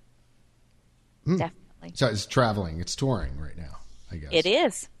can. Definitely. So it's traveling. It's touring right now, I guess. It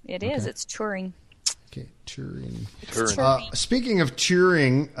is. It's touring. Okay, touring. Speaking of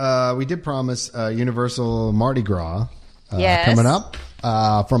touring, we did promise Universal Mardi Gras yes. coming up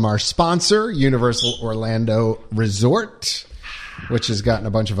from our sponsor, Universal Orlando Resort, which has gotten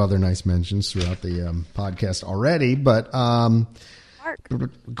a bunch of other nice mentions throughout the podcast already. But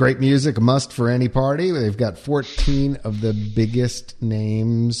great music, a must for any party. They've got 14 of the biggest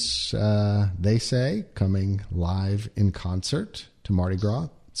names, they say, coming live in concert to Mardi Gras.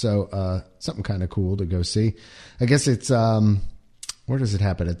 So something kind of cool to go see. I guess it's, where does it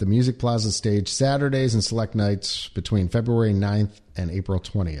happen? At the Music Plaza stage, Saturdays and select nights between February 9th and April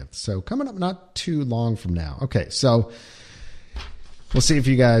 20th. So coming up not too long from now. Okay, so we'll see if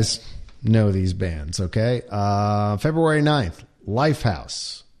you guys know these bands, okay? February 9th,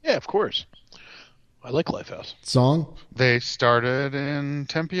 Lifehouse. Yeah, of course. I like Lifehouse. Song? They started in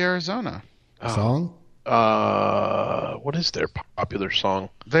Tempe, Arizona. Song? What is their popular song?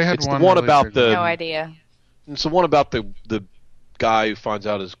 They had it's one the one really about big no idea. It's the one about the guy who finds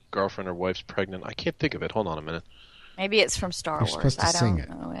out his girlfriend or wife's pregnant. I can't think of it. Hold on a minute. Maybe it's from Star You're Wars. supposed to I sing don't it.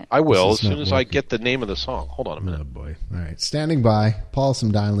 know it. I will This as is soon not as I working. get the name of the song. Hold on a minute. Oh, boy. All right. Standing by. Paul,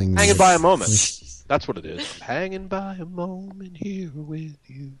 some dialing. Hanging by a moment. That's what it is. Hanging by a moment here with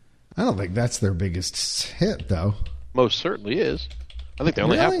you. I don't think that's their biggest hit, though. Most certainly is. I think they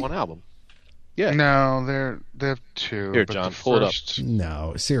only have one album. Yeah. No, they have two. Here, but John, the pull it up. first-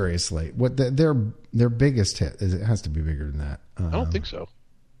 No, seriously. What their biggest hit is? It has to be bigger than that. I don't think so.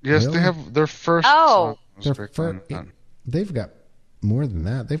 Yes, Really? they have their first. Oh. song was Their bigger fir- than that. they've got more than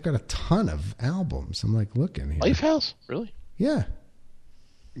that. They've got a ton of albums. I'm like looking here. Lifehouse? Really? Yeah.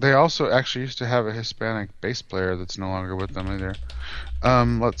 They also actually used to have a Hispanic bass player that's no longer with them either.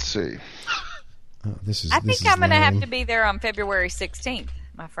 Let's see. Oh, this is. I this think is I'm going to have lame. to be there on February 16th,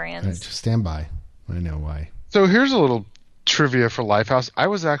 my All right, friends. just stand by. I know why. So here's a little trivia for Lifehouse. I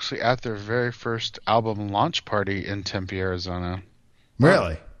was actually at their very first album launch party in Tempe, Arizona.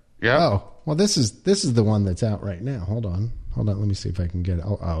 Really? Yeah. Oh, well, this is the one that's out right now. Hold on. Let me see if I can get it.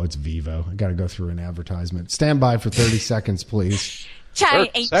 Oh, it's Vivo. I got to go through an advertisement. Stand by for 30 seconds, please.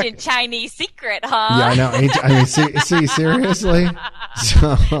 Ancient second. Chinese secret, huh? Yeah, I know. I mean, see, seriously?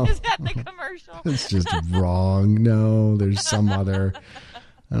 So, Is that the commercial? it's just wrong. No, there's some other,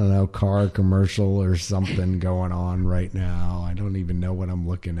 I don't know, car commercial or something going on right now. I don't even know what I'm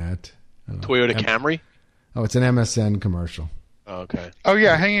looking at. Toyota Camry? Oh, it's an MSN commercial. Oh, okay. Oh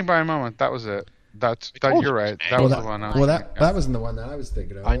yeah, Hanging by a Moment. That was it. That told you're you. right. That was the one. Well, that wasn't the one that I was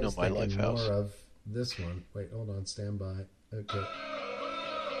thinking of. I know was my thinking Lifehouse. more of this one. Wait, hold on. Stand by. Okay.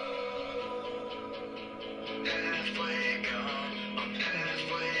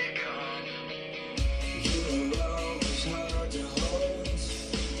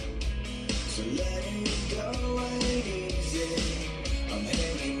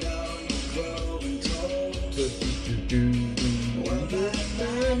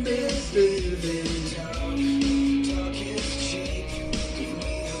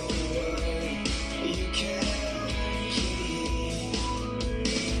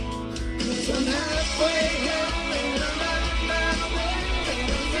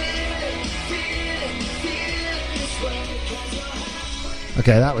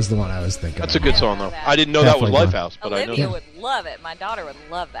 Okay, that was the one I was thinking. That's a of. good song, though. I didn't know Definitely that was gone. Lifehouse, but I know Olivia that. would love it. My daughter would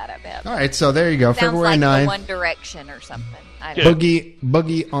love that, I bet. All right, so there you go. Sounds February like 9th. the One Direction or something. I don't know.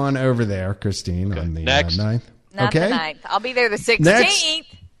 Boogie on over there, Christine, on the Next. 9th. Not Okay. the 9th. I'll be there the 16th. Next.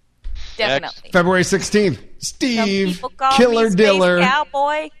 Definitely. February 16th, Some Steve people call Killer me Space Diller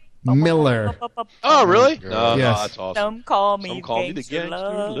Cowboy. Miller. Oh, really? No, Yes. that's awesome. Some call me Some call me the Gangster gangster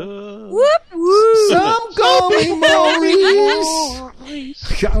Love. love. Whoop whoop. Some call me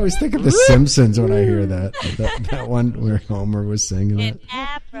Maurice. I always think of The Simpsons when I hear that one where Homer was singing it.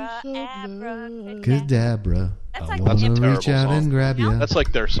 Kadabra. That's I like want That's to a reach terrible out song. and grab you. That's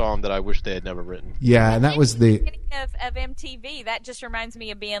like their song that I wish they had never written. Yeah, and that was the. Of MTV. That just reminds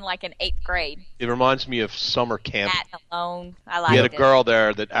me of being like in 8th grade. It reminds me of summer camp. That alone. I We like had it. a girl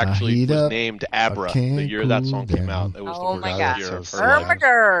there that actually heat was up, named Abra I can't the year that cool song came down. out. It was Oh the my worst gosh. year of her Oh life. my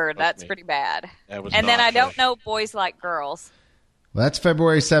god. That's me. pretty bad. That was And then not I don't good. know Boys Like Girls. Well, that's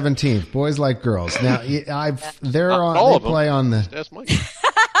February 17th. Boys Like Girls. Now, they're Not on. all They of them. play on the That's Mike.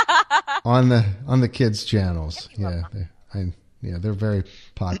 on the kids channels. Yeah, they're very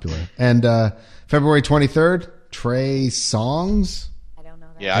popular. And February 23rd, Trey Songs. I don't know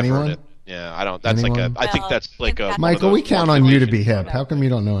that. Yeah, I've Anyone? heard it. Yeah, I don't. That's Anyone? like a. I think that's like a. Michael, we count on you to be hip. How come you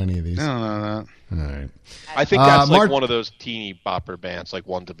don't know any of these? I don't know that. All right. I think that's like March- one of those teeny bopper bands, like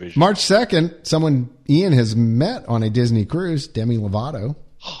One Division. March 2nd, Ian has met on a Disney cruise, Demi Lovato.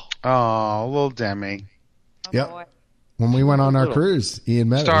 Oh, little Demi. Yep. When we went on our cruise, Ian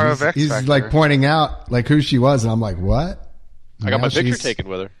met Star her. of X He's Factor. like pointing out like who she was, and I'm like, what? I got Now my picture she's- taken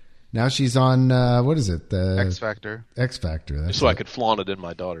with her, Now she's on what is it? The X Factor. X Factor. That's so I it. could flaunt it in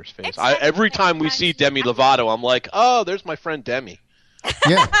my daughter's face. X Factor Every time we see Demi Lovato, I'm like, oh, there's my friend Demi.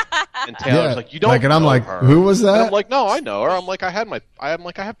 Yeah. And Taylor's Yeah. like, you don't. Like, and I'm know like, her. who was And that? I'm like, no, I know her. I'm like, I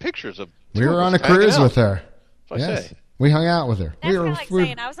have pictures of. We two were of on a us hanging cruise out. with her. That's what I Yes. say. We hung out with her. That's we kind were, of like we were-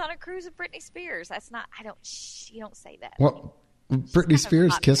 saying I was on a cruise with Britney Spears. That's not. I don't. You don't say that. well, Britney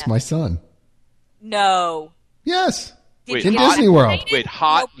Spears hot kissed mess. my son. No. Yes. Wait, In hot- Disney World. Wait,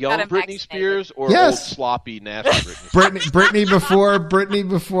 hot Nope, young got him Britney vaccinated. Spears or Yes. old sloppy nasty Britney? Spears? Britney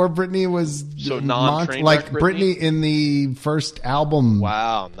before Britney was So non-train like wreck Britney? Britney in the first album.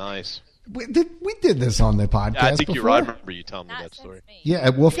 Wow, nice. We did this on the podcast. Yeah, I think you're before. right. I remember you telling me Not that story. since me. Yeah,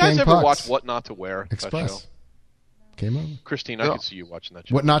 at You Wolfgang guys ever Puck's watch What Not to Wear? That show? Express. Came over. Christine, I No. could see you watching that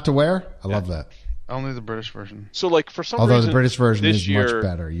show. What not to wear? I love that. Only the British version. So, like, for some Although reason, the British version this is year, much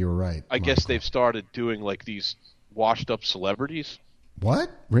better. You're right. I guess Michael. they've started doing like these washed-up celebrities. What?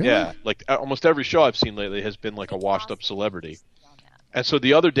 Really? Yeah, like almost every show I've seen lately has been like a washed-up celebrity. And so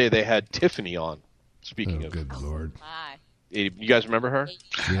the other day they had Tiffany on. Speaking Oh, of, good lord. My. you guys remember her?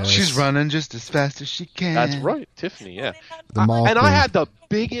 Yes. She's running just as fast as she can. That's right, Tiffany. Yeah. The mall And I queen. had the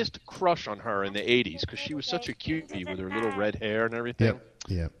biggest crush on her in the '80s because she was such a cutie with her little red hair and everything. Yep.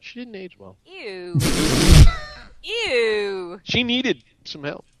 Yep. She didn't age well. Ew. Ew. She needed some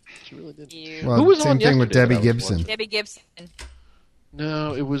help. She really did. Ew. Well, Who was same on thing with yesterday Debbie that I was Gibson. watching? Debbie Gibson.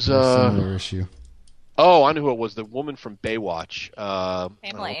 No, it was. Similar issue. Oh, I knew who it was. The woman from Baywatch. Pamela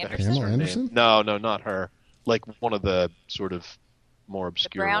what the heck Anderson? is her Pamela name? Anderson? No, not her. Like one of the sort of more The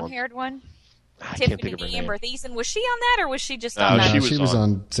obscure ones. brown-haired one. I can't think of her Tiffany name. Amber Thiessen. Was she on that, or was she just No, on that? she She was was on-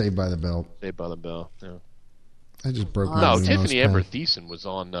 on Saved by the Bell. Saved by the Bell. Yeah. I just broke my No, nose Tiffany pen. Amber Thiessen was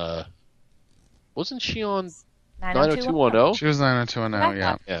on. Wasn't she on 90210? 90210? She was 90210,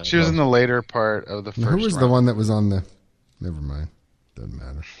 yeah. Yeah, She was it in the later part of the first Who was the round. one that was on the? Never mind. Doesn't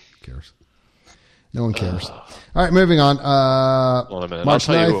matter. Who cares? No one cares. All right, moving on. Hold on a minute. March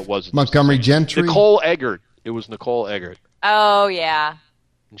I'll tell you 9th, who it was. Montgomery Gentry. Nicole Eggert. It was Nicole Eggert. Oh yeah.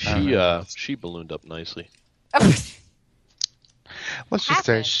 And she ballooned up nicely. Let's just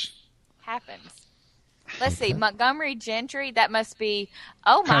say Happens. Let's see. Montgomery Gentry. That must be.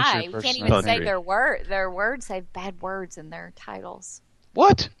 Oh my! Country We can't person. even say Country. their word. Their words have bad words in their titles.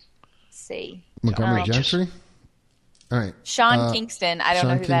 What? Let's see. Montgomery Um, Gentry. All right. Sean Kingston. I don't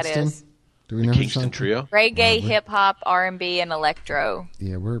Sean know who that Kingston? is. Do we know who Kingston Sean Trio? Reggae, hip hop, R&B, and electro.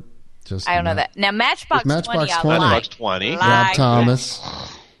 Yeah, we're just. I don't know that. Now Matchbox, Matchbox 20. I 20. like. Matchbox 20. Rob Like. Thomas.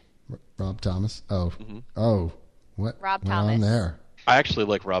 Rob Thomas. Oh. Oh. What? Rob went on Thomas. there? I actually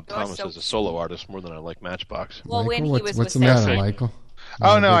like Rob You're Thomas so as a solo artist more than I like Matchbox. Well, when Michael, he what's, was what's the with matter, Sesame. Michael?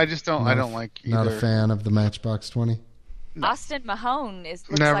 Oh no, Not a I big- just don't. not I a- don't like either. Not a fan of the Matchbox 20. Austin Mahone looks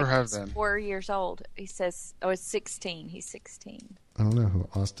Never like have he's been. 4 years old. He says, "Oh, it's 16." He's 16. I don't know who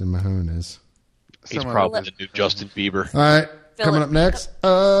Austin Mahone is. He's Someone probably else. the new Justin Bieber. All right, Philip. coming up next.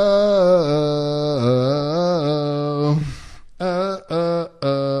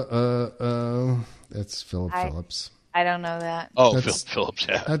 That's Philip Phillips. I don't know that. Oh, Phil That's- Phillips,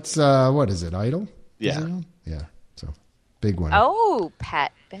 yeah. That's what is it? Idol? Yeah. Is it on? Yeah. So Big one. Oh,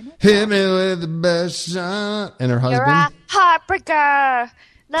 Pat Bennett. Hit me with the best shot. And her You're husband. a heartbreaker.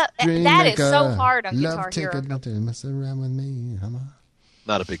 That is so Dreammaker, hard on love Guitar ticket, Hero. nothing mess around with me. Come on.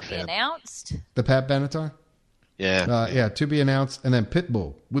 Not a big Be fan. announced. The Pat Benatar? Yeah. Yeah, to be announced. And then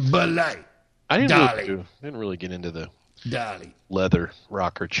Pitbull with Bud Light. I Dolly. didn't really get into the Dolly. leather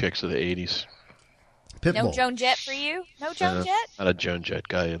rocker chicks of the 80s. Pitbull. No Joan Jett for you? No Joan Jett? Not a Joan Jett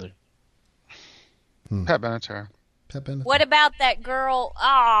guy either. Pat Benatar. Pat Benatar. What about that girl?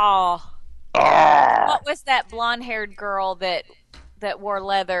 Oh. What was that blonde-haired girl that wore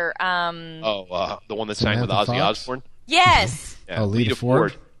leather? The one that sang with Samantha Ozzy Fox? Osbourne? Yes. Yeah, Oh, Lita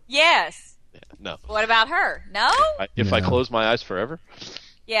Ford? Yes. Yeah, no. What about her? No? If I No. close my eyes forever?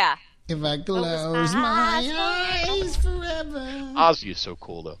 Yeah. If I close my eyes forever. Ozzy is so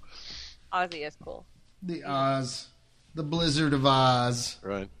cool, though. Ozzy is cool. The Oz. The Blizzard of Oz.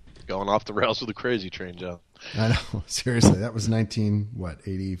 Right. Going off the rails with the crazy train, John. I know. Seriously, that was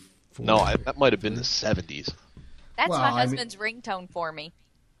 84? No, that might have been the 70s. That's Well, my I mean- husband's ringtone for me.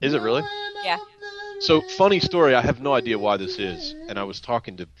 Is it really? Yeah. So, funny story, I have no idea why this is. And I was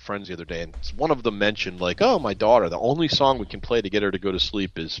talking to friends the other day, and one of them mentioned, like, oh, my daughter, the only song we can play to get her to go to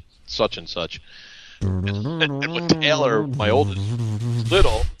sleep is such and such. And when Taylor, my oldest, was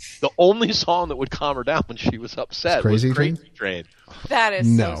little, the only song that would calm her down when she was upset Crazy was Crazy Train. That is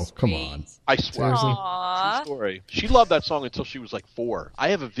No, so come sweet. on. I swear. Seriously? Aww. True story. She loved that song until she was like 4. I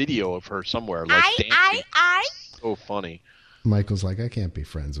have a video of her somewhere, like dancing. So funny. Michael's like, I can't be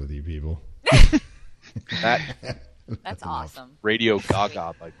friends with you people. That That's awesome. Radio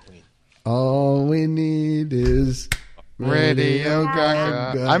Gaga by Queen. All we need is Radio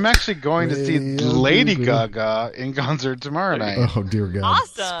Gaga. I'm actually going to see Radio Lady Gaga. Gaga in concert tomorrow night. Oh, dear God.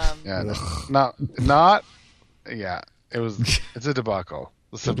 Awesome. Yeah, it's a debacle.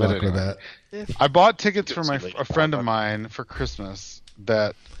 Let's Good admit luck it with anyway. that. I bought tickets for see Lady a friend of Gaga. mine for Christmas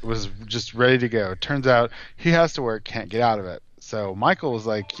that was just ready to go. Turns out he has to work, can't get out of it. So Michael was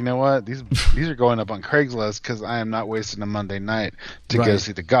like, you know what? These are going up on Craigslist because I am not wasting a Monday night to go Right.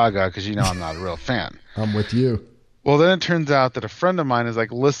 see the Gaga because you know I'm not a real fan. I'm with you. Well, then it turns out that a friend of mine is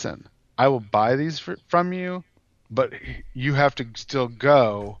like, listen, I will buy these from you, but you have to still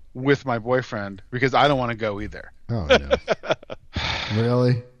go with my boyfriend because I don't want to go either. Oh, no.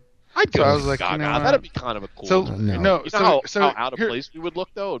 Really? I'd go So I with was like, Gaga. you know what? That'd be kind of a cool. So one. No. no, You know so how out of here- place we would look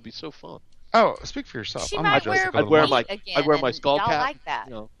though? It'd be so fun. Oh, speak for yourself. She I'm might not dressed wear up a I'd little wear bit. my again, I'd wear my and skull y'all cap. like that.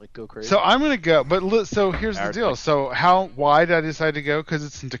 You know, like go crazy. So I'm gonna go, but so here's the deal. So why did I decide to go? Because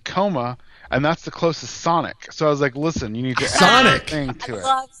it's in Tacoma, and that's the closest Sonic. So I was like, listen, you need to add Sonic! a thing to I it.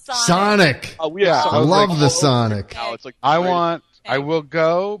 love Sonic. Sonic. Oh, we have Yeah, Sonic I was love all the over Sonic. now. It's like I will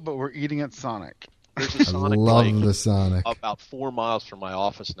go, but we're eating at Sonic. There's a I Sonic love like the Sonic. about 4 miles from my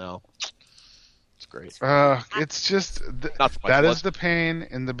office now. It's great. It's just Not for my that blood. is the pain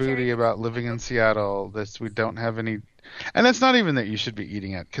in the booty about living in Seattle. That we don't have any, and it's not even that you should be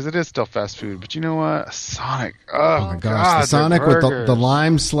eating it because it is still fast food. But you know what, Sonic. Oh, Oh my gosh, God, the their Sonic with the burgers.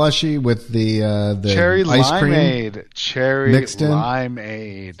 lime slushy with the cherry ice cream. limeade, cherry mixed in?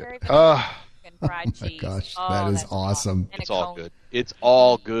 limeade. Cherry Ugh. and fried Oh my cheese. gosh, Oh, that is that's awesome. And a It's all cone. good. It's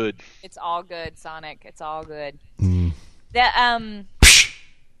all good. It's all good, Sonic. It's all good. Mm. The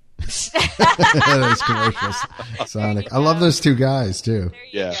Those commercials. Sonic. I love those two guys too. There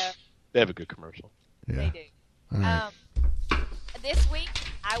you Yeah. go. They have a good commercial. They Yeah. do. All right. This week,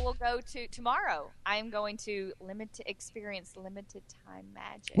 I will go to tomorrow. I am going to experience limited time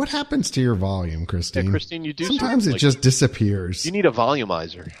magic. What happens to your volume, Yeah, Christine? Christine, you do. Sometimes it like, just disappears. You need a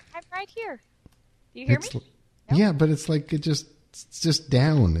volumizer. I'm right here. Do you hear It's- me? Yeah, but it's like it's just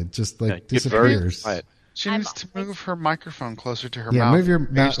down. It just like Get very disappears. quiet. She I'm needs to always- move her microphone closer to her Yeah, mouth. move your Maybe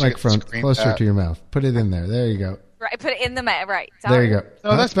she gets the microphone screen closer back. to your mouth. Put it in there. There you go. Right, put it in the right. There you go.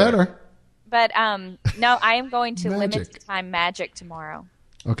 Oh, that's better. But no, I am going to Magic. limited time magic tomorrow.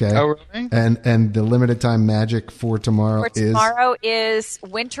 Okay. Oh, really? And the limited time magic for tomorrow For tomorrow is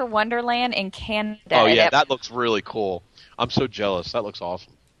Winter Wonderland in Canada. Oh yeah, At- that looks really cool. I'm so jealous. That looks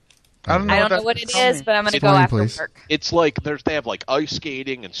awesome. I don't know, I don't know that- what it tell is, me. but I'm going to go Explain, after please. work. It's like they have like ice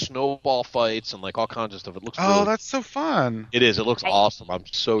skating and snowball fights and like all kinds of stuff. It looks. Oh, really, that's so fun. It is. It looks awesome. I'm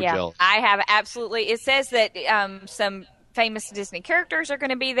so Yeah, jealous. I have absolutely. It says that some famous Disney characters are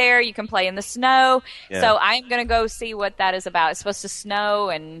going to be there. You can play in the snow. Yeah. So I'm going to go see what that is about. It's supposed to snow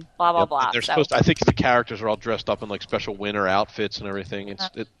and blah blah Yep. blah. They're So- supposed to, I think the characters are all dressed up in like special winter outfits and everything.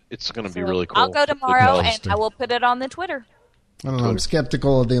 It's going to be really cool. I'll go tomorrow Good and I will put it on the Twitter. I don't know. I'm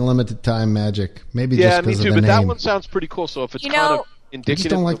skeptical of the limited time magic. Maybe Yeah, just me because too. of the But name. that one sounds pretty cool. So if it's You kind know- of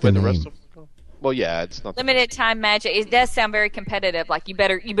indicative don't like of the way the the rest name. of them go. Well, yeah, it's not. Limited time magic. It does sound very competitive. Like you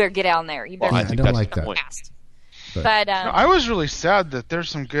better get down there. You better Well, I I think don't that's like the that. point. fast. But I was really sad that there's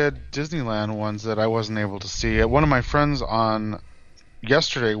some good Disneyland ones that I wasn't able to see. One of my friends on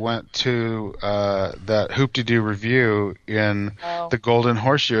yesterday went to that Hoop-de-Doo review in the Golden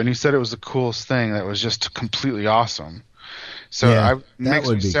Horseshoe, and he said it was the coolest thing. That was just completely awesome. So it makes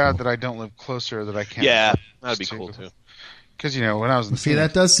me sad that I don't live closer, that I can't. Yeah, that'd be cool too. Because when I was in see,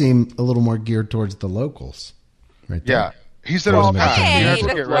 that does seem a little more geared towards the locals, right there. Yeah, he said it was packed. You have to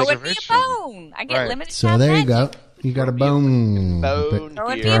get throw it me a reservation. bone. I get limited So time there you magic. go. You got a bone. Throw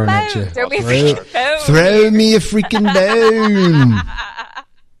it me a Throwing at you. bone. Throw me a freaking bone. Throw me a freaking bone.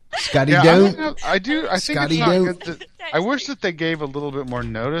 Scotty don't. I do. I think Scotty it's not don't. good. I wish that they gave a little bit more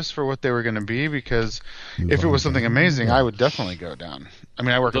notice for what they were going to be, because if it was something amazing, I would definitely go down. I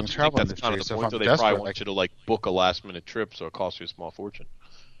mean, I work in the travel that's industry, kind of the so point, if I'm they probably desperate, want you to like book a last-minute trip, so it costs you a small fortune.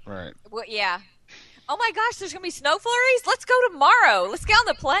 right? Well, yeah. Oh my gosh, there's going to be snow flurries? Let's go tomorrow. Let's get on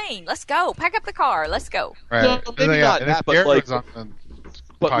the plane. Let's go. Pack up the car. Let's go. Right. No, maybe not that, but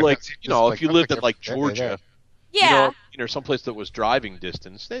like, if you lived in like Georgia, Yeah. someplace that was driving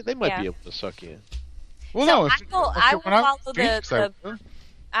distance, they might be able to suck you in. Well, So no,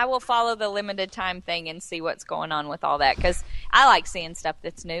 I will follow the limited time thing and see what's going on with all that, because I like seeing stuff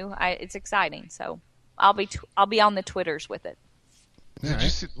that's new. It's exciting, so I'll be on the Twitters with it. Did you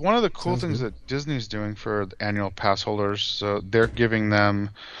see, one of the cool things that Disney's doing for the annual pass holders? So they're giving them,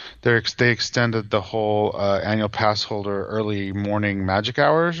 they extended the whole annual pass holder early morning magic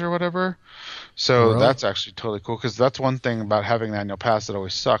hours or whatever. So that's actually totally cool, because that's one thing about having the annual pass that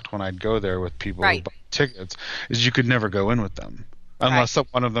always sucked when I'd go there with people who bought tickets, is you could never go in with them. Unless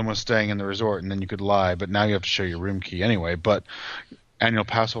one of them was staying in the resort, and then you could lie, but now you have to show your room key anyway. But annual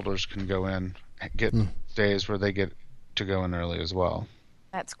pass holders can go in, get days where they get to go in early as well.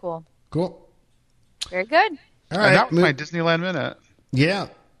 That's cool. Cool. Very good. All right. And that was my Disneyland Minute. Yeah,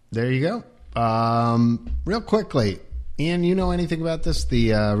 there you go. Real quickly, Ian, you know anything about this? The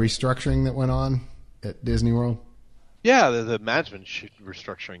restructuring that went on at Disney World? Yeah, the management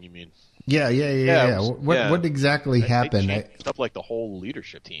restructuring, you mean? Yeah. What exactly happened? They changed up like the whole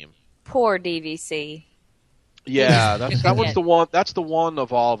leadership team. Poor DVC. Yeah, that was the one. That's the one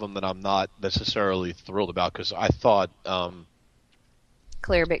of all of them that I'm not necessarily thrilled about, because I thought,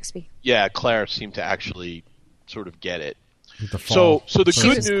 Claire Bixby. Yeah, Claire seemed to actually sort of get it. So the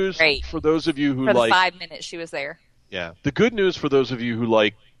good news for those of you who for the like 5 minutes she was there. Yeah, the good news for those of you who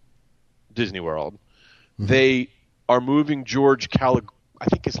like Disney World, they are moving George I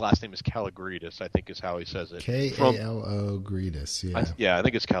think his last name is Kalogridis, I think is how he says it. Kalogridis, yeah. I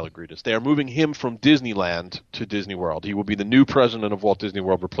think it's Kalogridis. They are moving him from Disneyland to Disney World. He will be the new president of Walt Disney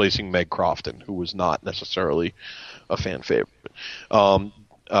World, replacing Meg Crofton, who was not necessarily a fan favorite.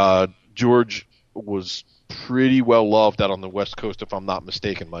 George was pretty well loved out on the West Coast, if I'm not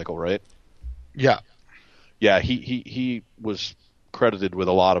mistaken, Michael, right? Yeah. Yeah, he was credited with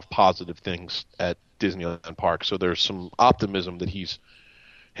a lot of positive things at Disneyland Park, so there's some optimism that he's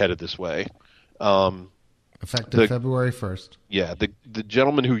headed this way. Effective February 1st. Yeah, the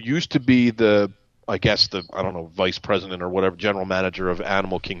gentleman who used to be vice president or whatever, general manager of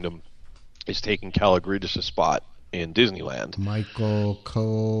Animal Kingdom, is taking Kalogridis' spot in Disneyland. Michael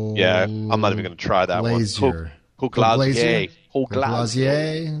Cole. Yeah, I'm not even going to try that one. Coglasier.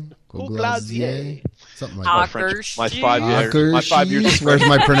 Something like that. My 5 years. Where's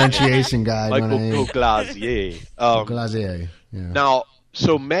my pronunciation guide? Michael Coglasier. Coglasier. Yeah. Now,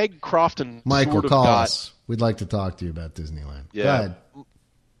 so Meg Crofton Michael, sort of call got, us. We'd like to talk to you about Disneyland. Yeah. Go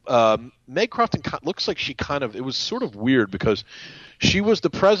ahead. Meg Crofton looks like it was sort of weird, because she was the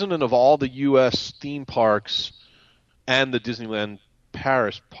president of all the U.S. theme parks and the Disneyland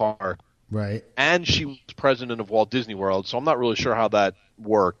Paris park. Right. And she was president of Walt Disney World, so I'm not really sure how that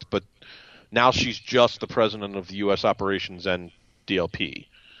worked, but now she's just the president of the U.S. operations and DLP.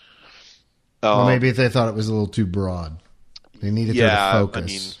 Well, maybe they thought it was a little too broad. They needed her to focus. I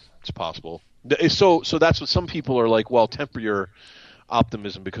mean, it's possible. So that's what some people are like, well, temper your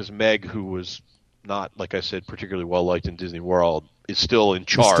optimism, because Meg, who was not, like I said, particularly well liked in Disney World, is still in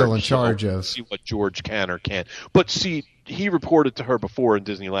charge. Still in charge of. See what George can or can't. But see, he reported to her before in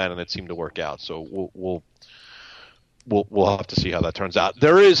Disneyland, and it seemed to work out. So we'll have to see how that turns out.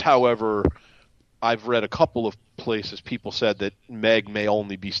 There is, however, I've read a couple of places people said that Meg may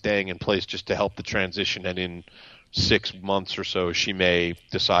only be staying in place just to help the transition, and in 6 months or so she may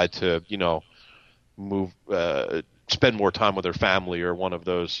decide to, move, spend more time with her family, or one of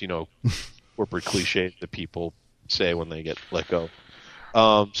those, corporate cliches that people say when they get let go.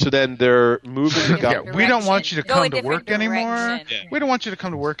 So then they're moving the guy. Yeah, we don't want you to Go come a to different work anymore. direction. We don't want you to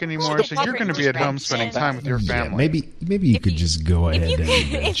come to work anymore, so you're going to be at home spending time with your Yeah, family. maybe you could just go ahead and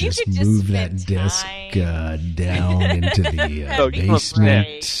if you just could just move that spend desk time. down into the No, you don't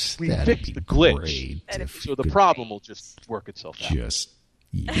basement. We That'd fixed be the glitch. great. That'd if be So you the could problem will just work itself out. just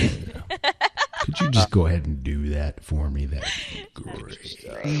yeah. Could you just go ahead and do that for me? That'd be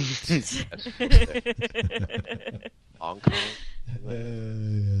great. Encore.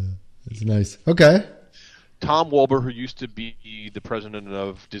 That's nice. Okay. Tom Wolber, who used to be the president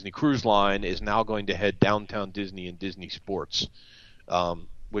of Disney Cruise Line, is now going to head Downtown Disney and Disney Sports,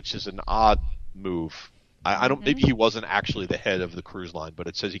 which is an odd move. I don't. Maybe he wasn't actually the head of the cruise line, but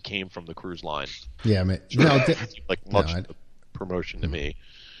it says he came from the cruise line. Yeah, man. Much of the promotion to me.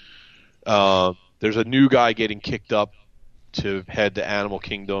 There's a new guy getting kicked up to head the Animal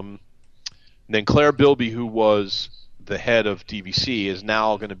Kingdom. And then Claire Bilby, who was the head of DVC, is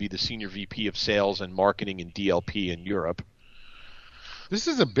now going to be the senior VP of sales and marketing in DLP in Europe. This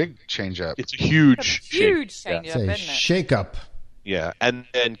is a big change up. It's a huge Huge change. change up, Say isn't it? shake up. Yeah, and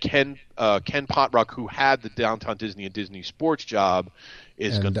then Ken Potrock, who had the Downtown Disney and Disney Sports job,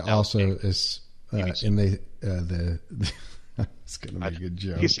 is going And to also is in the it's going to be a good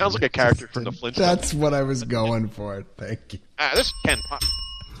joke. He sounds like a character from the Flintstones. That's what I was going for. Thank you. This is Ken Pot.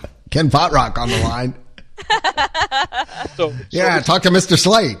 Ken Potrock on the line. So Yeah, talk to Mr.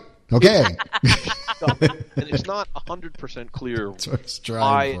 Slate. Okay. and it's not 100% clear So it's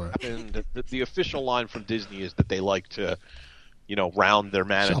trying why. for it. And the official line from Disney is that they like to, round their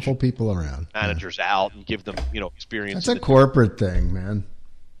Shuffle people around. managers out and give them, experience. That's a corporate thing, man.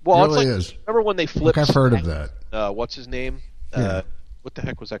 well, really it's like, is. remember when they flipped? I've heard of that. What's his name? Yeah. What the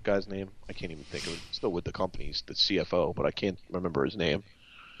heck was that guy's name? I can't even think of it. Still with the company, he's the CFO, but I can't remember his name.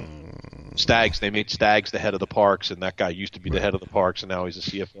 Staggs. They made Staggs the head of the parks, and that guy used to be the head of the parks, and now he's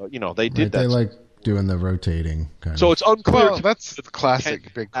the CFO. They did Right, that. they like doing the rotating kind So of. it's unclear. Well, that's the classic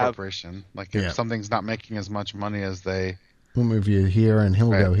Ken big have- corporation. Like if something's not making as much money as they, We'll move you here, and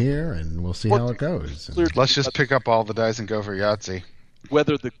he'll Right. go here, and we'll see Well, how it goes. clear- let's just pick up all the dice and go for Yahtzee.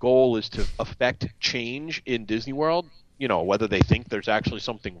 whether the goal is to affect change in Disney World, whether they think there's actually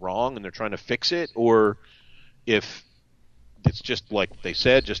something wrong and they're trying to fix it, or if it's just like they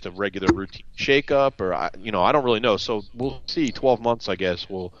said, just a regular routine shakeup, or I don't really know. So we'll see. 12 months, I guess,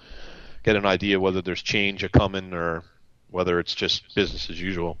 we'll get an idea whether there's change a coming or whether it's just business as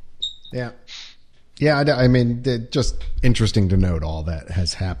usual. Yeah. Yeah, I mean, just interesting to note all that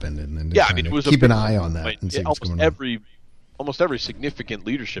has happened, and then to Yeah, I kind mean, it of was a keep an big- eye on that and see what's going on. Almost every significant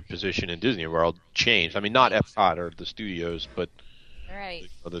leadership position in Disney World changed. I mean, not Epcot or the studios, but Right.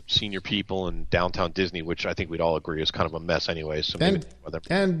 the senior people in Downtown Disney, which I think we'd all agree is kind of a mess anyway. So maybe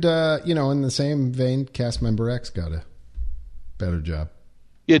And in the same vein, cast member X got a better job.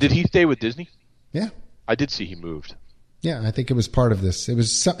 yeah, did he stay with Disney? Yeah, I did see he moved. yeah, I think it was part of this.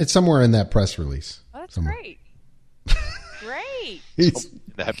 It's somewhere in that press release. Oh, that's somewhere. great. Great. He's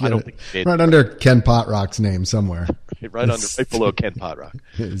I don't think he did. right under Ken Potrock's name somewhere. Right below Ken Potrock.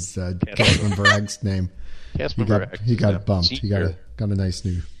 His cast member X's name. Cast He member got X, he got bumped. He senior. got a nice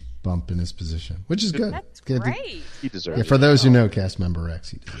new bump in his position, which is good. That's Good. great. He deserves Yeah, it. for those who know cast member X,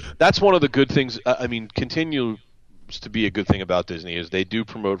 he deserves it. That's one of the good things. I mean, continues to be a good thing about Disney is they do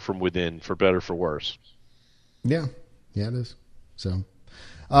promote from within, for better, for worse. Yeah, it is. So,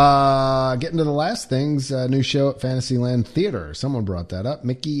 getting to the last things, new show at Fantasyland Theater. Someone brought that up.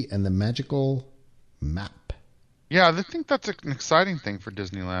 Mickey and the Magical Map. Yeah, I think that's an exciting thing for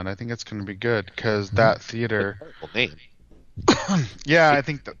Disneyland. I think it's going to be good because that theater. Terrible name. Yeah, I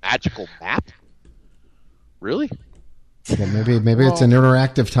think that. Magical map? Really? Well, maybe it's an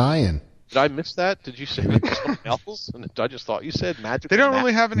interactive tie-in. Did I miss that? Did you say something else? And I just thought you said magical. They don't map.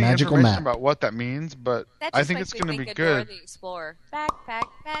 really have any Magical information map. about what that means, but That I just think makes it's me going to think be of Dora good. the Explorer. Backpack.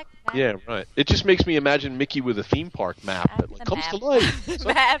 Yeah, right. It just makes me imagine Mickey with a theme park map that like, comes to life.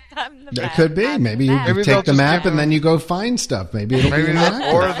 Map. I'm the It map. could be. I'm the Maybe you map. Maybe they'll take the just map give and them- then you go find stuff. Maybe it'll Maybe be they'll,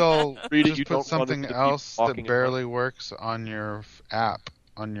 interactive. or they'll Read it, just you put don't want something it to keep else walking that in barely works on your app,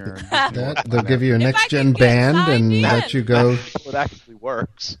 on your. That, they'll give you a If I next-gen could get band signed and in. let you go. It actually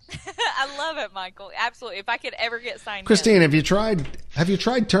works. I love it, Michael. Absolutely. If I could ever get signed Christine, in. have you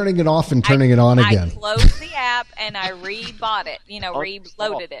tried turning it off and turning it on again? I closed the app and I rebought it.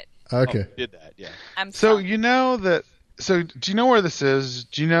 Reloaded it. Okay. Did that? Yeah. I'm So stunned. you know that. So do you know where this is?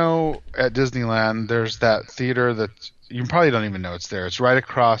 Do you know at Disneyland there's that theater that you probably don't even know it's there. It's right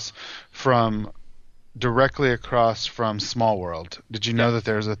directly across from Small World. Did you know that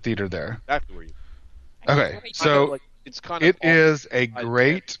there's a theater there? Exactly where you. Okay, It's so it's kind of it is a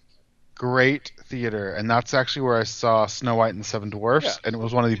great great theater, and that's actually where I saw Snow White and the Seven Dwarfs, and it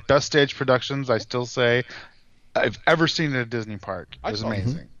was one of the best stage productions, I still say, I've ever seen at a Disney park. It was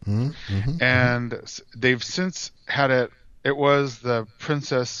amazing. And they've since had it. It was the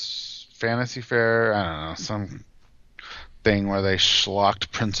Princess Fantasy Fair. I don't know, some thing where they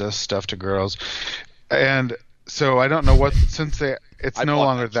schlocked princess stuff to girls, and so I don't know what. Since it's no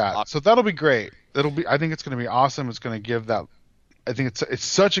longer that. So that'll be great. I think it's going to be awesome. It's going to give that. I think it's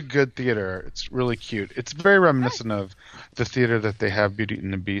such a good theater. It's really cute. It's very reminiscent of the theater that they have Beauty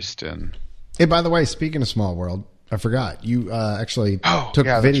and the Beast in. Hey, by the way, speaking of Small World, I forgot. You actually took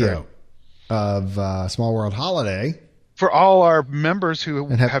yeah, video of Small World Holiday. For all our members who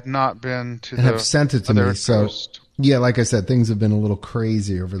have not been to and have sent it to me. So, yeah, like I said, things have been a little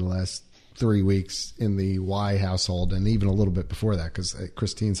crazy over the last 3 weeks in the Y household, and even a little bit before that, because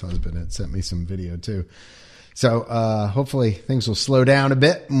Christine's husband had sent me some video too. So hopefully things will slow down a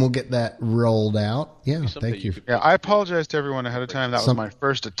bit and we'll get that rolled out. Yeah, thank you. Yeah, I apologize to everyone ahead of time. That was my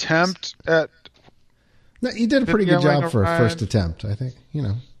first attempt at. No, you did a pretty good job for a first attempt. I think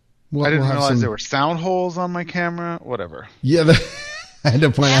I didn't realize there were sound holes on my camera. Whatever. Yeah, I had to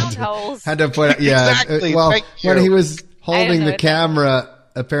point out. Yeah, exactly. Well, when he was holding the camera,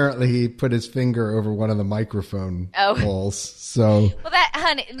 apparently he put his finger over one of the microphone holes. So, well,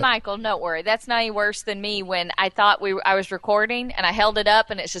 honey, Michael, don't worry. That's not any worse than me when I thought I was recording and I held it up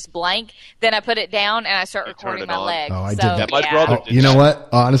and it's just blank. Then I put it down and I start recording my leg. Oh, I did that. My brother did you know what?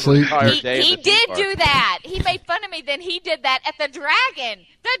 Honestly, he did do that. He made fun of me. Then he did that at the Dragon.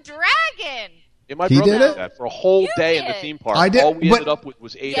 The Dragon. Yeah, my brother did that for a whole day in the theme park. I did. All we ended up with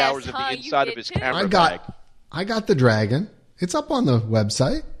was 8 hours of the inside of his camera bag. I got the Dragon. It's up on the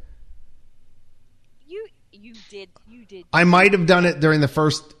website. You did. I might have done it during the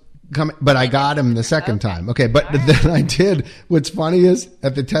first but I got him the second time. Okay, but then I did. What's funny is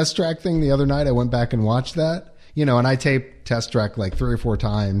at the test track thing the other night, I went back and watched that. And I taped test track like 3 or 4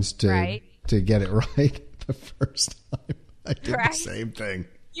 times to get it right the first time. I did the same thing.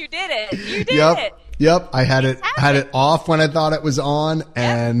 You did it. You did it. Yep. I had it off when I thought it was on,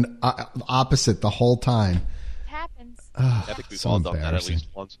 and opposite the whole time. It happens. I think we've all done that at least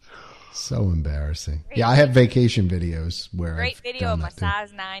once. So embarrassing. Great. Yeah, I have vacation videos where Great I've video of my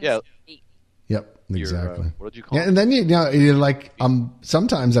size 9 feet. Yep, exactly. What did you call it? And then you're like,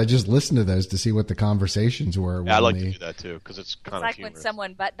 sometimes I just listen to those to see what the conversations were. Yeah, I like to do that too because it's kind of like humorous. when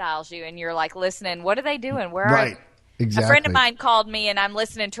someone butt dials you and you're like listening. What are they doing? Where are right? Exactly. A friend of mine called me and I'm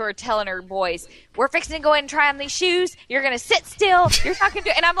listening to her telling her boys, "We're fixing to go in and try on these shoes. You're going to sit still. You're talking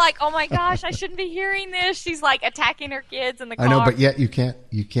to," and I'm like, "Oh my gosh, I shouldn't be hearing this." She's like attacking her kids in the car. I know, but yet you can't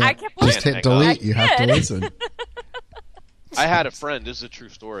just hit delete. You have to listen. I had a friend. This is a true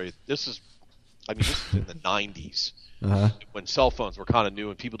story. This is in the 90s when cell phones were kind of new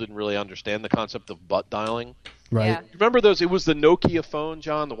and people didn't really understand the concept of butt dialing. Right. Yeah. Remember those? It was the Nokia phone,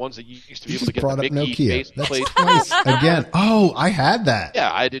 John, the ones that you used to be able to get the Mickey faceplate. That's nice. Again. Oh, I had that.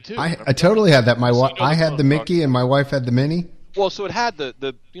 Yeah, I did too. I totally had that. I had the Mickey and my wife had the Mini. Well, so it had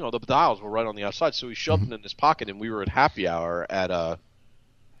the dials were right on the outside, so he shoved it in his pocket, and we were at happy hour at oh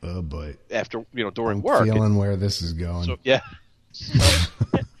boy, after during work. Feeling where this is going. So, yeah.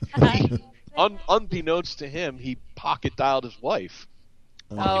 Unbeknownst to him, he pocket dialed his wife.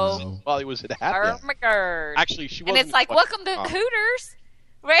 While he was at happy hour. Oh my God. Actually, she wasn't. And it's like, welcome to Hooters.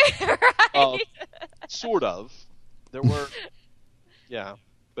 Right? Sort of. There were, yeah.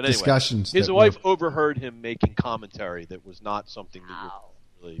 But anyway, discussions. His wife overheard him making commentary that was not something that you're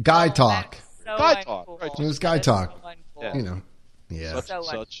really... Guy talk. So guy talk. Right. It was guy talk. So Yeah.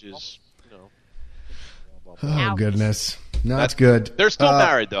 Such is, Oh, goodness. No, that's good. They're still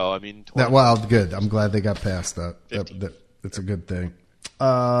married, though. I mean... Well, good. I'm glad they got past that. That's a good thing.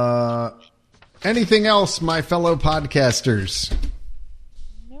 Anything else, my fellow podcasters?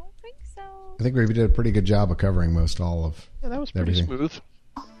 I don't think so. I think we did a pretty good job of covering all of that was pretty smooth.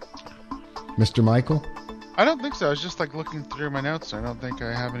 Mr. Michael? I don't think so. I was just looking through my notes. I don't think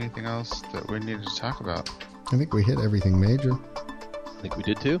I have anything else that we needed to talk about. I think we hit everything major. I think we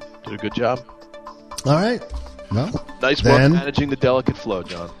did too. Did a good job. All right. Well, nice work managing the delicate flow,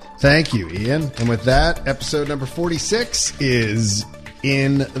 John. Thank you, Ian. And with that, episode number 46 is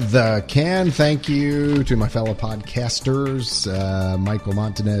in the can. Thank you to my fellow podcasters, Michael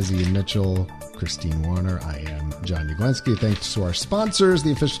Montanez, Ian Mitchell, Christine Warner. I am John Uglenski. Thanks to our sponsors,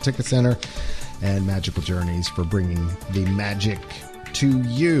 the Official Ticket Center and Magical Journeys, for bringing the magic to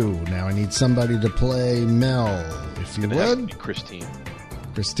you. Now I need somebody to play Mel, if you would. Christine.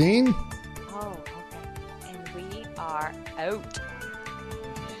 Christine? Oh, okay. And we are out.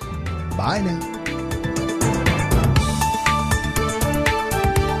 Bye now.